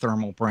using a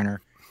thermal printer,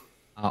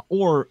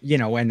 or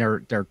and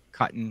they're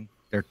cutting,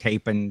 they're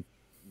taping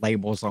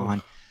labels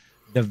on.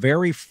 The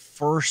very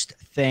first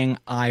thing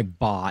I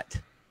bought,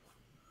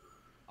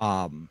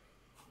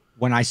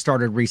 when I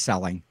started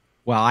reselling,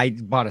 well, I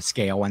bought a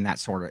scale and that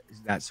sort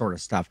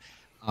of stuff.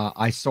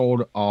 I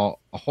sold a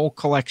whole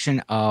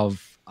collection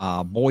of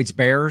Boyd's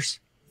Bears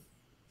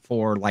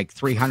for like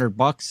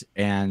 $300,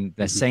 and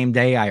the same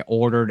day I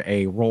ordered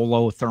a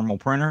Rollo thermal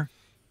printer,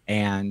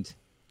 and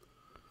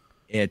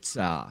it's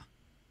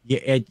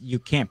you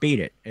can't beat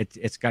it.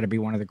 It's got to be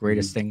one of the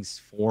greatest things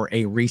for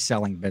a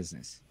reselling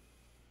business.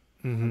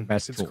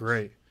 Best It's tools.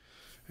 great.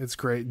 It's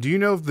great. Do you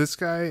know if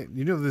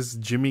this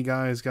Jimmy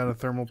guy has got a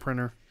thermal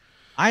printer?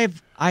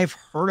 I've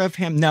heard of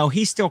him. No,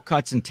 he still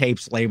cuts and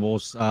tapes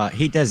labels.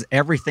 He does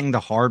everything the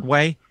hard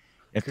way.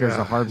 If there's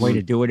a hard way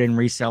to do it in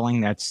reselling,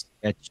 that's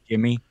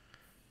Jimmy.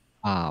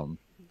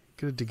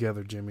 Get it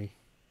together, Jimmy.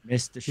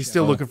 Missed the He's show.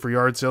 still looking for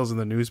yard sales in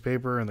the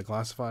newspaper and the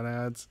classified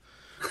ads.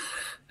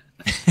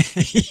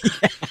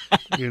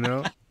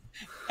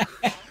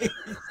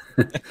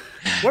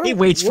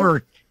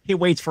 He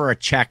waits for a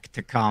check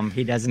to come.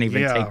 He doesn't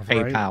even take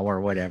PayPal right?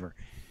 or whatever.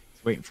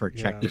 He's waiting for a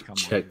check to come.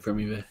 Check from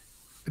eBay.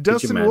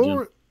 Dustin,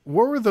 imagine?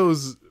 what were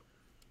those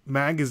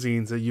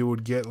magazines that you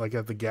would get like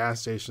at the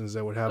gas stations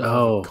that would have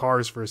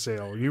cars for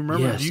sale? You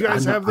remember? Yes, Do you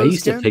guys I know. have those? I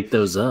used to Ken? pick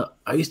those up.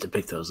 They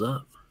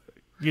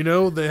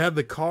had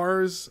the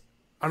cars.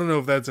 I don't know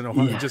if that's an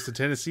Ohio, Yeah. just a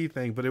Tennessee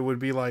thing, but it would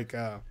be like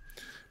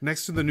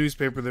next to the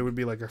newspaper there would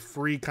be like a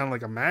free kind of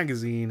like a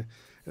magazine,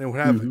 and it would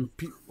have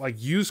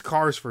like used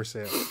cars for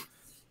sale.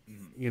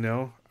 I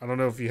don't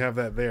know if you have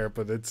that there,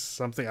 but it's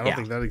something I don't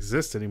think that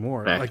exists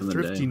anymore. Back like in the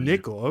Thrifty day, man.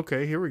 Nickel.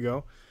 Okay, here we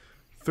go.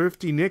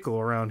 Thrifty Nickel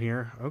around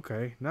here.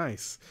 Okay,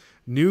 nice.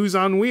 News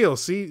on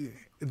Wheels. See,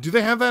 do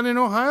they have that in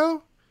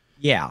Ohio,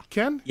 Yeah.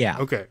 Ken? Yeah.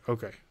 Okay. All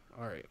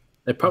right.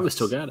 They probably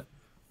still got it.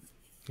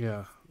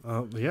 Yeah.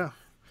 Yeah.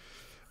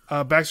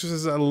 Baxter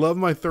says, I love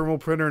my thermal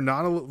printer.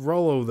 Not a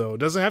Rollo, though. It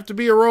doesn't have to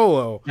be a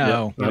Rollo.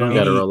 No, I don't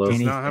got a Rollo. It does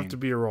anything. not have to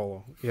be a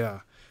Rollo.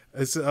 Yeah.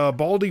 It's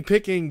Baldy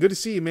Picking. Good to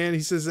see you, man.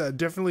 He says,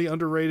 definitely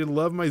underrated.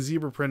 Love my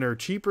Zebra printer.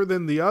 Cheaper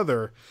than the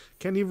other.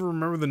 Can't even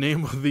remember the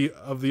name of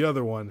the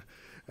other one.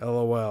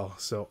 LOL.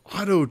 So,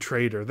 Auto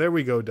Trader. There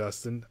we go,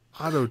 Dustin.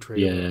 Auto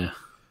Trader. Yeah.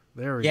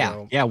 There we Yeah,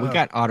 go. yeah, we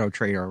got Auto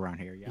Trader around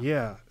here. Yeah.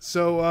 Yeah.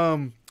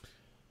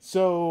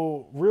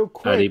 So real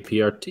quick.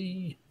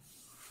 IDPRT.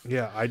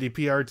 Yeah,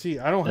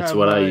 IDPRT. I don't That's have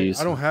what I my- use.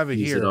 I don't have it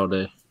Use here. it all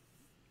day.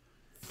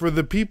 For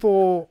the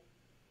people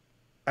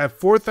at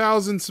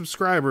 4,000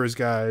 subscribers,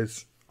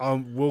 guys,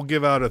 we'll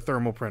give out a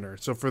thermal printer.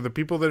 So for the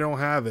people that don't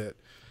have it,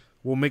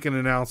 we'll make an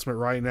announcement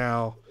right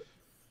now.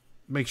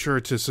 Make sure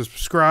to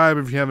subscribe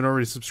if you haven't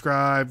already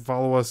subscribed.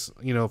 Follow us,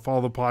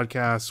 follow the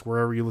podcast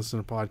wherever you listen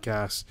to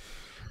podcasts,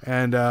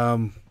 and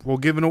we're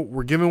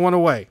giving one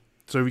away.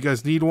 So if you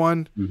guys need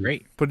one,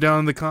 Great. put it down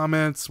in the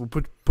comments. We'll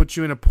put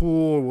you in a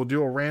pool. We'll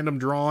do a random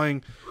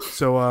drawing.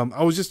 So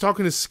I was just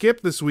talking to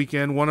Skip this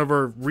weekend, one of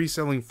our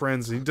reselling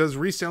friends. He does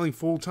reselling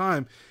full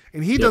time,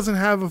 and he doesn't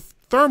have a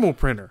thermal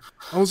printer.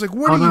 I was like,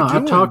 "What are you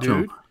doing, I talked dude?" to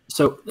him.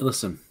 So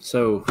listen,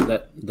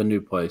 that the new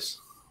place.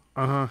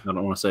 I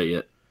don't want to say it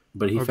yet,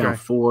 but he Okay. found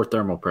 4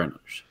 thermal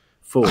printers.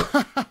 4.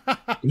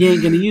 He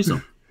ain't gonna use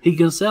them. He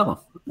gonna sell them.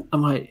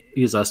 I'm like,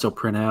 because I still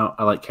print out.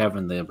 I like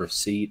having the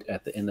receipt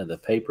at the end of the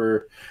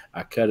paper.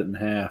 I cut it in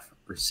half.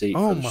 Receipt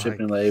Oh for the my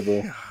shipping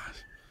label. God.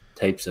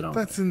 Tapes it on.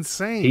 That's there.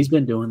 insane. He's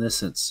been doing this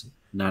since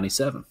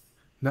 '97.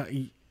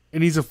 And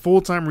he's a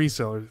full-time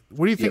reseller.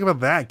 What do you think about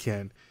that,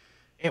 Ken?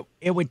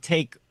 It would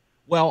take.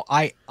 Well,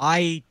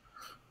 I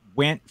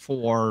went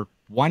for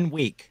 1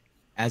 week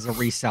as a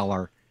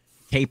reseller,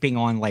 taping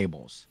on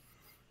labels.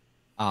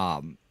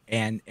 And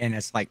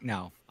it's like,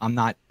 no, I'm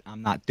not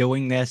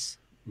doing this.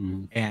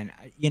 Mhm. And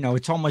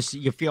it's almost,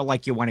 you feel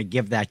like you want to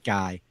give that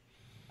guy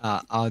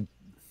a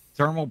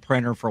thermal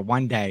printer for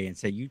 1 day and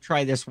say, you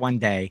try this 1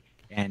 day,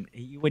 and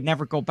you would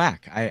never go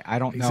back. I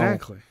don't know.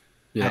 Exactly.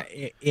 Yeah.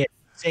 It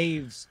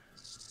saves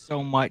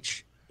so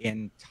much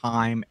in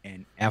time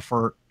and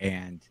effort,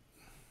 and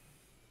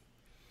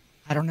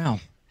I don't know.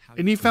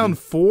 And he found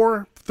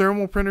 4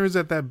 thermal printers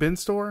at that bin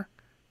store.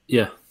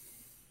 Yeah.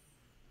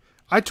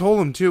 I told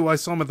him too. I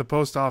saw him at the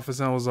post office,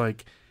 and I was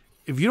like,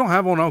 "If you don't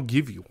have one, I'll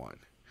give you one."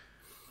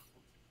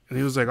 And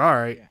he was like, "All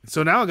right."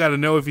 So now I got to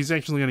know if he's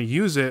actually going to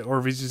use it or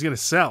if he's just going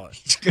to sell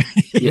it.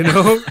 You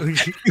know, You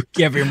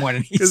give him one,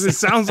 and because it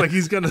sounds like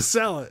he's going to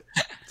sell it.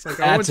 It's like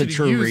I want that's you a to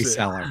true use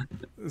reseller.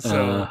 it.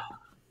 So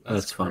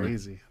That's funny.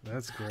 crazy.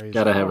 That's crazy.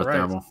 Gotta have All a right.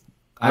 thermal.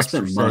 I Baxter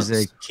spent says months.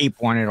 they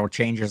keep one, it'll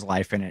change his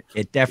life, and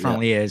it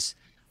definitely is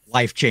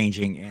life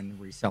changing in the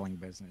reselling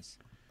business.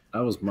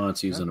 I was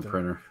months using a Nothing.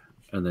 printer,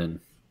 and then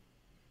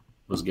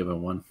was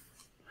given one.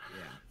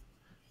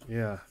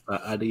 Yeah.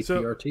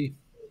 IDPRT.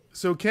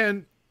 So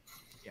Ken,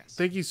 Yes.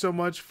 thank you so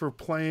much for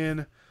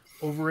playing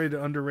Overrated,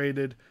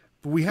 Underrated.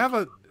 But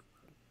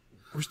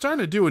we're starting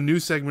to do a new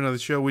segment of the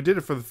show. We did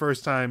it for the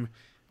first time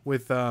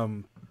with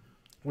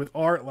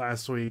Art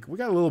last week. We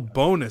got a little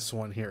bonus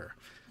one here.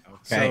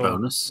 Okay. So,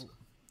 Bonus.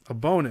 a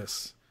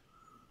bonus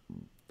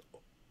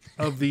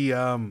of the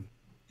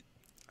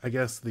I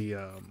guess the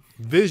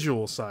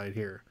visual side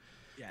here.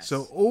 Yes.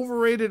 So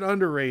overrated,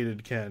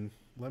 underrated, Ken.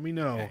 Let me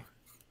know. Okay.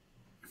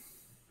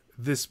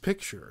 This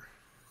picture.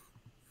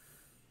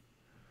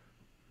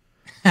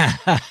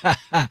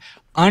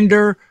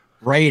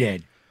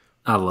 Underrated.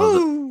 I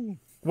love it.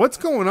 What's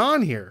going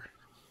on here?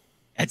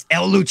 That's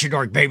El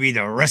Luchador, baby,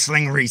 the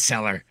wrestling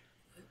reseller.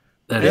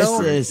 That This is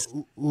is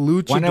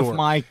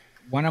Luchador.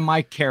 one of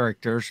my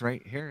characters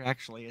right here.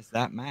 Actually, is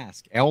that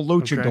mask El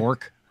Luchador,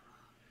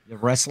 the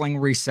wrestling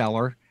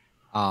reseller.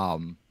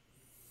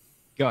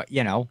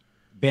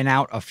 Been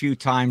out a few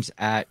times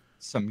at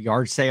some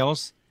yard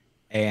sales,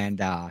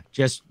 and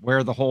just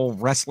wear the whole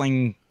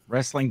wrestling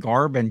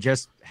garb and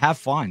just have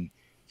fun.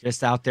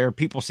 Just out there,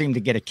 people seem to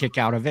get a kick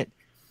out of it,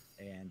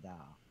 and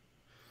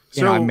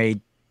I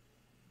made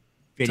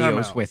Time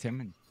videos out. with him,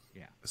 and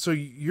So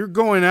you're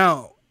going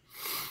out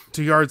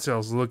to yard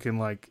sales looking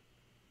like,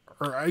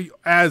 or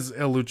as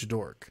El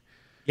Luchador.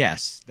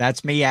 yes,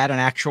 that's me at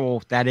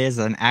that is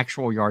an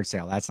actual yard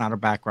sale. That's not a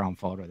background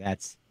photo.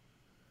 That's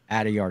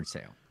at a yard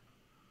sale.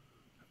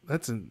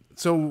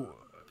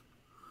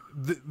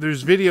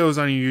 There's videos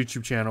on your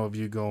YouTube channel of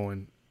you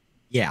going.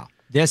 Yeah.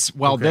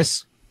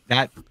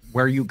 That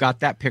where you got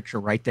that picture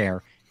right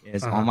there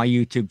is on my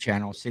YouTube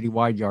channel,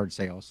 Citywide Yard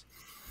Sales,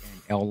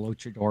 and El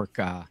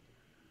Luchador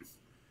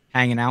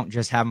hanging out and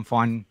just having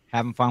fun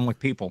with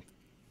people.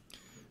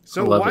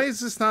 So love why it. is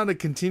this not a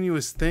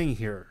continuous thing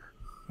here?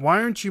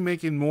 Why aren't you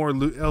making more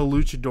El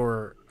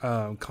Luchador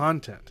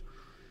content?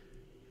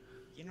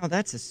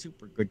 That's a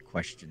super good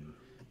question.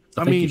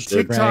 I think mean, you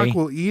should, TikTok Ray.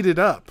 will eat it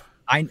up.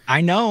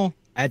 I know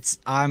it's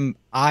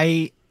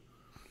I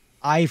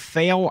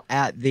fail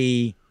at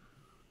the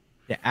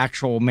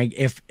actual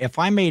if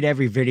I made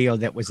every video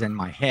that was in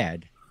my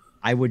head,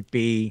 I would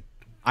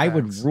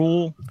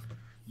rule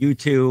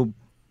YouTube,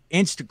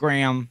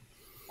 Instagram,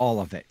 all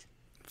of it.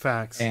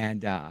 Facts.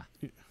 And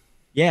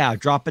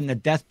dropping the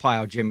death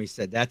pile. Jimmy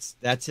said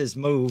that's his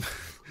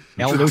move.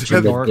 El The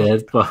Luchador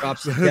dead part.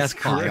 drops the That's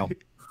death pile.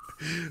 great.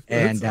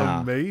 And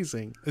That's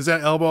amazing. Is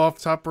that elbow off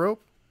the top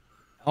rope?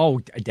 oh,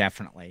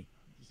 definitely.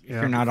 If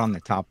Yeah. you're not on the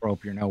top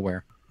rope, you're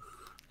nowhere.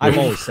 I've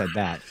always said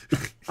that.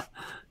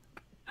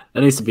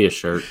 That needs to be a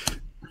shirt.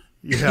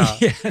 Yeah.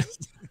 Yes.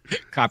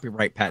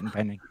 Copyright patent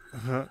pending.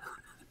 Uh-huh.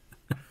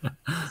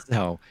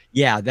 So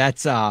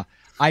that's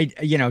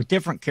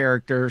different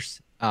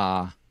characters.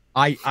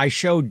 I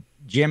showed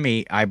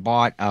Jimmy, I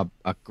bought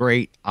a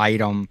great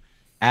item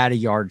at a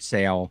yard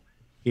sale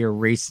here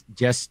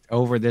just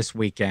over this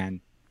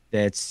weekend.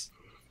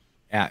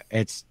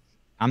 It's.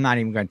 I'm not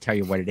even going to tell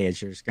you what it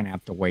is. You're just going to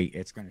have to wait.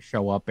 It's going to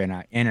show up in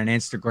an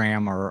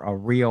Instagram or a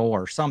reel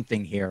or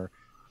something here,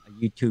 a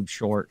YouTube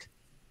short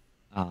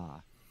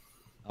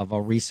of a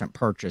recent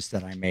purchase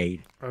that I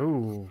made.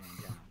 Oh,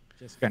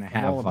 Just going to I'm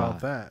have all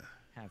about that.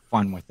 have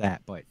fun with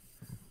that. But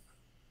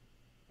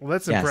Well,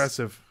 that's Yes.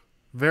 impressive.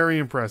 Very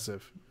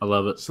impressive. I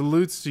love it.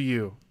 Salutes to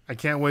you. I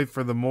can't wait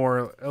for the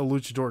more El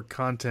Luchador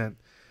content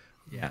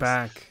yes.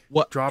 back.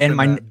 What- Dropping and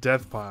my- that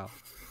death pile.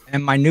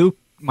 And my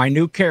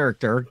new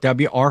character,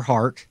 W.R.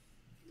 Hart,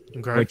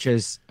 Okay. which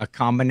is a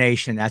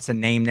combination. That's a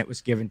name that was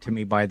given to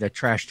me by the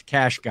Trash to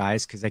Cash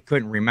guys because they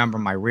couldn't remember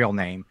my real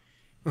name.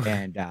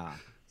 And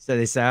so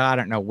they said, I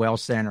don't know,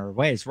 Wilson or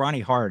wait, it's Ronnie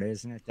Hart,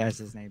 isn't it? That's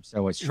his name.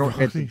 So it's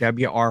shortened to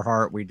W.R.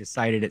 Hart. We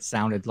decided it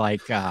sounded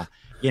like,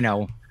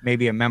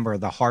 maybe a member of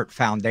the Hart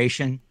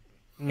Foundation.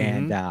 Mm-hmm.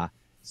 And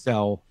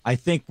so I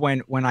think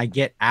when I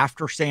get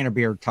after Santa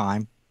Beard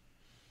time,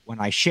 when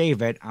I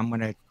shave it, I'm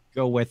going to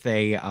go with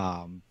a,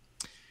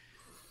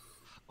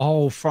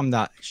 from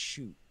the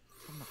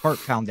Hart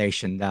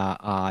Foundation,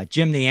 the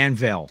Jim the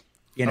Anvil.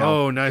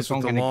 Oh, nice So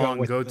with I'm the gonna go long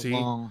with the goatee.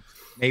 long,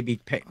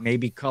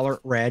 maybe color it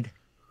red.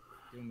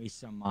 Do me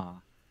some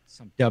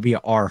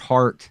W.R.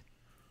 Hart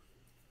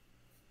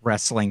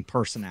wrestling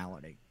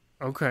personality.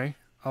 Okay.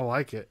 I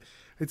like it.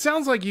 It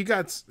sounds like you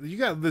got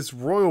this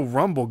Royal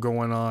Rumble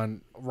going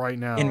on right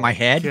now In my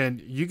head?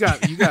 Ken, you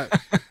got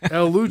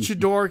El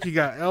Luchador, you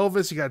got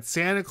Elvis, you got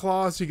Santa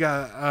Claus, you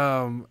got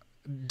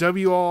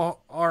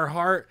W.R.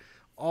 Hart,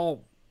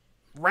 all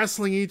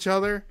wrestling each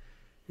other.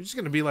 You're just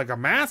gonna be like a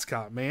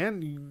mascot,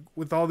 man,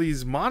 with all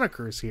these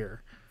monikers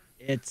here.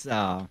 It's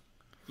all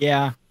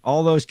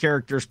those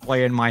characters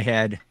play in my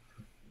head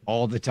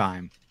all the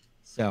time.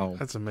 So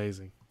That's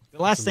amazing.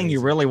 the last thing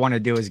you really want to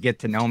do is get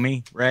to know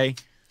me, Ray.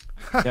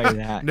 I'll tell you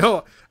that.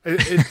 No,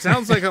 it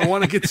sounds like I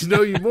want to get to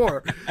know you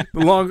more.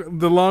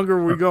 The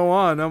longer we go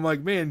on, I'm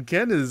like, man,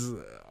 Ken is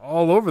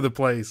all over the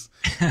place.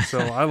 So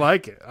I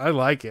like it. I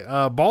like it.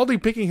 Baldy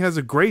Picking has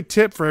a great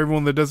tip for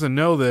everyone that doesn't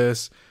know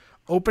this.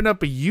 Open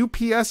up a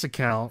UPS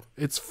account.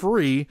 It's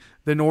free.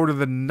 Then order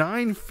the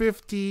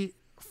 950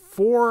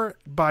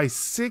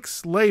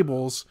 4x6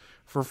 labels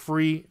for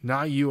free,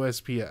 not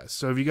USPS.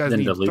 So if you guys Then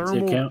need delete the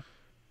thermal account.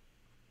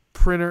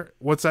 printer,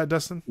 what's that,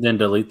 Dustin? Then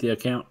delete the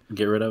account.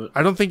 Get rid of it.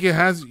 I don't think it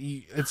has.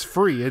 It's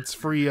free. It's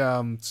free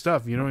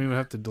stuff. You don't even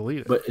have to delete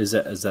it. But is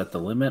that the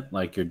limit?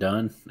 Like you're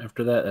done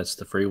after that? That's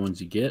the free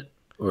ones you get,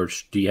 or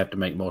do you have to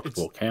make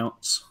multiple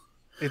accounts?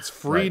 It's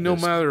free Like no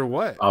this matter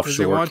what. Because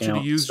they offshore want you to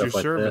account, use your stuff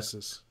like that?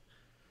 services.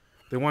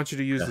 They want you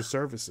to use the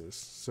services.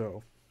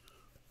 So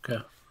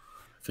Okay,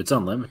 if it's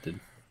unlimited.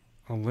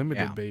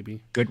 unlimited, Yeah.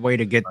 baby. Good way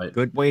to get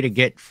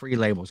Right. free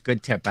labels.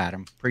 Good tip,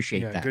 Adam.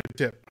 Appreciate Yeah, that. good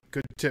tip.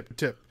 Good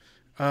tip.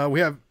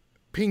 We have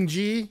Ping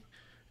G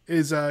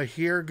is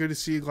here. Good to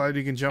see you. Glad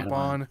you can jump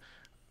on.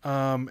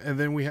 And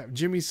then we have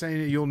Jimmy saying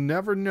that you'll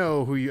never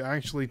know who you're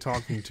actually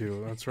talking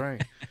to. That's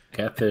right.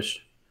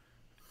 Catfish.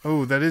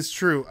 Oh, that is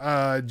true.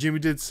 Jimmy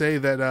did say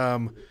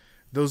that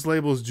those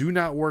labels do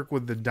not work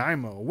with the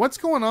Dymo. What's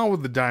going on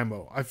with the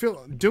Dymo? I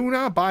feel do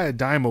not buy a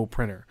Dymo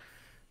printer.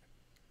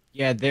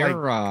 Yeah, they're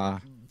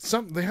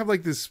They have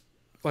like this,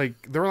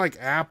 like they're like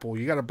Apple.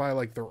 You got to buy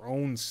like their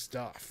own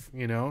stuff.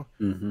 You know,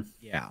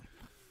 yeah.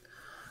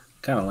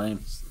 Kind of lame.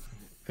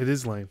 it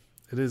is lame.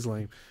 It is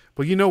lame.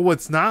 But you know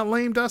what's not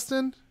lame,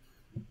 Dustin?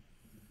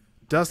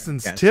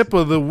 Dustin's Yes. tip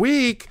of the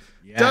week.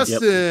 Yeah.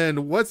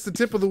 Dustin, what's the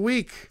tip of the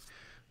week?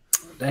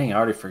 Dang, I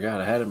already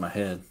forgot. I had it in my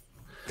head.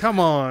 Come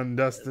on,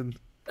 Dustin.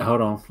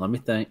 Hold on. Let me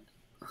think.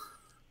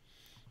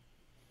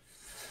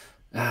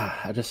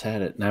 I just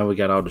had it. Now we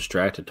got all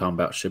distracted talking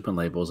about shipping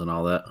labels and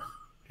all that.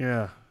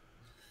 Yeah.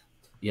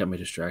 You got me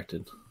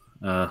distracted.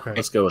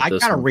 Let's go with I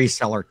this got a one.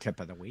 reseller tip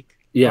of the week.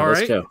 Yeah, All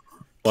let's right. go.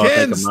 Well, I'll think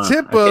of Ken's mine.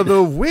 tip I of can't-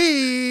 the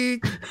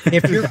week.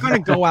 If you're going to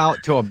go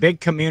out to a big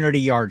community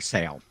yard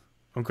sale,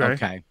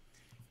 Okay.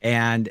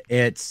 and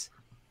it's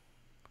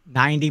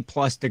 90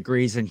 plus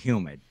degrees and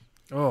humid,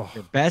 Oh,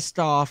 you're best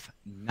off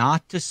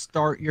not to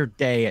start your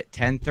day at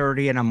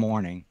 10:30 in the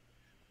morning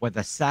with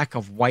a sack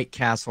of White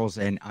Castles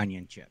and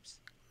onion chips.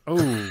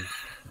 oh.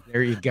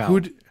 There you go.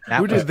 Who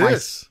That did was my-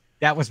 this?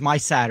 That was my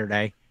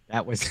Saturday.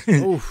 That was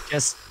Oof.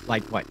 just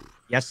like what?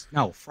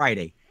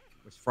 Friday.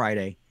 It was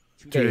Friday.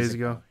 2 2 days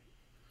ago.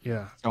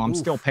 Yeah. So I'm Oof.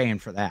 still paying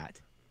for that.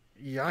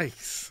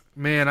 Yikes,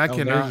 man! I Oh,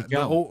 there cannot. you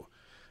go.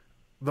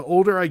 The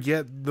older I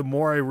get, the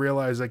more I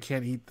realize I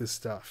can't eat this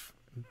stuff.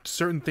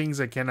 Certain things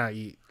I cannot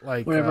eat.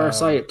 Like Whenever I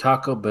saw you at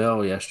Taco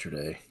Bell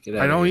yesterday. Get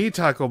out I of don't here. eat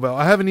Taco Bell.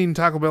 I haven't eaten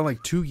Taco Bell in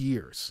like 2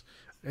 years.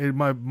 And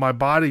my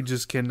body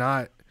just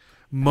cannot.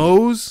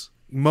 Moe's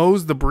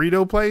the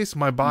burrito place.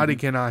 My body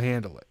cannot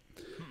handle it.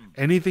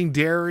 Anything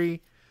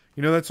dairy,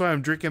 that's why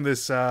I'm drinking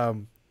this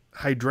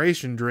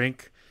hydration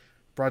drink,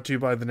 brought to you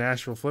by the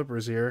Nashville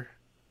Flippers here.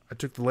 I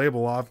took the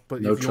label off,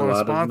 but No if you want to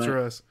chilada sponsor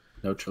tonight? us,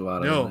 No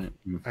chilada. no, tonight.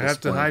 I have to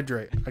Disappointed.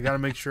 hydrate. I got to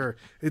make sure.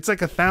 It's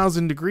like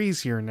 1,000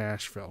 degrees here in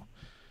Nashville.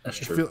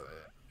 That's I true. feel,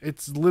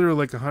 it's literally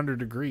like 100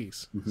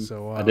 degrees.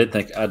 So I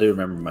do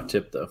remember my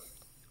tip though.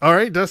 All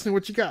right, Dustin,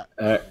 what you got?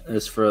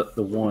 It's for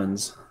the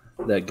ones.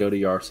 that go to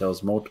yard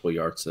sales, multiple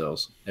yard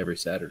sales every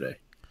Saturday,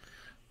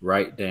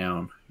 write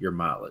down your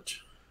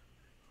mileage.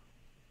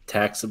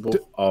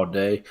 Taxable all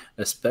day,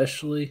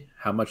 especially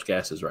how much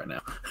gas is right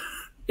now.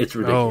 It's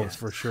ridiculous.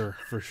 Oh,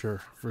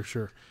 for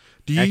sure.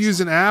 Do you use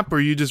an app or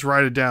you just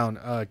write it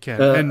down,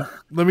 Ken? And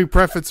let me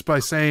preface by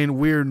saying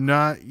we're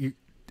not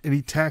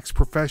any tax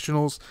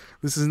professionals.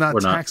 This is not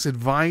tax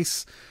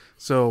advice,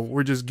 so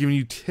we're just giving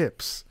you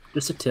tips.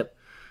 Just a tip.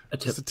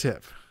 Just a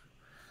tip.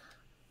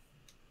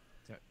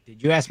 So,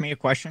 did you ask me a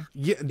question?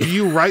 Yeah. Do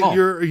you write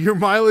your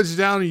mileage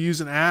down or use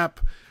an app?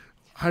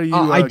 How do you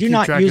I do keep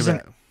not track use of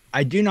that?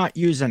 I do not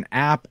use an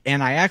app,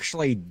 and I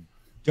actually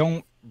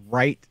don't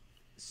write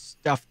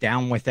stuff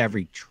down with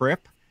every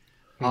trip.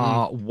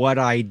 What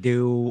I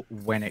do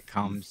when it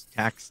comes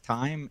tax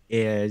time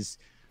is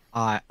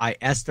I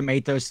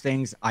estimate those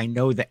things. I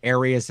know the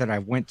areas that I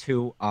went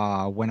to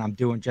when I'm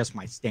doing just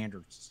my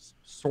standard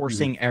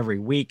sourcing every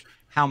week,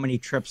 how many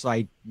trips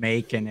I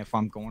make, and if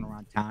I'm going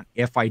around town.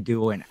 If I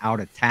do an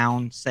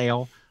out-of-town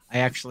sale, I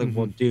actually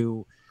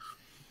will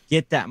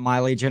get that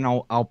mileage, and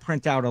I'll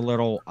print out a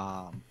little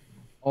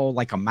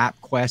like a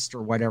MapQuest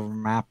or whatever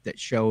map that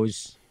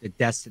shows the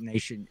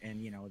destination,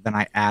 and then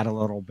I add a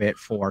little bit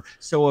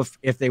so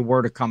if they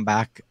were to come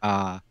back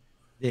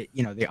the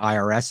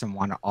IRS and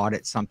want to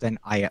audit something,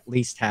 I at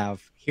least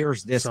have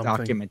here's this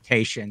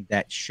documentation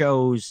that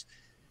shows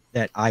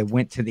that I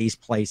went to these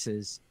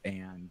places,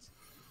 and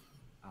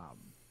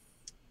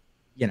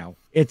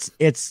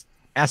it's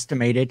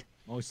estimated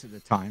most of the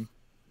time.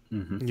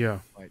 Yeah.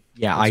 But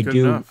yeah,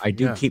 That's I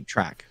do keep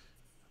track.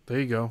 There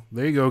you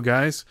go,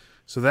 guys.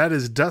 So that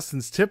is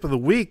Dustin's tip of the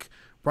week,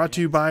 brought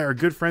to you by our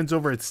good friends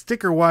over at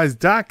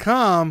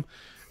stickerwise.com.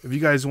 If you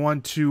guys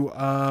want to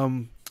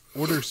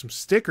order some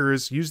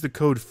stickers, use the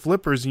code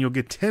FLIPPERS and you'll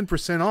get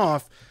 10%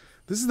 off.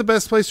 This is the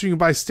best place where you can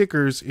buy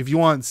stickers. If you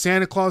want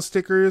Santa Claus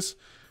stickers,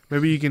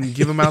 maybe you can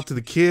give them out to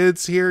the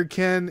kids here,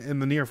 Ken, in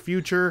the near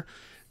future.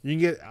 You can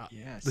get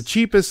the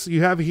cheapest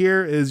you have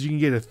here is you can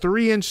get a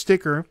 3-inch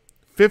sticker,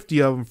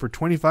 50 of them for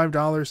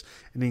 $25,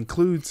 and it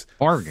includes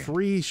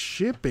free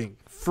shipping.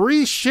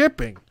 Free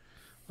shipping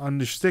on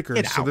the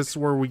stickers. So this is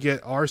where we get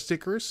our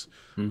stickers.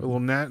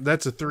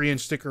 That's a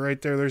 3-inch sticker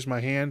right there. There's my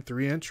hand,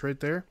 3-inch right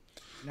there.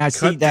 Now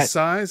see the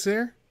size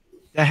there.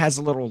 That has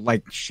a little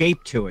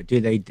shape to it.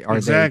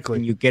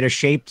 Can you get a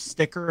shaped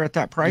sticker at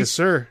that price? Yes,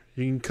 sir.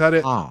 You can cut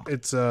it.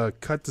 It's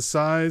cut the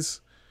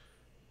size.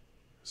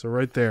 So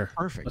right there.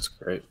 Perfect. That's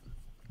great.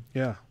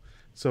 Yeah.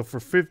 So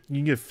for you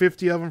can get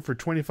 50 of them for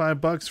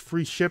 $25,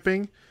 free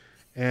shipping.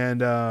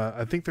 And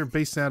I think they're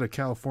based out of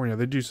California.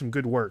 They do some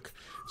good work.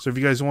 So if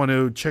you guys want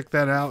to check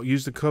that out,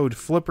 use the code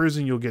FLIPPERS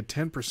and you'll get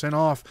 10%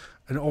 off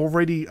an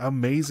already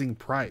amazing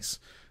price.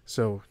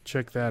 So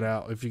check that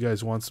out if you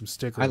guys want some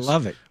stickers. I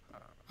love it.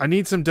 I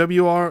need some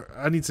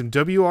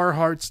WR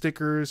Heart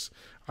stickers.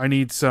 I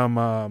need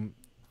some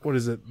what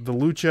is it? The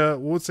Lucha.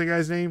 What's the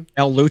guy's name?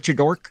 El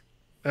Luchador.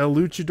 El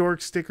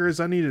Luchador stickers.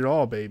 I need it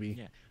all, baby.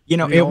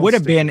 Yeah. It would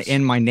have been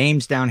in my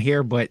names down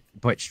here, but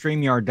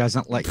StreamYard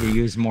doesn't let you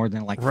use more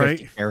than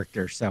 50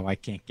 characters, so I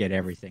can't get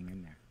everything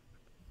in there.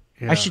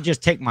 Yeah. I should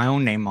just take my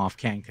own name off,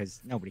 Ken, because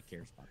nobody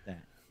cares about that.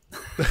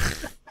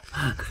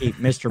 Keep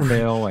Mr.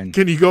 Bill and.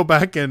 Can you go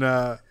back and?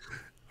 I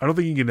don't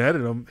think you can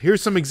edit them.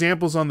 Here's some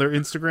examples on their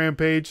Instagram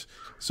page.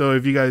 So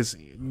if you guys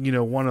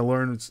want to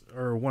learn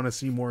or want to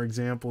see more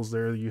examples,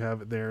 there you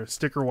have it there.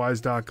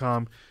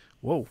 Stickerwise.com.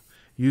 Whoa.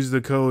 Use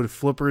the code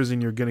FLIPPERS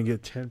and you're going to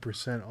get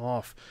 10%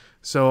 off.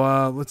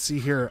 So let's see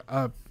here.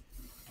 The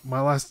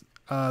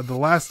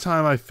last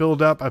time I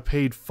filled up, I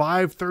paid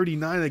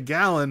 $5.39 a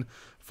gallon.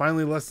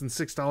 Finally, less than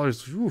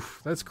 $6.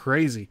 Oof, that's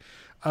crazy.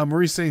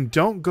 Marie's saying,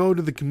 don't go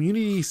to the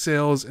community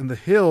sales in the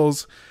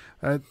hills.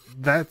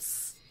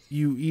 That's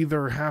you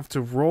either have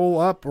to roll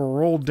up or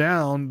roll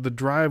down the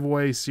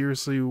driveway.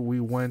 Seriously, we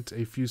went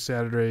a few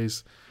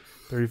Saturdays.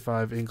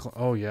 35 incline.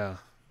 Oh yeah,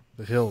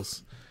 the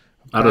hills.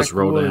 I just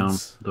roll down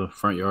the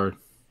front yard.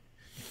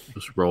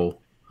 Just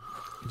roll.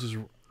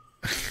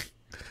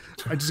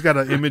 I just got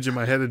an image in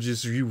my head of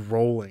just you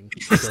rolling.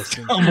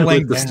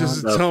 Tumbling down.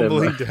 Just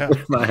tumbling down.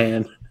 With my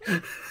hand.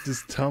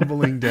 Just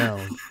tumbling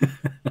down.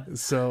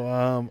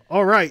 So,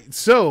 all right.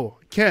 So,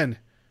 Ken.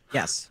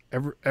 Yes.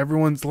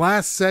 Everyone's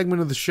last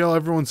segment of the show,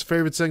 everyone's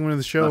favorite segment of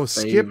the show,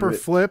 Skip or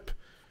Flip.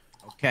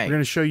 Okay. We're going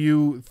to show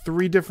you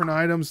 3 different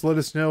items. Let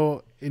us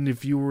know, and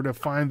if you were to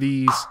find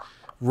these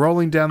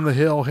rolling down the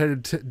hill,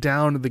 headed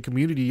down to the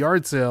community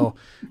yard sale,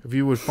 if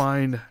you would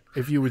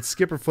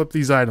skip or flip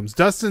these items.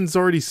 Dustin's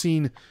already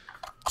seen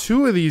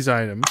 2 of these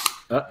items.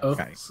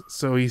 Okay.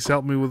 So he's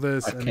helped me with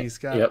this, and he's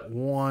got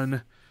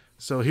 1.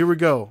 So here we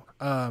go,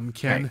 Ken.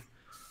 Okay.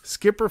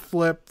 Skip or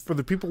flip for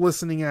the people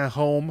listening at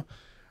home.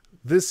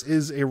 This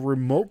is a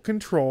remote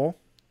control.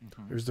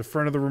 There's the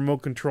front of the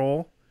remote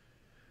control.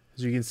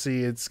 As you can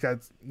see, it's got,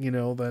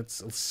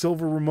 that's a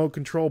silver remote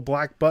control,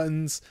 black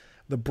buttons.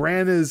 The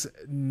brand is,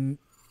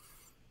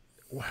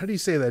 how do you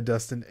say that,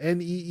 Dustin?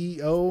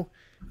 Neo?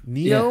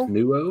 Neo?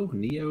 Neo?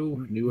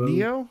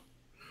 Neo?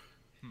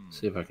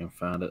 See if I can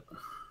find it.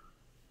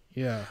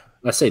 Yeah.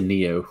 I say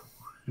Neo.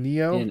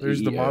 Neo.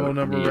 There's the model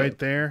number Neo. right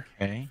there.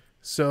 Okay.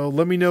 So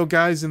let me know,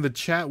 guys, in the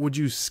chat, would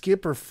you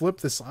skip or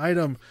flip this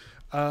item?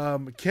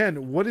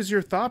 Ken, what is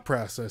your thought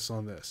process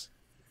on this?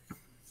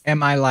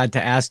 Am I allowed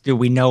to ask, do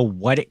we know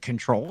what it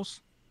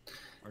controls?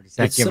 Or does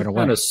that It's give some it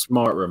away? kind of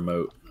smart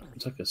remote.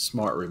 It's like a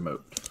smart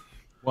remote.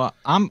 Well,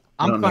 I'm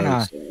I don't know,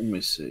 gonna so let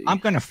me see. I'm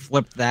gonna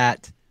flip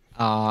that.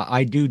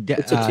 I do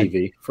It's a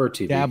TV for a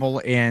TV. dabble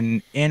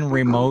in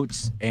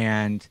remotes,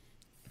 and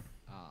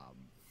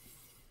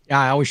yeah,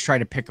 I always try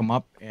to pick them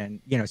up, and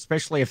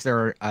especially if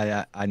they're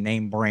a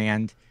name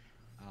brand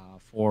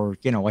for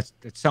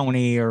it's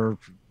Sony or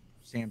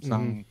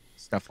Samsung,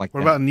 stuff like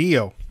What that. about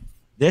Neo?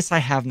 This I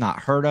have not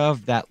heard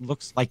of. That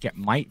looks like it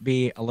might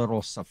be a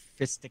little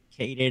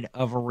sophisticated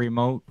of a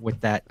remote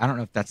with that. I don't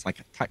know if that's like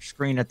a touch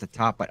screen at the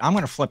top, but I'm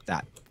going to flip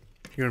that.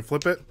 You're going to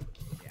flip it?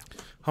 Yeah.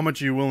 How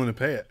much are you willing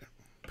to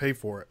pay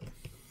for it?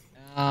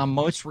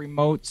 Most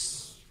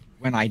remotes,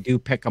 when I do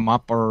pick them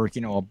up, are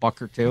a buck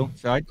or two.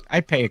 So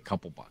I'd pay a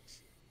couple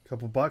bucks.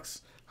 Couple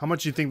bucks? How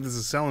much do you think this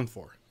is selling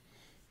for?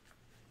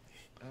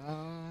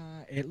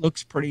 It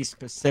looks pretty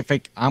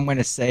specific. I'm going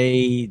to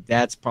say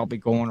that's probably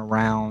going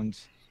around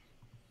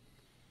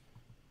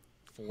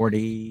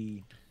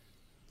 40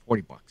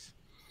 bucks.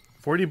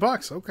 40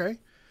 bucks, okay.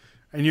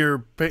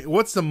 And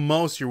what's the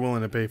most you're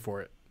willing to pay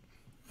for it?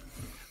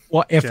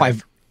 Well, if Okay.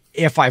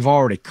 I've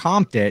already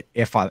comped it,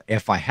 if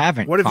I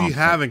haven't, What if you comped it-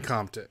 haven't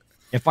comped it?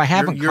 If I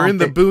haven't, You're in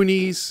the comped it,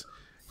 boonies.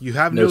 You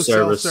have no No cell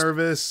service.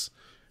 service.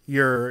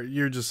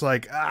 You're just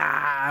like,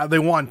 they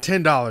want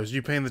 $10.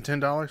 You paying the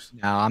 $10?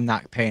 no, I'm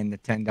not paying the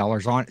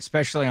 $10 on,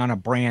 especially on a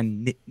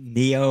brand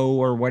Neo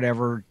or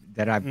whatever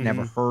that I've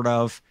never heard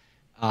of.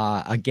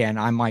 Again,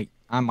 I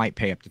might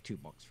pay up to $2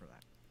 for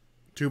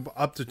that.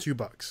 Up to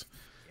 $2.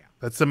 Yeah.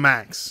 That's the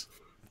max.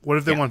 What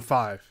if they Yeah. want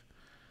 5?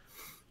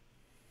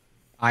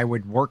 I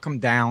would work them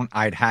down.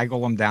 I'd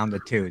haggle them down to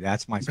 2.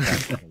 That's my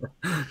special.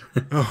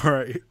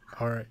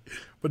 All right.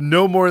 But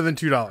no more than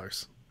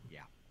 $2.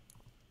 Yeah.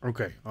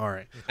 Okay, all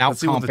right. Without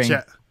Let's see what the comping.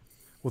 chat.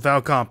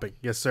 Without comping,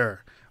 yes,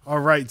 sir. All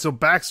right. So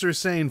Baxter's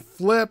saying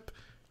flip.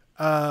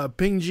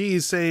 Ping G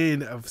is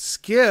saying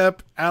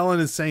skip.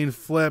 Alan is saying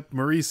flip.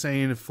 Marie's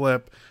saying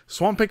flip.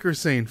 Swamp Picker's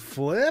saying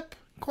flip?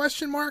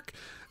 Question mark.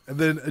 And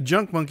then a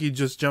Junk Monkey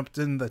just jumped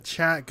in the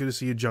chat. Good to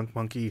see you, Junk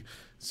Monkey.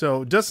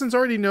 So Dustin's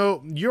already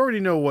know. You already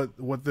know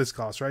what this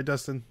costs, right,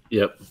 Dustin?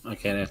 Yep, I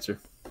can't answer.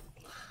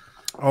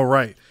 All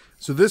right.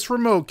 So this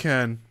remote,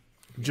 Ken,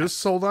 just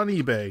sold on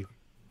eBay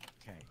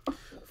Okay.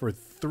 for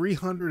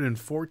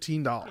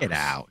 $314. Get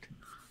out.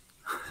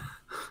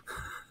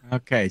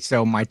 Okay,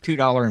 so my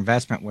 $2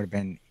 investment would have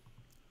been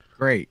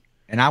great,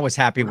 and I was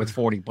happy with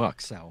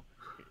 $40. So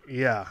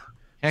Yeah.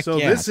 Heck So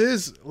yeah. this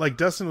is, like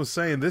Dustin was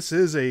saying, this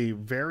is a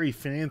very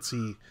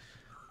fancy.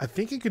 I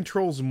think it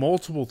controls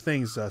multiple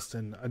things,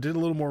 Dustin. I did a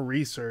little more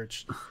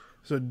research.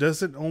 So it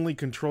doesn't only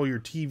control your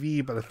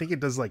TV, but I think it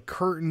does like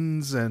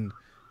curtains and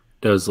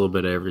Does a little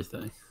bit of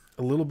everything.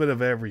 a little bit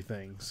of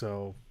everything.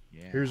 So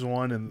yeah. here's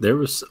one. And There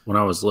was when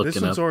I was this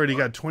looking one's up. already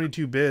got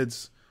 22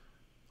 bids.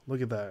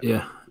 Look at that.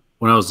 Yeah,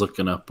 when I was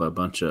looking up a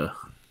bunch of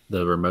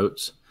the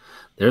remotes,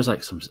 there's like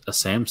a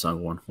Samsung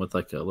one with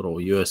like a little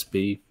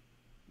USB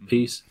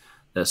piece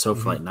that sold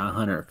for like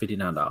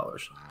 $959.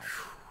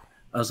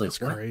 I was like, That's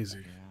what? crazy.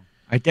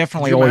 I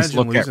definitely Could you always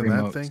imagine look at losing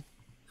remotes.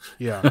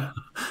 Yeah.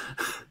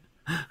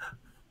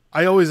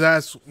 I always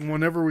ask,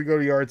 whenever we go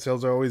to yard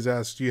sales, I always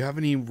ask, do you have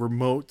any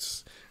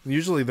remotes? And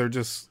usually they're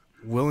just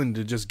willing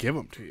to just give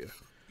them to you,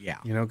 Yeah.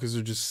 because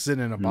they're just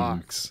sitting in a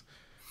box.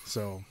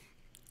 So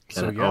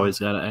yeah. Always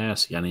got to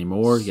ask, got any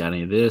more? Got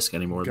any of this? Got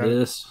any more of Got it.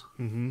 this?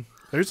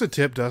 There's a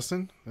tip,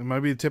 Dustin. It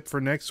might be a tip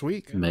for next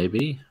week.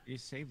 Maybe. You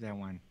save that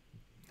one.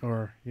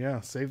 Or,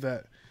 yeah, save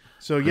that.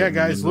 So, yeah, Right,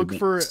 guys, maybe look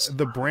for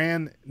the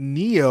brand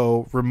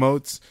Neo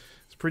remotes.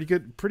 It's pretty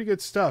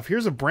good stuff.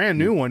 Here's a brand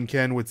new one,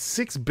 Ken, with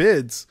 6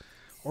 bids.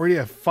 Already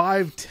have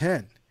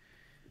 510.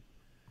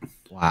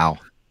 Wow.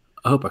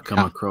 I hope I come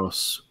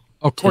across.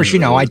 Of course,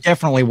 10 of I those.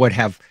 definitely would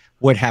have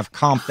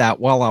comped that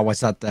while I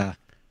was at the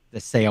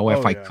sale if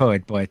Oh, I yeah.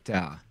 could, but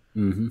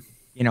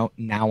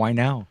now I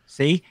know.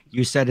 See,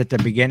 you said at the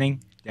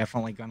beginning,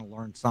 definitely going to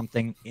learn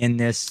something in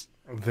this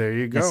There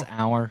you go.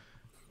 hour.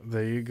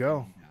 There you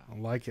go. I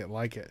like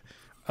it.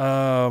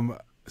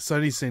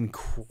 Sunny's saying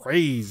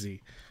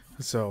crazy.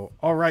 So,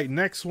 all right,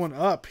 next one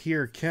up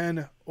here,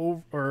 Ken.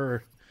 I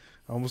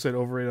almost said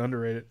overrated,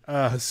 underrated.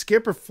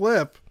 Skip or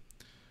flip.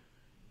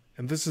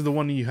 And this is the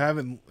one you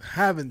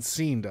haven't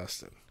seen,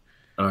 Dustin.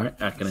 All right,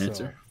 I can So-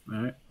 answer.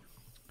 All right.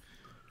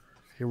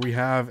 Here we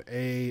have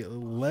a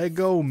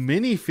Lego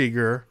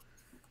minifigure,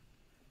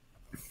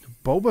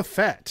 Boba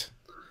Fett.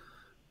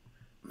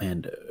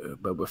 Mando,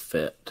 Boba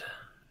Fett.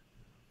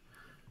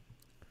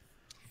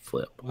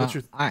 Flip. What's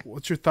your I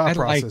thought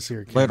like process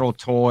here, Ken? little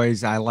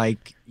toys. I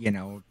like,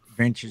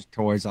 vintage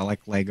toys. I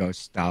like Lego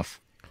stuff.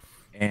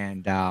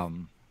 And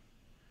I'm,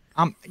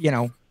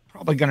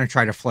 probably going to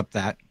try to flip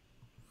that.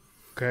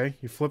 Okay,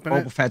 you flipping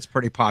Boba it? Fett's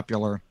pretty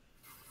popular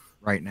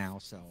right now,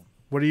 so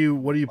What are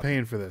you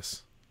paying for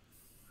this?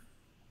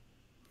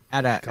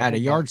 at a Couple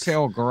yard bucks.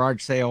 sale,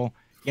 garage sale,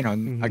 You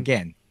know,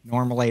 again,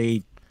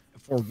 normally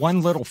for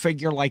one little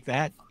figure like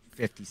that,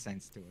 50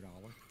 cents to $1.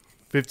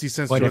 50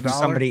 cents But to if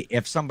 $1.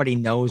 if somebody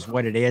knows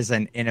what it is,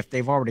 and if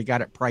they've already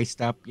got it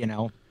priced up, you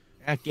know,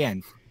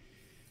 again,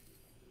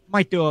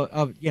 might do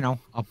a you know,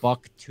 a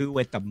buck, two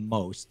at the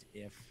most.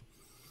 If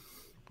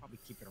probably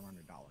keep it around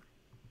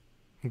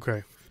 $1.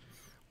 Okay.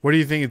 What do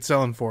you think it's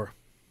selling for?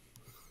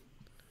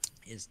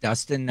 Is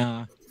Dustin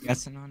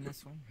guessing on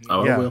this one?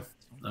 Oh, Yeah. I will.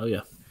 Oh,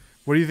 yeah.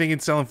 What do you think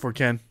it's selling for,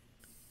 Ken?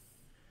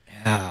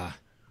 I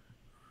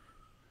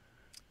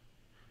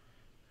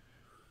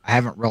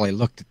haven't really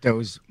looked at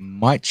those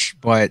much,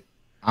 but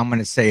I'm going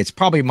to say it's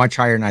probably much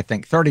higher than I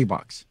think.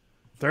 $30.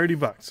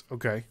 $30.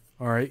 Okay.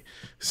 All right.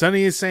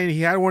 Sonny is saying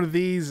he had one of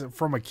these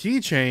from a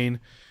keychain.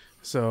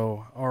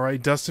 So, all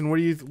right, Dustin, what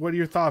are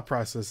your thought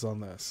process on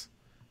this?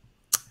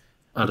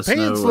 I The just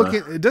paint's know,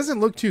 looking. It doesn't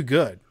look too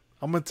good.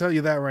 I'm gonna tell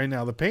you that right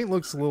now. The paint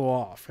looks a little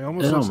off. It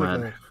almost It looks don't like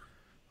matter.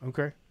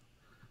 okay.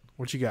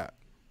 What you got?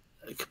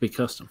 it could be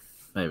custom,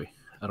 maybe.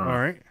 I don't know. All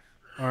right.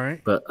 All right.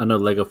 But I know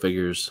Lego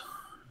figures.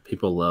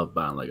 People love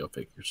buying Lego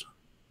figures.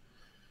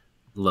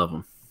 Love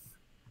them.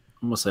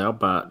 I'm gonna say I'll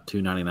buy it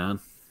 $2.99.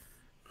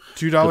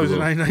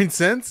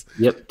 $2.99.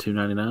 Yep,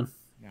 $2.99.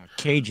 Now,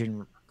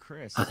 Cajun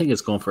Chris, I think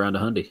it's going for around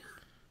 $100.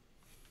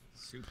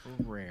 super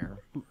rare.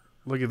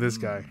 Look at this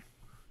guy.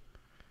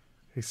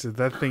 He said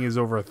that thing is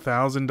over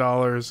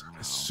 $1,000.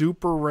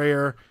 Super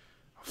rare.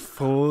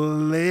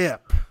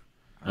 Flip.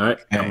 All right,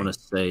 Okay. I'm gonna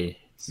say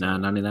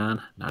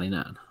 $9.99.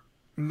 $99.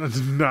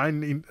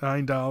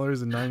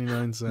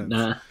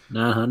 $99.99.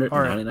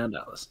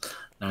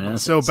 $999.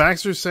 So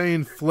Baxter's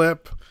saying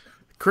flip.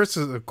 Chris,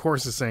 of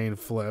course, is saying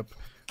flip.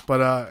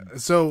 But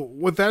so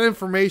with that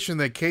information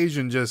that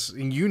Cajun just,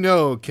 and you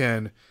know,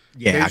 Ken,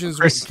 Yeah,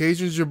 Chris,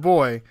 Cajun's your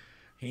boy.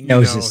 he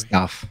knows know, his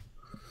stuff.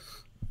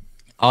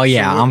 Oh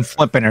yeah, So I'm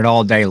flipping it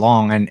all day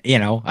long, and you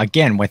know,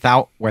 again,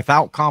 without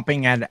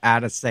comping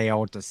at a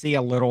sale, to see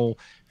a little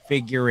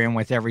figure in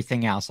with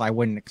everything else, I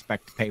wouldn't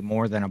expect to pay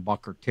more than a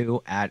buck or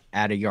two at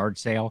a yard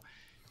sale.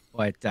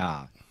 But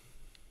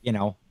you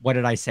know, what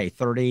did I say?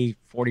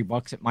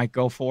 $30-$40 it might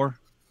go for.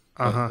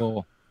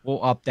 Uh-huh.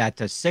 We'll up that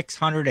to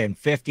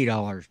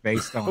 $650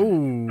 based on.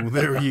 Oh,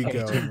 there you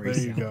go. There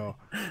you go.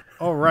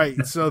 All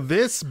right. So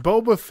this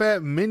Boba Fett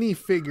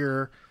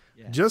minifigure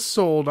just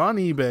sold on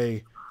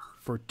eBay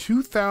for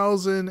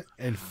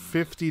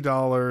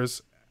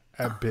 $2,050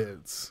 at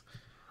bids.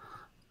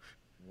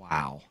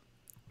 Wow.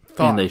 Thoughts?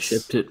 And they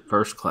shipped it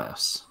first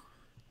class.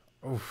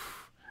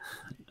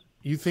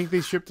 You think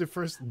they shipped it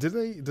first? Did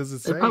they? Does it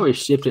say? They probably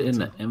shipped it in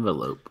the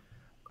envelope.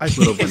 I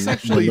Little think it's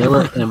actually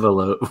vanilla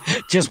envelope.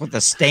 Just with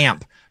the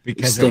stamp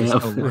because it was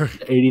Stamp.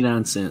 so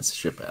 89 cents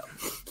ship out.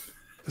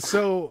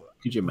 so.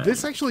 Could you imagine?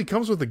 This actually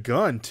comes with a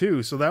gun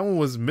too, so that one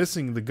was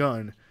missing the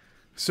gun.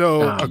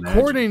 So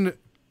Oh,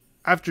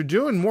 after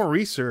doing more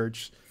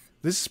research,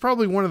 this is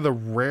probably one of the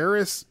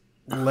rarest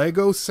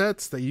Lego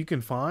sets that you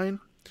can find.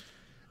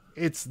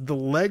 It's the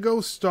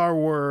Lego Star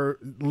Wars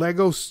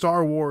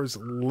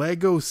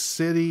Lego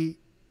City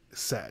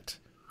set.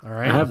 All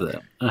right, I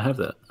have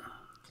that.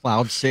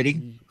 Cloud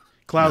City.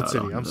 Cloud No, I City.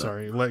 don't I'm have that.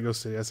 sorry, Lego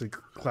City. I said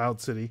Cloud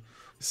City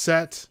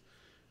set.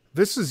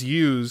 This is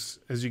used,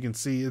 as you can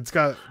see. It's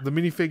got the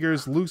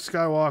minifigures: Luke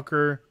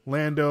Skywalker,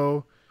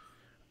 Lando,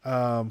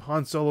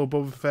 Han Solo,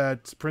 Boba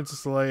Fett,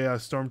 Princess Leia,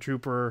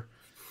 Stormtrooper,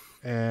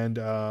 and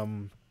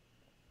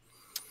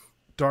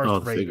Darth All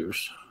the Vader.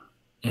 figures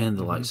and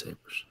the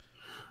lightsabers.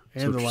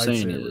 And So the what you're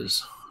saying lightsabers.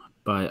 is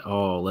buy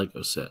all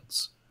Lego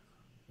sets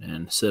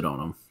and sit on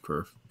them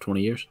for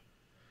 20 years.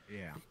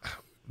 Yeah.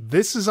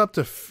 This is up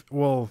to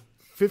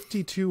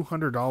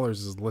 $5,200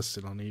 is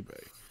listed on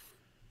eBay.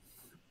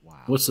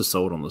 Wow. What's the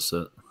sold on the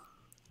set?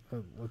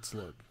 Let's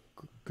look.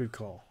 Good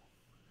call.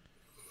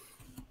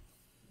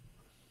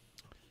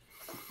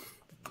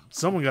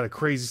 Someone got a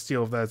crazy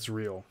steal if that's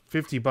real.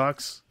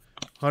 $50,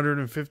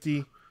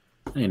 150.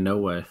 Ain't no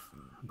way.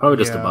 Probably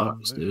just the Yeah.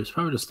 box, dude. It's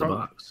probably just the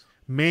box.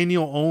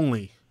 Manual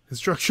only.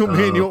 Instructional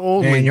manual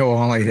only. Manual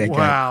only. They got.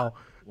 Wow.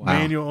 Wow.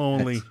 Manual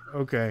only.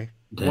 Okay.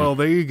 Dang. Well,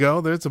 there you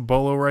go. There's a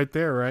bolo right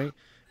there, right?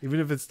 Even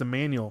if it's the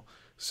manual.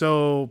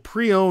 So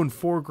pre-owned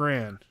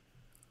 $4,000.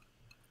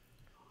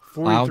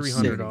 Cloud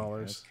City.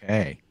 $4,300.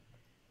 Okay.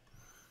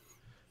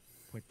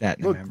 Put that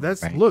in Look, the memory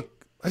that's bank.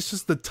 that's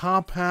just the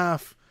top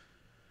half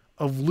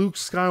of Luke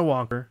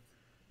Skywalker.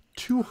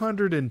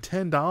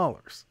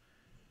 $210.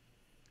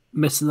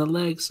 Missing the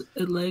legs.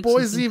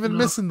 Boy's even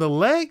missing the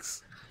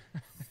legs.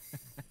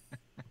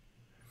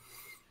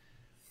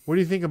 What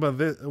do you think about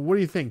this? What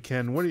do you think,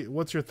 Ken?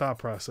 What's your thought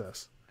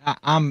process?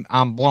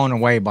 I'm blown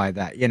away by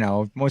that. You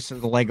know, most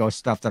of the Lego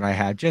stuff that I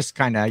had, just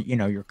kind of, you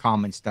know, your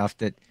common stuff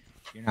that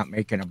you're not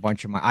making a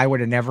bunch of money. I would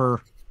have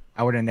never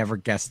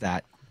guessed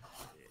that.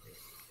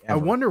 I ever.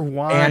 wonder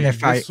why. And if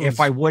this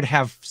I would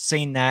have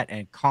seen that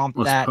and comped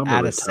Was that probably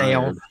at a sale,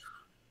 retired.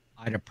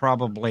 I'd have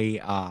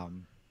probably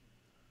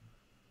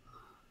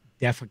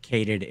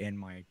defecated in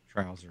my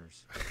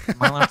trousers. Am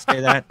I allowed to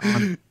say that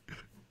on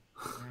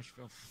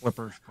Nashville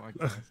Flippers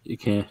podcast? You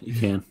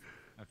can.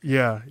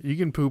 Yeah, you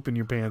can poop in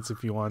your pants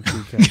if you want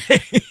to,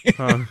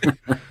 Ken.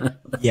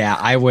 Yeah,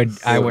 I would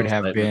have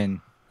excitement.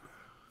 been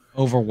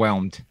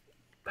overwhelmed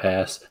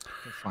Pass. to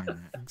find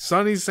that.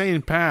 Sonny's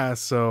saying pass,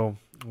 so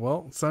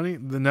well, Sonny,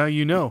 now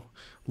you know.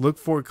 Look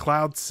for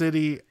Cloud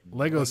City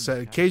Lego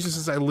set. Occasion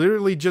says I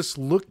literally just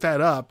looked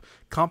that up,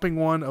 comping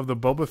one of the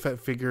Boba Fett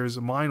figures.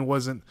 Mine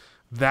wasn't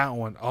that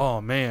one.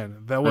 Oh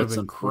man, that would have That's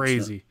been unfortunate.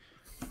 crazy,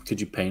 Could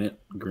you paint it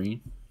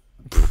green?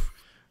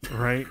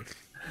 right?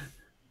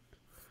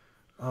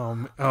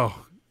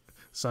 Oh,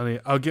 Sonny,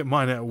 I'll get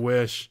mine at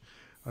Wish.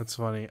 That's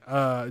funny.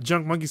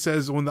 Junk Monkey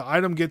says when the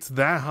item gets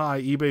that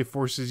high, eBay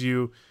forces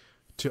you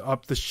to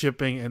up the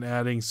shipping and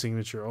adding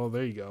signature. Oh,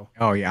 there you go.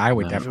 Oh yeah, I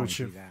would No. definitely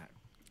Sure. do that.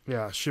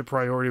 Yeah, ship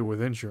priority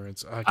with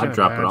insurance. I I'd can't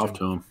drop imagine. it off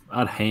to him.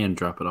 I'd hand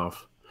drop it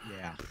off.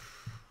 Yeah.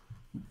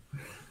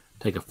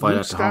 Take a flight Luke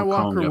out to Hong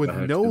Kong. Skywalker if with I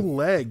had no to.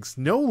 legs,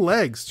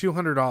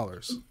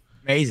 $200.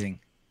 Amazing.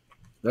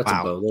 That's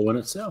Wow. a bolo in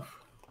itself.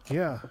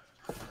 Yeah,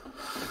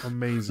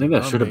 amazing.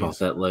 Maybe I should have bought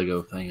Amazing. that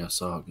Lego thing I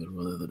saw at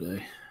Goodwill the other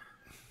day.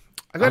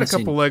 I got a I've seen-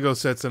 couple Lego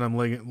sets that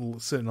I'm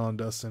sitting on,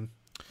 Dustin.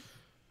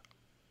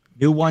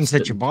 New ones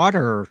that you bought,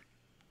 or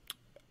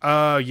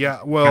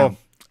Yeah. Well,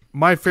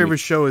 my favorite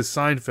show is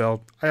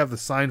Seinfeld. I have the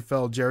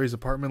Seinfeld Jerry's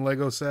Apartment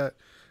Lego set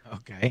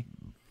okay.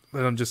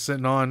 that I'm just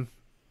sitting on.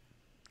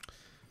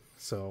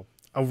 So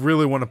I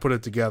really want to put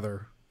it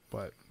together,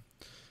 but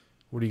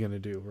what are you gonna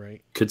do,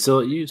 right? Could sell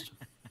it used.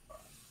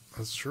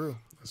 That's true.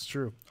 That's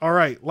true. All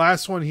right,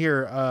 last one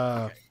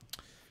here,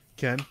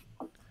 Ken.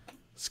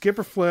 Skip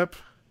or flip?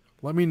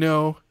 Let me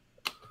know.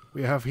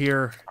 We have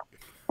here.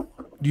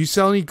 Do you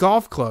sell any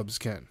golf clubs,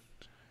 Ken?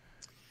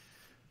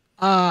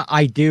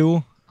 I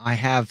do. I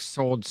have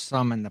sold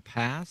some in the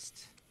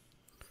past.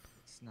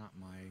 It's not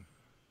my.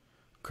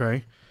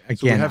 Okay. So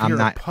we Again, have I'm here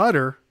not. a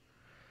putter.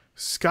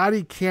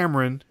 Scotty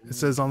Cameron, it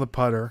says on the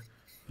putter.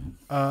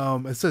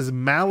 It says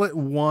Mallet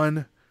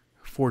 1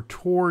 for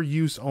tour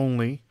use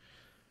only.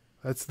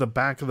 That's the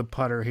back of the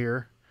putter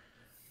here.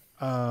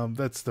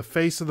 That's the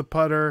face of the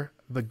putter,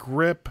 the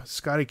grip,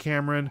 Scotty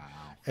Cameron,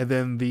 and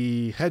then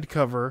the head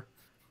cover.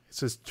 It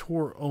says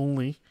tour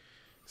only,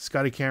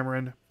 Scotty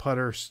Cameron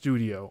putter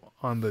studio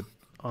on the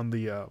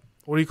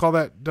what do you call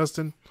that,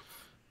 Dustin?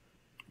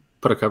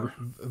 Put a cover.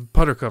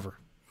 Putter cover.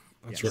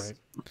 That's Yes.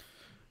 right.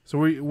 So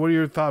what are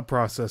your thought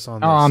process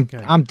on this? Oh,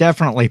 Ken? I'm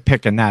definitely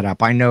picking that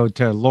up. I know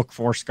to look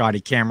for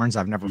Scotty Camerons.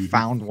 I've never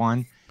found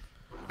one,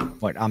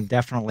 but I'm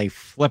definitely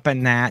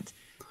flipping that.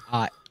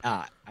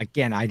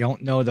 Again, I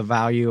don't know the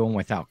value, and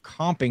without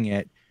comping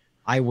it,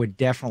 I would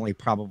definitely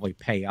probably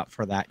pay up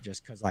for that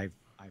just because I've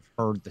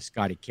heard the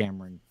Scotty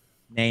Cameron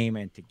name,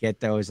 and to get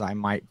those, I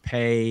might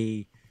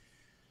pay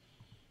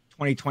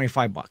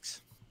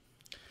 $25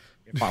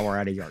 if I were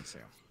at a yard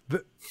sale.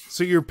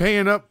 So you're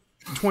paying up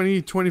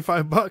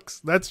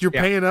 $25. That's you're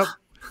Yeah. paying up.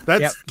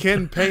 That's Yep.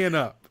 Ken paying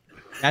up.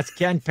 That's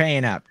Ken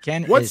paying up.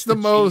 Ken, What's is the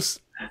cheap-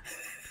 most?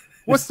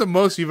 What's the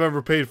most you've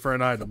ever paid for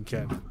an item,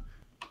 Ken?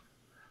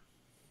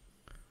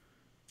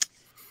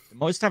 The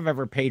most I've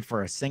ever paid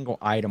for a single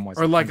item was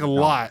Or like a $100.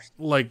 lot?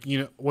 Like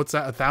what's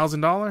that?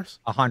 $1,000?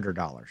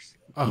 $100.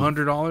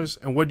 $100?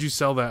 And what'd you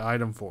sell that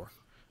item for?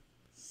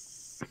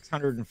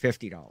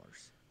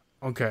 $650.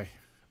 Okay,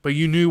 but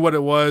you knew what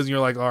it was, and you're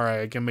like, all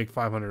right, I can make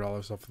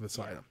 $500 off of this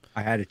item.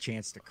 I had a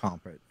chance to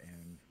comp it,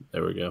 and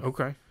There we go.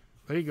 Okay,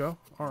 there you go.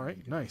 All right,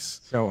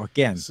 nice. so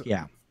again, So-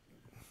 yeah.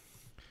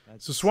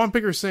 So Swamp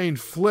Picker saying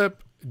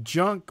flip,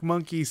 Junk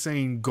Monkey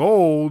saying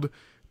gold,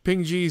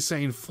 Ping G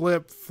saying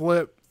flip,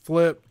 flip,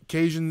 flip.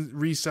 Cajun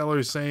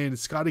reseller saying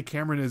Scotty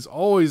Cameron is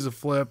always a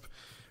flip.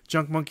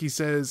 Junk Monkey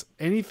says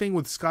anything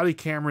with Scotty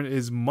Cameron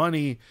is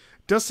money.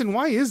 Dustin,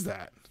 why is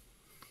that?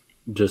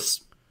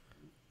 Just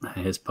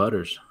his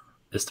putters.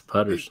 It's the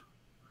putters.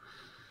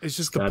 It's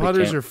just the Scotty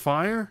putters Cam- are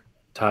fire.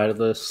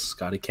 Titleist,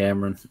 Scotty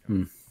Cameron.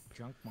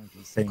 Junk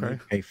Monkey saying Okay. you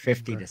pay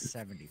 50 to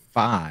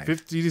 75.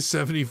 50 to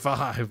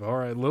 75. All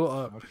right, a little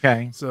up.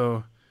 Okay.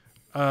 So,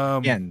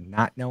 Again,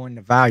 not knowing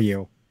the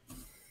value.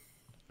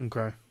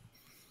 okay.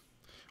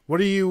 What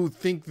do you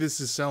think this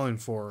is selling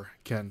for,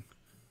 Ken?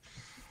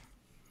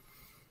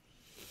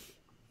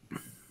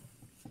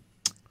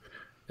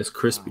 It's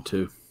crispy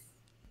too.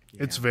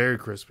 It's very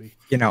crispy.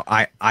 You know,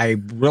 I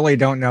really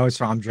don't know,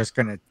 so I'm just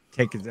gonna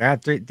take it.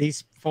 After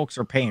these folks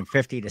are paying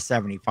 50 to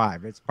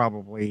 75, it's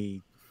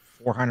probably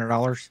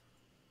 $400,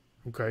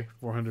 Okay,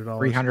 $400.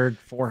 300,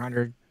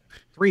 400,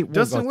 three. We'll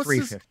Dustin, go what's this?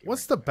 350.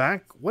 What's the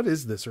back? What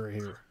is this right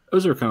here?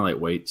 Those are kind of like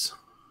weights.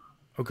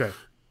 Okay,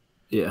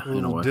 Yeah, in a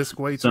little way. disc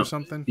weights Some- or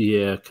something.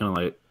 Yeah, kind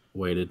of like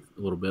weighted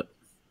a little bit.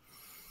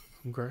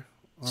 Okay.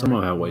 Some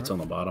of them have weights on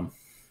the bottom.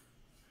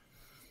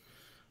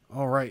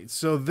 All right.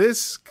 So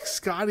this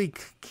Scotty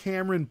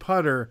Cameron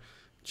putter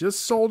just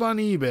sold on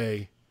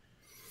eBay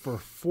for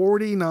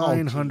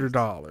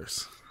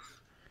 $4,900.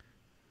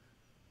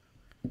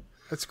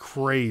 That's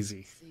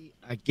crazy.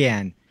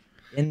 Again,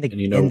 in the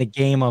And you know- in the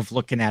game of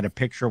looking at a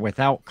picture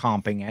without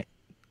comping it,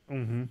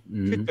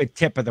 Mm-hmm. just a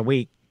tip of the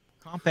week: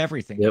 comp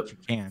everything Yep. that you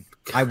can.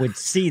 I would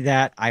see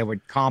that, I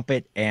would comp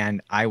it,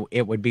 and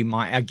it would be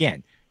my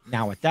again.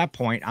 Now at that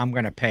point, I'm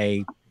going to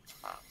pay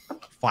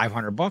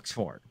 $500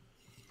 for it.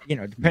 You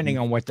know, depending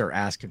on what they're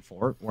asking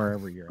for it,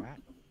 wherever you're at.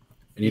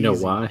 And you know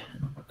Easy. why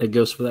it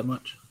goes for that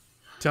much?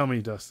 Tell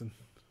me, Dustin.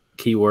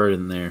 Keyword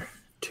in there: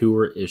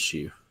 tour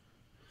issue.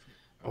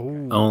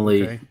 Oh,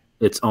 Only okay.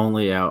 it's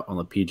only out on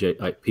the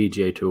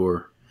PGA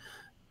Tour.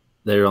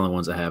 They're the only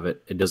ones that have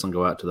it. It doesn't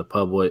go out to the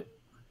public,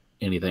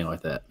 anything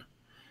like that.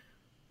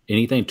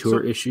 Anything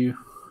tour issue,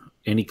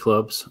 any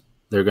clubs,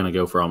 they're going to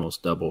go for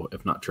almost double,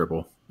 if not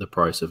triple, the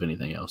price of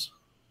anything else.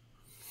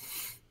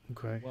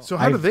 Okay. Well, So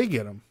how do they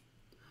get them?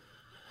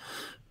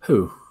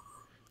 Who?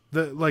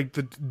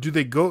 Do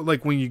they go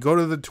like when you go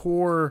to the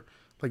tour?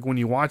 Like when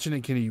you're watching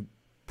it, can you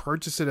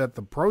purchase it at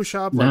the pro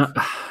shop? Like,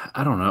 No,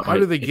 I don't know. how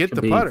do they get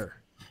the putter?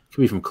 It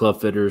could be from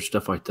club fitters,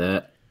 stuff like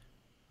that.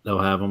 They'll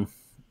have them,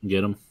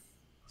 get them.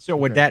 So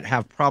would that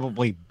have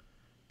probably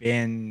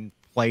been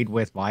played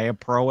with by a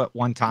pro at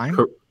one time?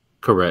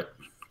 Correct.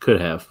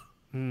 Could have.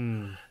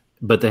 Hmm.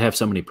 But they have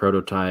so many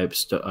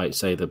prototypes. Like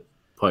say the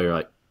player,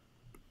 like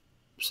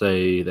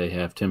say they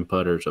have 10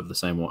 putters of the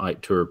same one,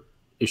 like tour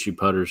issue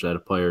putters that a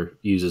player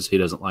uses. He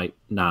doesn't like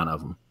 9 of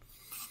them.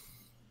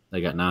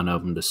 They got 9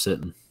 of them just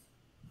sitting.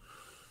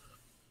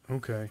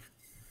 Okay,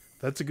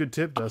 that's a good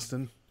tip,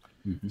 Dustin.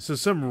 Mm-hmm. So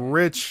some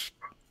rich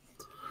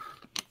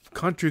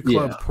country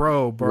club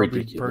pro Barbie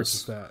Ridiculous.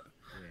 purchased that.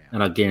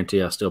 And I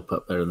guarantee I still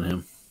putt better than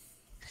him.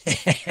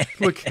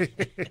 Look,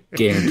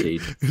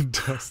 Guaranteed.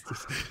 Dustin.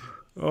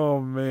 Oh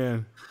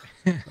man,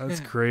 that's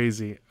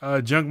crazy.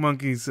 Junk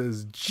Monkey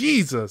says,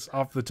 "Jesus!"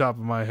 Off the top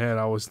of my head,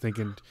 I was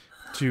thinking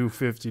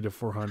 250 to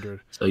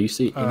 400. So you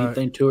see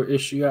anything tour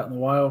issue out in the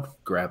wild,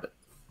 grab it.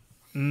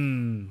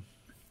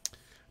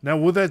 Now,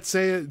 will that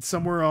say it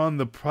somewhere on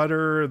the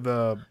putter,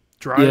 the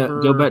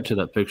driver? Yeah, go back to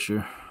that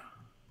picture.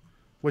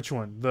 Which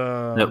one?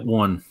 The That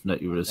one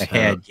that you just The had.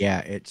 head, yeah,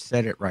 it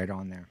said it right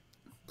on there.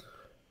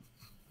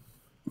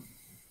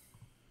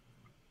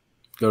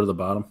 Go to the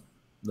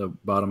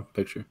bottom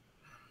picture.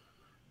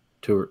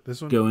 Tour.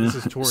 This one? Go in. This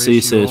is tour See, it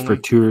issue says only?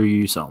 for tour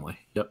use only.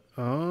 Yep.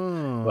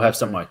 Oh, We'll have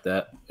something like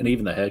that. And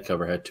even the head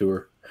cover had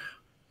tour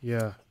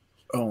yeah,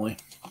 only.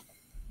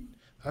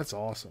 that's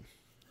awesome.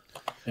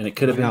 And it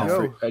could have been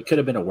Wow. it could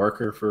have been a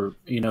worker for,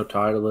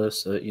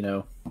 Titleist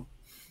that,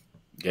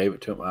 gave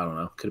it to him. I don't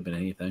know. Could have been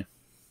anything.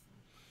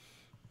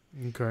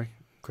 Okay.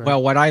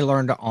 Well, what I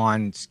learned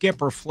on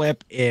Skip or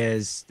Flip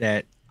is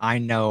that I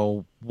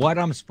know what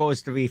I'm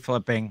supposed to be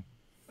flipping,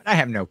 but I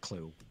have no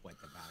clue what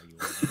the value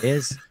of it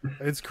is.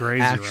 It's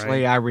crazy,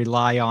 Actually, right? I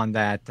rely on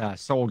that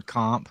sold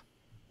comp,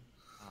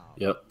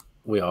 Yep.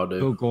 We all do.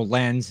 Google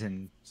Lens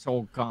and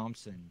sold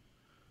comps. And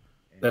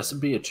That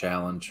should be a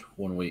challenge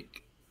one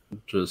week.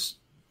 Just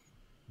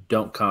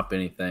don't comp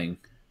anything.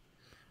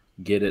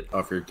 Get it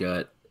off your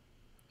gut.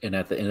 And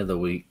at the end of the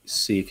week,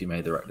 see if you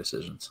made the right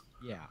decisions.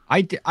 yeah,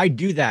 I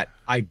do that.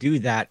 I do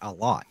that a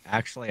lot.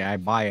 Actually, I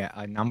buy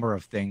a number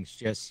of things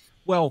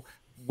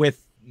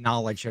with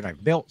knowledge that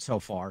I've built so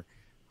far,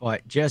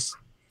 but just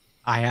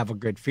I have a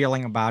good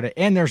feeling about it.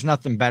 And there's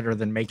nothing better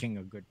than making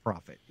a good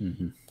profit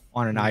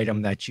on an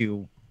item that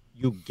you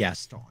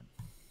guessed on.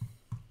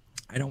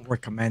 I don't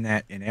recommend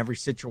that in every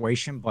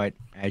situation, but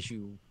as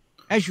you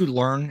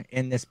learn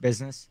in this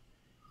business,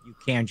 you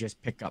can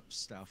just pick up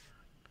stuff.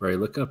 Ray,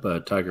 look up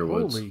Tiger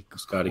Woods, Holy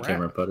Scotty crap.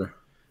 Cameron putter.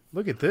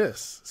 Look at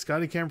this.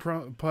 Scotty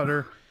Cameron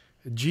putter,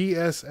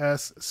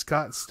 GSS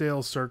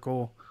Scottsdale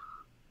Circle,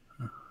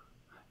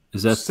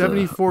 Is that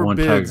 74 the one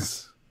bids. Tiger?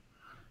 Is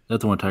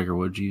that the one Tiger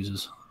Woods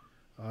uses?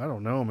 I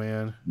don't know,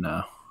 man.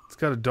 No, It's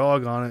got a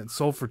dog on it. It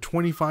sold for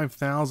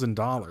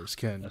 $25,000,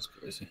 Ken. that's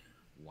crazy.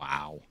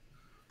 Wow.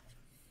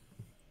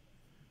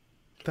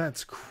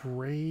 That's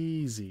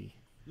crazy.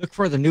 Look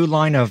for the new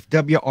line of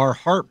WR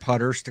Hart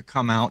putters to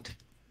come out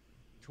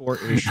tour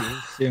issue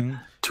soon.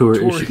 Tour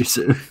Tour-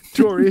 issues.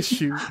 Tour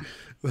issue.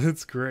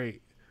 That's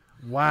great.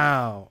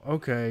 Wow.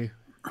 Okay.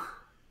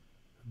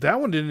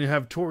 That one didn't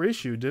have tour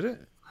issue, did it?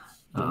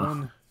 The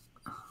one.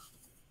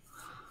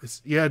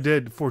 Yeah, it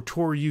did, for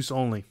tour use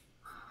only.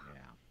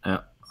 Yeah. Yeah.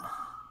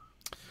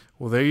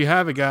 Well, there you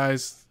have it,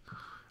 guys.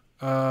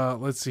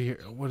 Let's see here.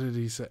 What did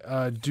he say?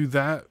 Do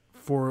that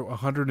for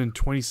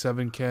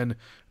 127, Ken.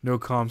 No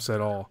comps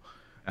at all.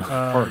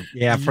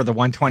 For the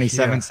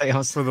 127 yeah,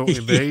 sales. For the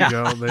there you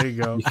go. There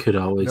you go. You could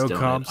always No donate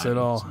comps at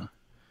all. items,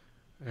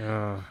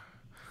 Yeah.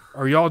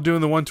 Are y'all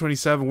doing the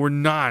 127? We're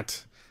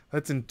not.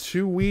 That's in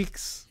 2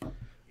 weeks,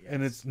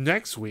 and it's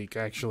next week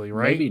actually,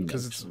 right? Maybe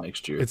Because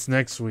next year. it's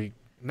next week.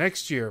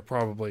 Next year,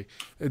 probably.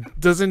 It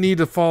doesn't need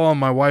to fall on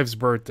my wife's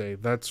birthday.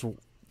 It's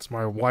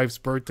my wife's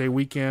birthday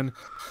weekend,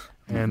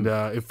 and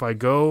if I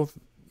go,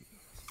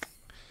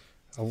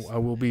 I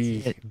will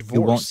be divorced.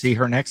 You won't see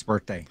her next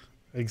birthday.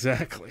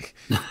 Exactly.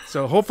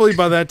 So hopefully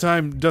by that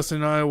time, Dustin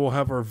and I will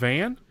have our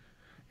van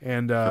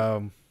and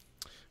go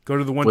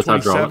to the With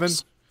 127.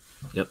 hydraulics.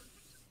 Yep.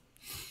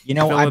 You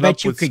know, fill I it bet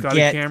up you with could Scotty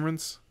get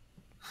Camerons.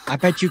 I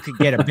bet you could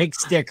get a big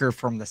sticker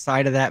from the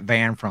side of that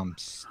van from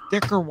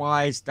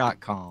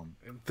stickerwise.com.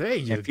 There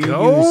you If you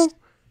go. use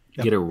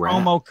the Get a wrap.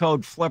 promo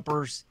code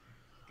flippers,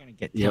 gonna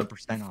get Yep.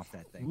 10% off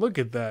that thing. Look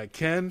at that,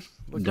 Ken.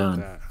 Look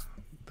Done. at that.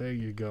 There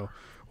you go.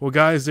 Well,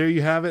 guys, there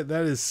you have it.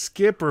 That is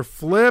Skip or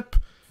Flip.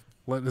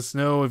 Let us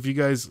know if you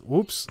guys.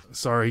 Whoops,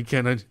 sorry,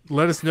 Ken.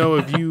 Let us know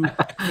if you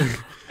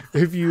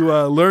if you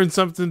learned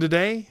something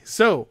today.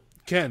 So,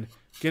 Ken,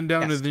 getting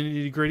down to Yes. the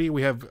nitty gritty,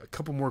 we have a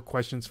couple more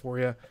questions for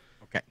you.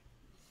 Okay.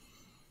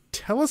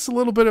 Tell us a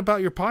little bit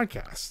about your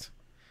podcast.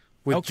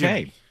 With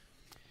Jimmy.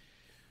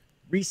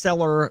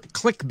 Reseller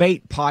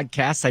clickbait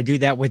podcast. I do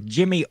that with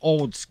Jimmy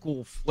Old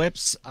School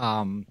Flips.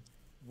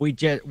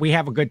 We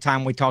have a good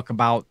time. We talk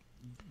about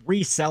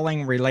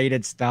reselling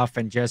related stuff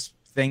and just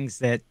things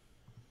that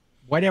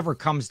whatever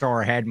comes to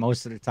our head.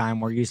 Most of the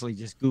time, we're usually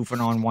just goofing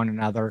on one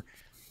another.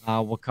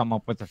 We'll come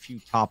up with a few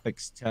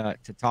topics to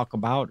talk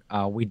about.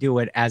 We do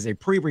it as a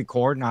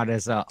pre-record, not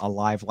as a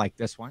live like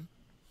this one.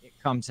 It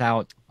comes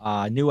out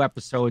new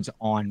episodes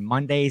on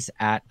Mondays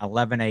at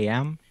 11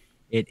 a.m.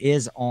 It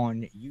is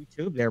on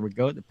YouTube. There we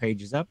go. The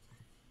page is up.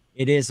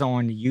 It is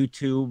on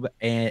YouTube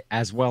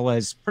as well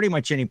as pretty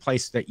much any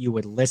place that you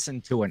would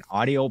listen to an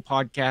audio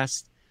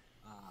podcast.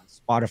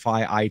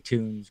 Spotify,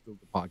 iTunes,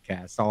 Google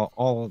Podcasts,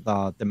 all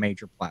of the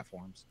major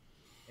platforms.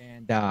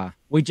 And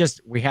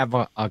we have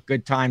a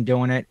good time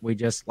doing it. We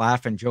just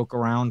laugh and joke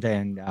around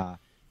and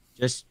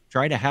just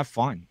try to have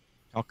fun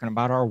talking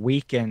about our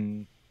week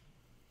and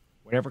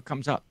whatever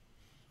comes up.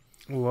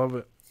 Love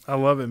it. I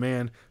love it,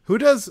 man. Who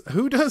does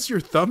your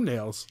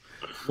thumbnails?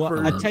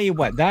 Well, I tell you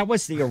what, that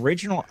was the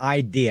original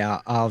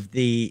idea of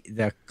the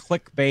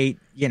clickbait,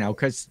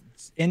 because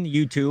it's in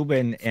YouTube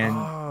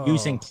and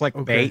using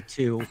clickbait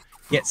to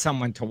get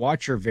someone to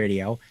watch your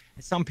video.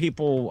 And some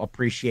people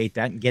appreciate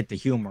that and get the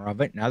humor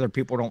of it, and other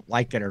people don't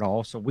like it at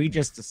all. So we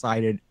just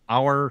decided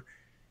our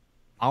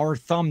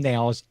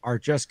thumbnails are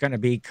just going to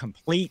be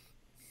complete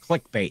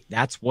clickbait.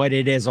 That's what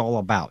it is all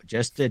about,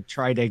 just to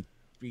try to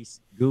be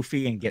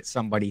goofy and get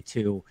somebody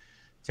to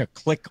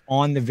click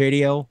on the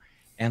video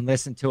and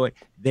listen to it.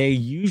 They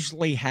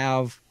usually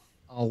have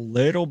a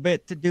little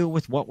bit to do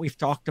with what we've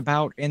talked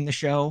about in the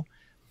show,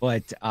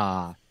 but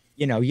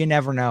you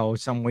never know.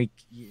 Some week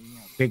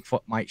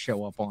Bigfoot might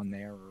show up on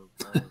there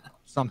or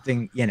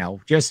something,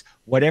 just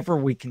whatever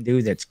we can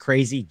do that's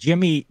crazy.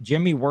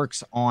 Jimmy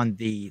works on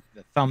the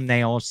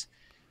thumbnails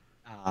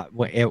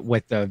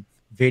with the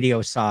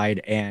video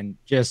side, and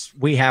just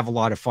we have a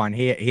lot of fun.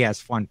 He has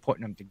fun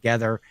putting them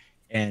together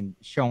and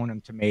showing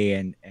them to me,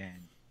 and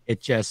it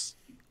just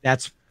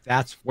that's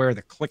where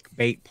the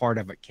clickbait part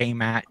of it came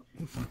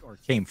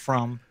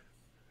from,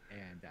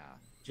 and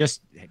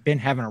just been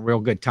having a real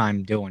good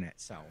time doing it.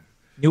 So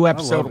new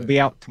episode will be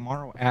out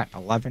tomorrow at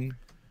 11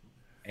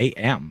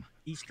 a.m.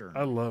 Eastern.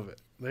 I love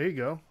it. There you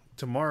go.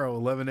 Tomorrow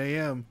 11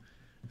 a.m.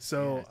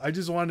 So Yes. I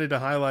just wanted to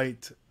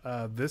highlight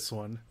this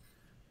one,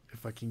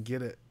 if I can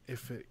get it.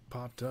 If it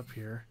popped up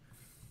here,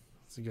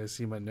 so you guys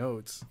see my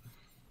notes.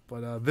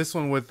 But this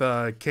one with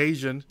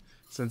Cajun,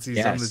 since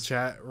he's on the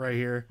chat right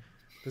here,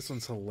 this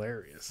one's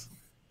hilarious.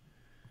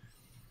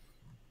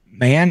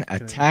 Man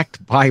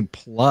attacked by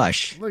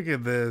plush. Look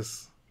at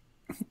this.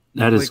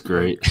 That is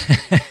great.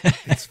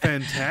 It's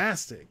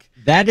fantastic.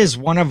 That is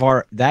one of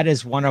our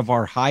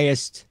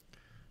highest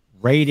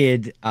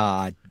rated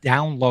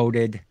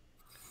downloaded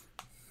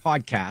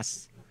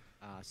podcasts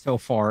so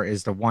far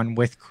is the one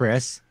with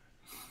Chris.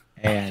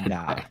 And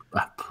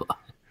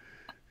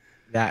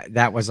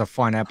that was a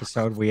fun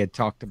episode. We had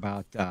talked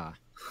about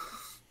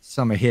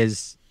some of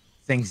his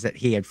things that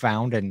he had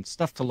found and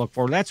stuff to look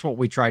for. That's what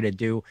we try to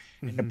do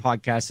in the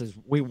podcast is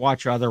we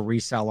watch other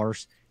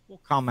resellers. We'll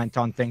comment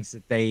on things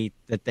that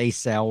they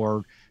sell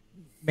or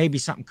maybe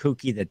something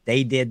kooky that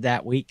they did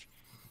that week.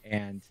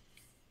 And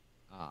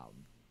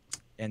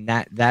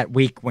that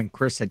week when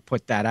Chris had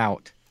put that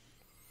out,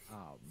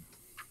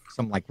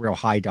 some like real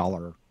high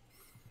dollar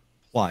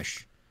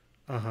plush.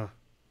 What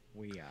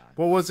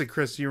was it,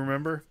 Chris? Do you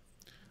remember?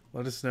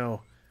 Let us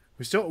know.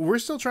 We're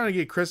still trying to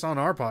get Chris on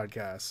our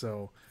podcast.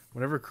 So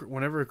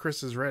whenever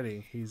Chris is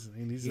ready, he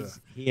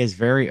is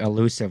very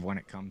elusive when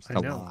it comes to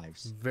know,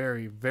 lives.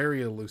 Very,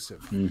 very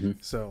elusive. Mm-hmm.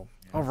 So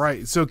all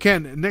right. So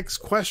Ken, next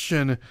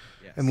question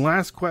and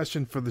last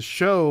question for the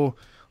show.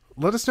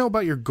 Let us know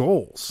about your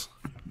goals,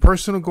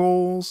 personal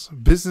goals,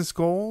 business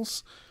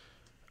goals.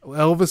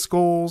 Elvis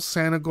goals,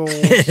 Santa goals,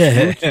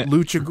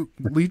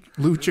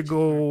 lucha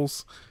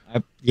goals.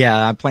 I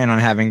plan on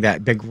having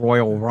that big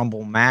Royal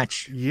Rumble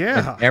match.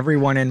 Yeah. With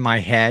everyone in my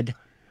head,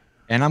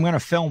 and I'm going to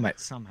film it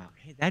somehow.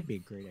 Hey, that'd be a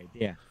great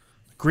idea.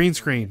 Green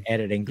screen.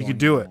 Editing. You could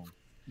do it.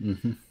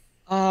 Mm-hmm.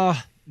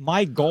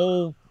 My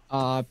goal,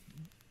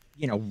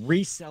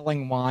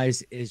 reselling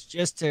wise is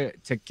just to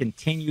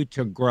continue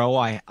to grow.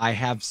 I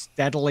have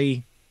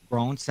steadily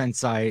grown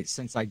since I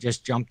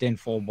just jumped in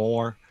full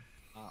bore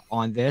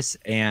on this,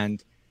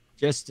 and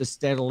just to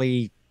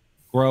steadily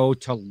grow,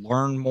 to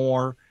learn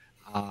more,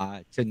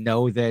 to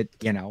know that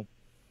a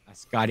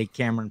Scotty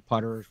Cameron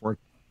putter is worth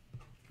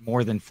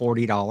more than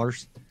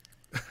 $40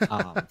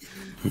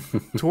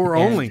 tour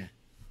only.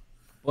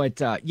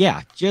 But I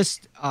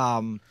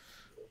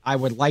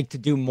would like to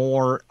do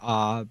more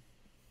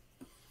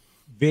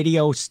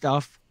video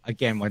stuff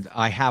again,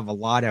 I have a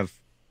lot of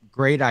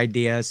great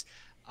ideas.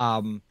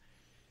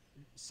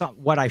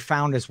 What I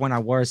found is when I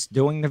was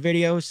doing the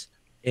videos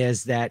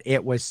is that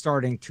it was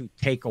starting to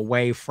take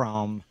away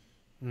from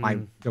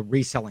the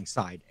reselling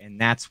side, and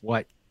that's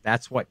what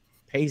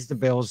pays the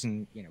bills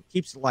and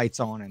keeps the lights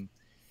on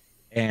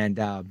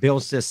and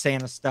builds this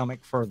Santa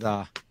stomach for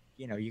the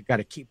you got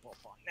to keep up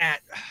on that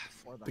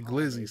for the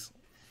glizzies.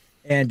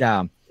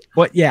 And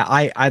but yeah,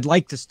 I'd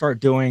like to start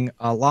doing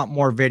a lot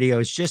more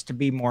videos just to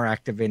be more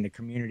active in the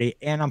community,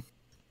 and I'm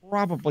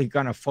probably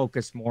going to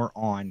focus more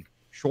on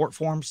short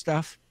form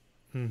stuff,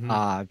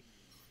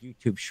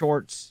 YouTube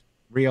Shorts,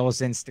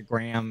 Reels,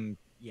 Instagram,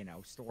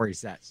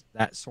 stories,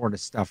 that sort of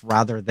stuff,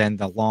 rather than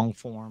the long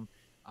form,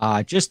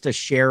 just to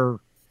share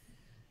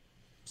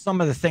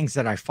some of the things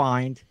that I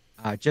find,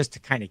 just to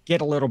kind of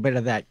get a little bit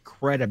of that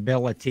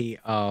credibility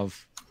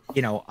of,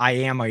 I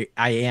am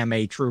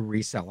a true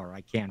reseller.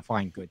 I can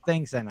find good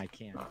things and I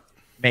can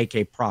make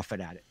a profit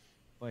at it.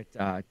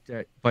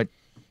 But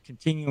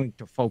continuing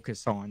to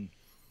focus on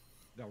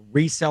the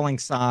reselling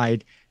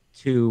side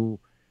to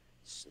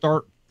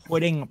start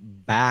putting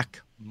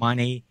back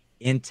money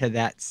into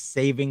that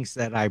savings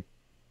that I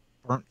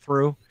burnt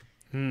through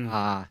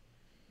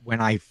when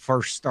I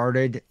first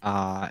started,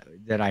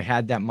 that I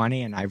had that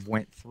money, and I've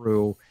went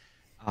through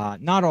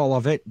not all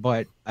of it,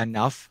 but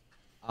enough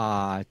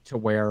to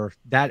where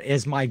that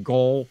is my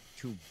goal,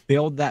 to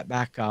build that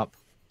back up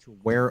to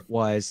where it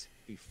was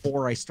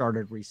before I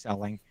started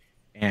reselling.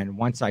 And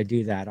once I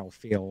do that, I'll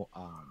feel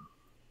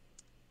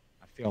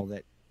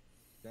that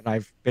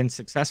I've been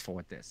successful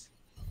with this.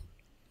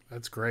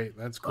 That's great.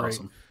 That's great.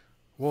 Awesome.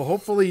 Well,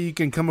 hopefully you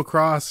can come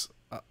across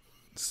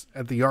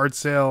at the yard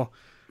sale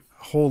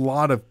a whole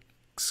lot of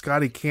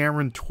Scotty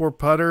Cameron tour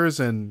putters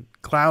and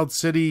Cloud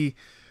City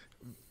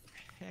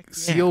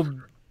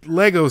sealed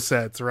Lego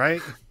sets,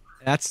 right?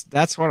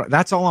 That's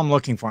all I'm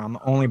looking for. I'm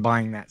only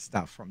buying that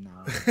stuff from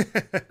now on.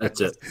 That's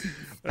it.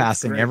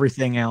 Passing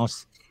everything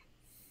else.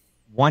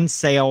 One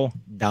sale,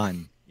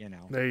 done.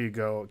 There you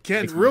go.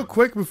 Ken, real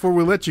quick before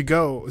we let you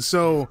go.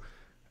 So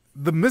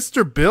the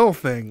Mr. Bill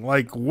thing,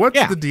 like,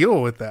 what's the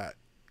deal with that?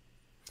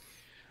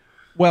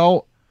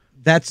 Well,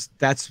 that's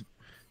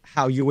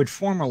how you would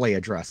formally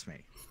address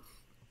me,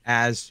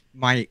 as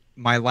my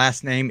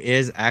last name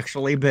is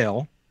actually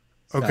Bill.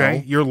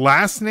 Okay, your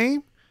last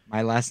name?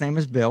 My last name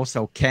is Bill,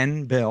 so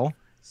Ken Bill.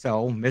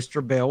 So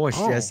Mr. Bill was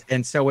just,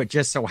 and so it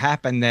just so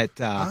happened that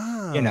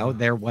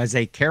there was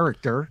a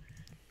character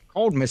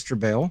called Mr.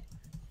 Bill,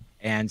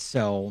 and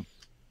so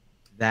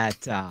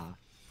that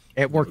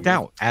it worked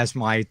out as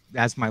my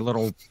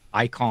little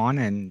icon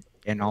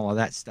and all of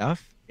that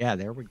stuff. Yeah,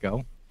 there we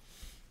go.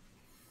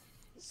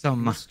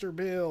 Mr.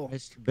 Bill.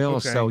 Mr. Bill.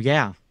 Okay. So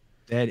yeah,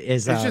 that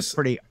is a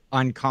pretty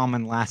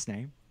uncommon last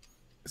name.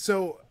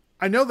 So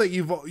I know that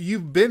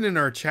you've been in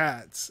our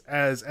chats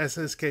as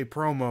SSK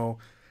Promo,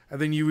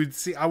 and then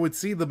I would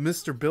see the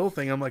Mr. Bill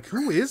thing. I'm like,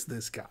 who is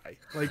this guy?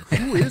 Like,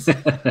 who is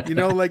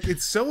like,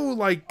 it's so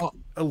like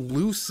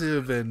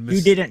elusive and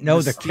you didn't know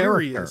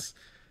mysterious. The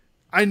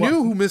character. I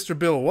knew who Mr.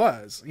 Bill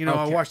was.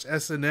 I watched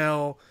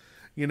SNL,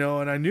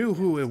 and I knew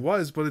who it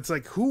was, but it's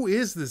like, who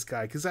is this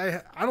guy? Because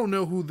I don't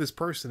know who this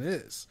person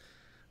is.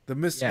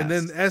 And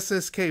then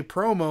SSK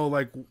Promo,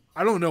 like,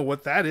 I don't know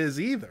what that is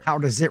either. How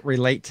does it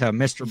relate to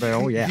Mr.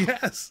 Bill? Yeah.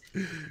 Yes.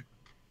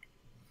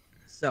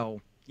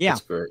 So yeah,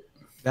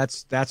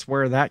 that's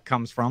where that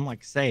comes from. Like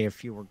I say,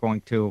 if you were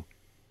going to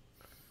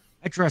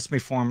address me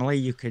formally,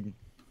 you could.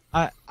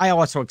 I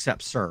also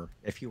accept sir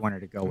if you wanted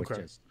to go with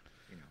just.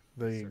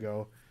 There you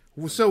go.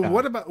 So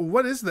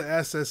what is the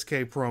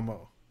SSK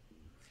Promo?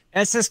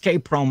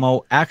 SSK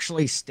Promo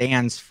actually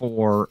stands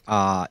for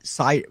the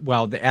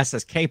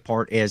SSK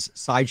part is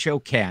Sideshow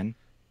Ken,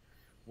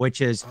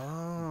 which is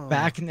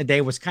back in the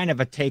day was kind of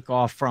a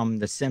takeoff from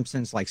The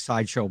Simpsons, like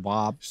Sideshow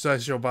Bob.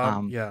 Sideshow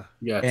Bob, yeah.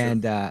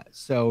 And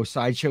so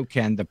Sideshow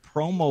Ken, the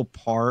promo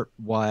part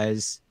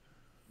was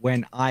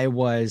when I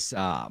was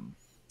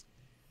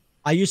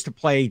I used to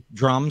play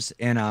drums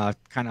in a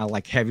kind of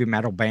like heavy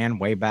metal band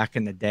way back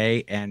in the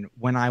day. And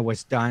when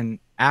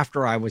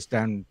after I was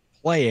done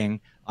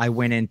playing, I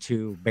went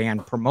into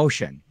band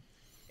promotion.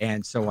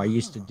 And so I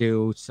used to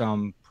do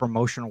some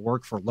promotional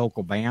work for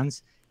local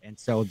bands. And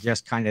so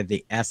just kind of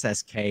the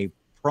SSK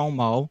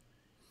Promo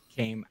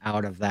came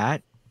out of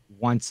that.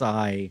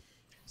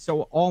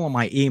 So all of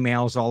my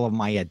emails, all of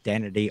my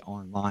identity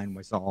online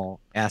was all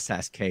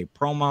SSK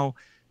Promo.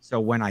 So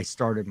when I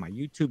started my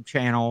YouTube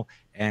channel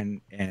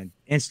and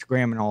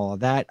Instagram and all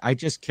of that, I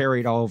just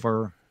carried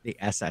over the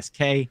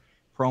SSK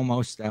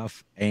Promo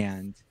stuff.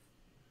 And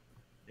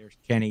there's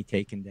Kenny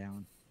taken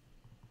down.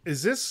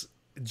 Is this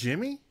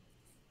Jimmy?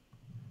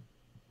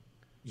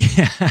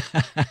 Yeah.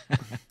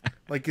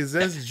 Like, is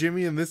this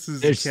Jimmy and this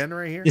is Ken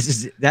right here?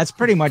 That's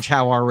pretty much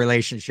how our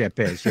relationship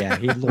is. Yeah.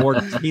 He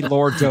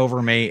lords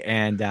over me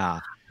and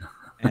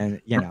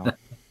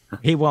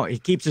he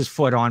keeps his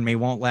foot on me,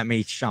 won't let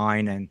me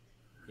shine and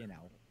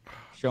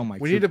show my.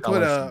 We need to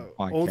put a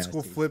old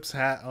school Flips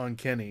hat on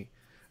Kenny.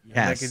 Yes. And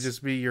that could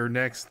just be your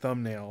next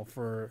thumbnail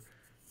for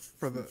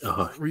for the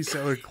Oh.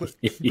 reseller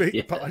clickbait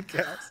Yeah.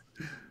 podcast.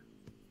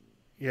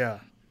 Yeah,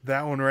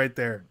 that one right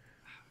there.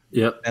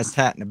 Yep. Best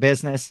hat in the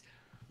business.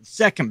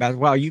 Second best.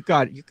 Well, you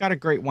got a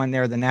great one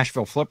there. The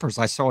Nashville Flippers.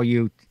 I saw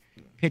you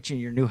pitching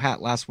your new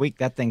hat last week.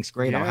 That thing's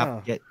great. I'll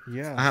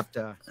have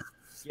to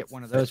get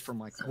one of those for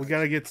my. We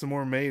got to get some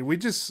more made. We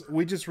just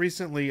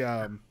recently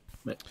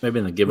Maybe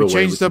in the we giveaway.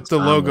 changed up the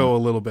can logo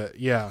sign a little bit.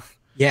 Yeah.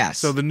 Yes.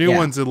 So the new yeah.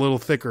 one's a little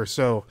thicker.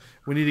 So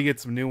we need to get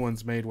some new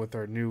ones made with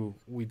our new.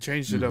 We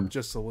changed it up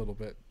just a little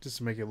bit, just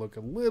to make it look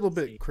a little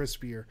bit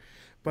crispier.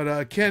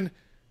 But Ken,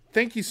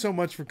 thank you so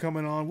much for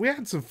coming on. We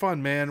had some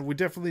fun, man. We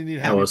definitely need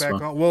to have you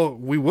back on. Well,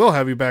 we will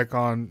have you back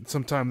on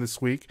sometime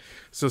this week.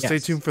 So stay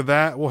tuned for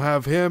that. We'll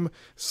have him,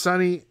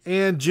 Sonny,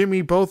 and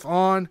Jimmy both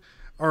on,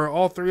 or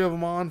all three of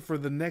them on for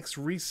the next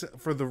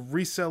for the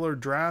reseller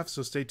draft.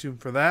 So stay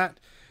tuned for that.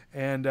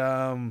 And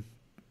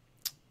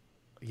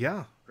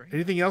yeah. Great.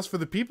 Anything else for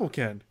the people,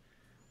 Ken?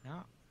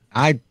 No.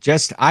 I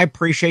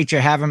appreciate you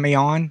having me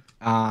on.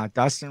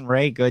 Dustin,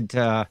 Ray, good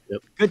to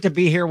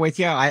be here with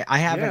you. I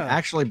haven't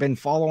actually been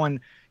following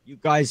you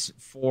guys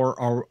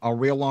for a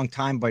real long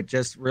time, but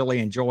just really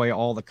enjoy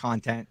all the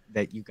content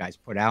that you guys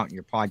put out in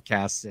your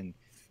podcasts.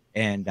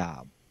 And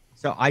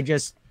so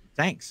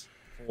thanks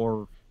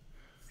for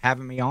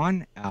having me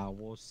on.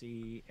 We'll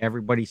see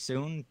everybody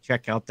soon.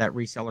 Check out that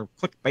Reseller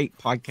Clickbait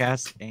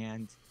podcast,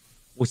 and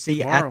we'll see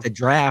you at the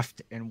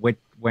draft and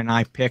when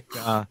I pick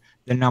the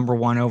number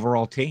 1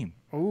 overall team.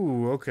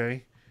 Oh,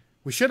 okay.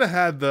 We should have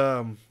had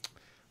the.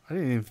 I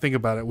didn't even think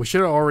about it. We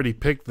should have already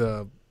picked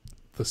the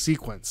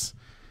sequence.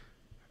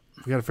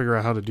 We got to figure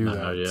out how to do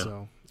that. Yeah.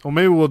 So, well,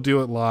 maybe we'll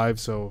do it live.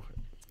 So,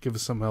 give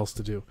us something else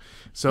to do.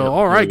 So,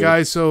 all right,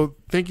 guys. So,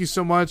 thank you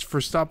so much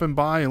for stopping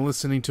by and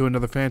listening to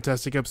another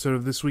fantastic episode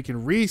of This Week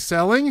in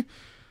Reselling.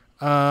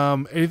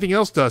 Anything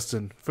else,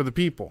 Dustin, for the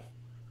people?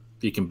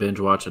 If you can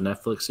binge watch a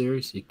Netflix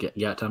series, you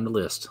got time to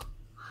list.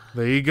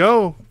 There you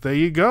go. There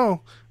you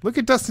go. Look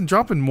at Dustin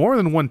dropping more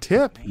than one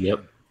tip.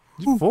 Yep.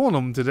 You're fooling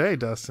them today,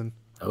 Dustin.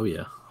 Oh,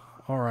 yeah.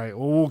 All right.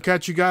 Well, we'll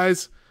catch you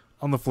guys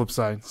on the flip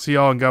side. See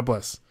y'all and God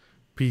bless.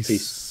 Peace.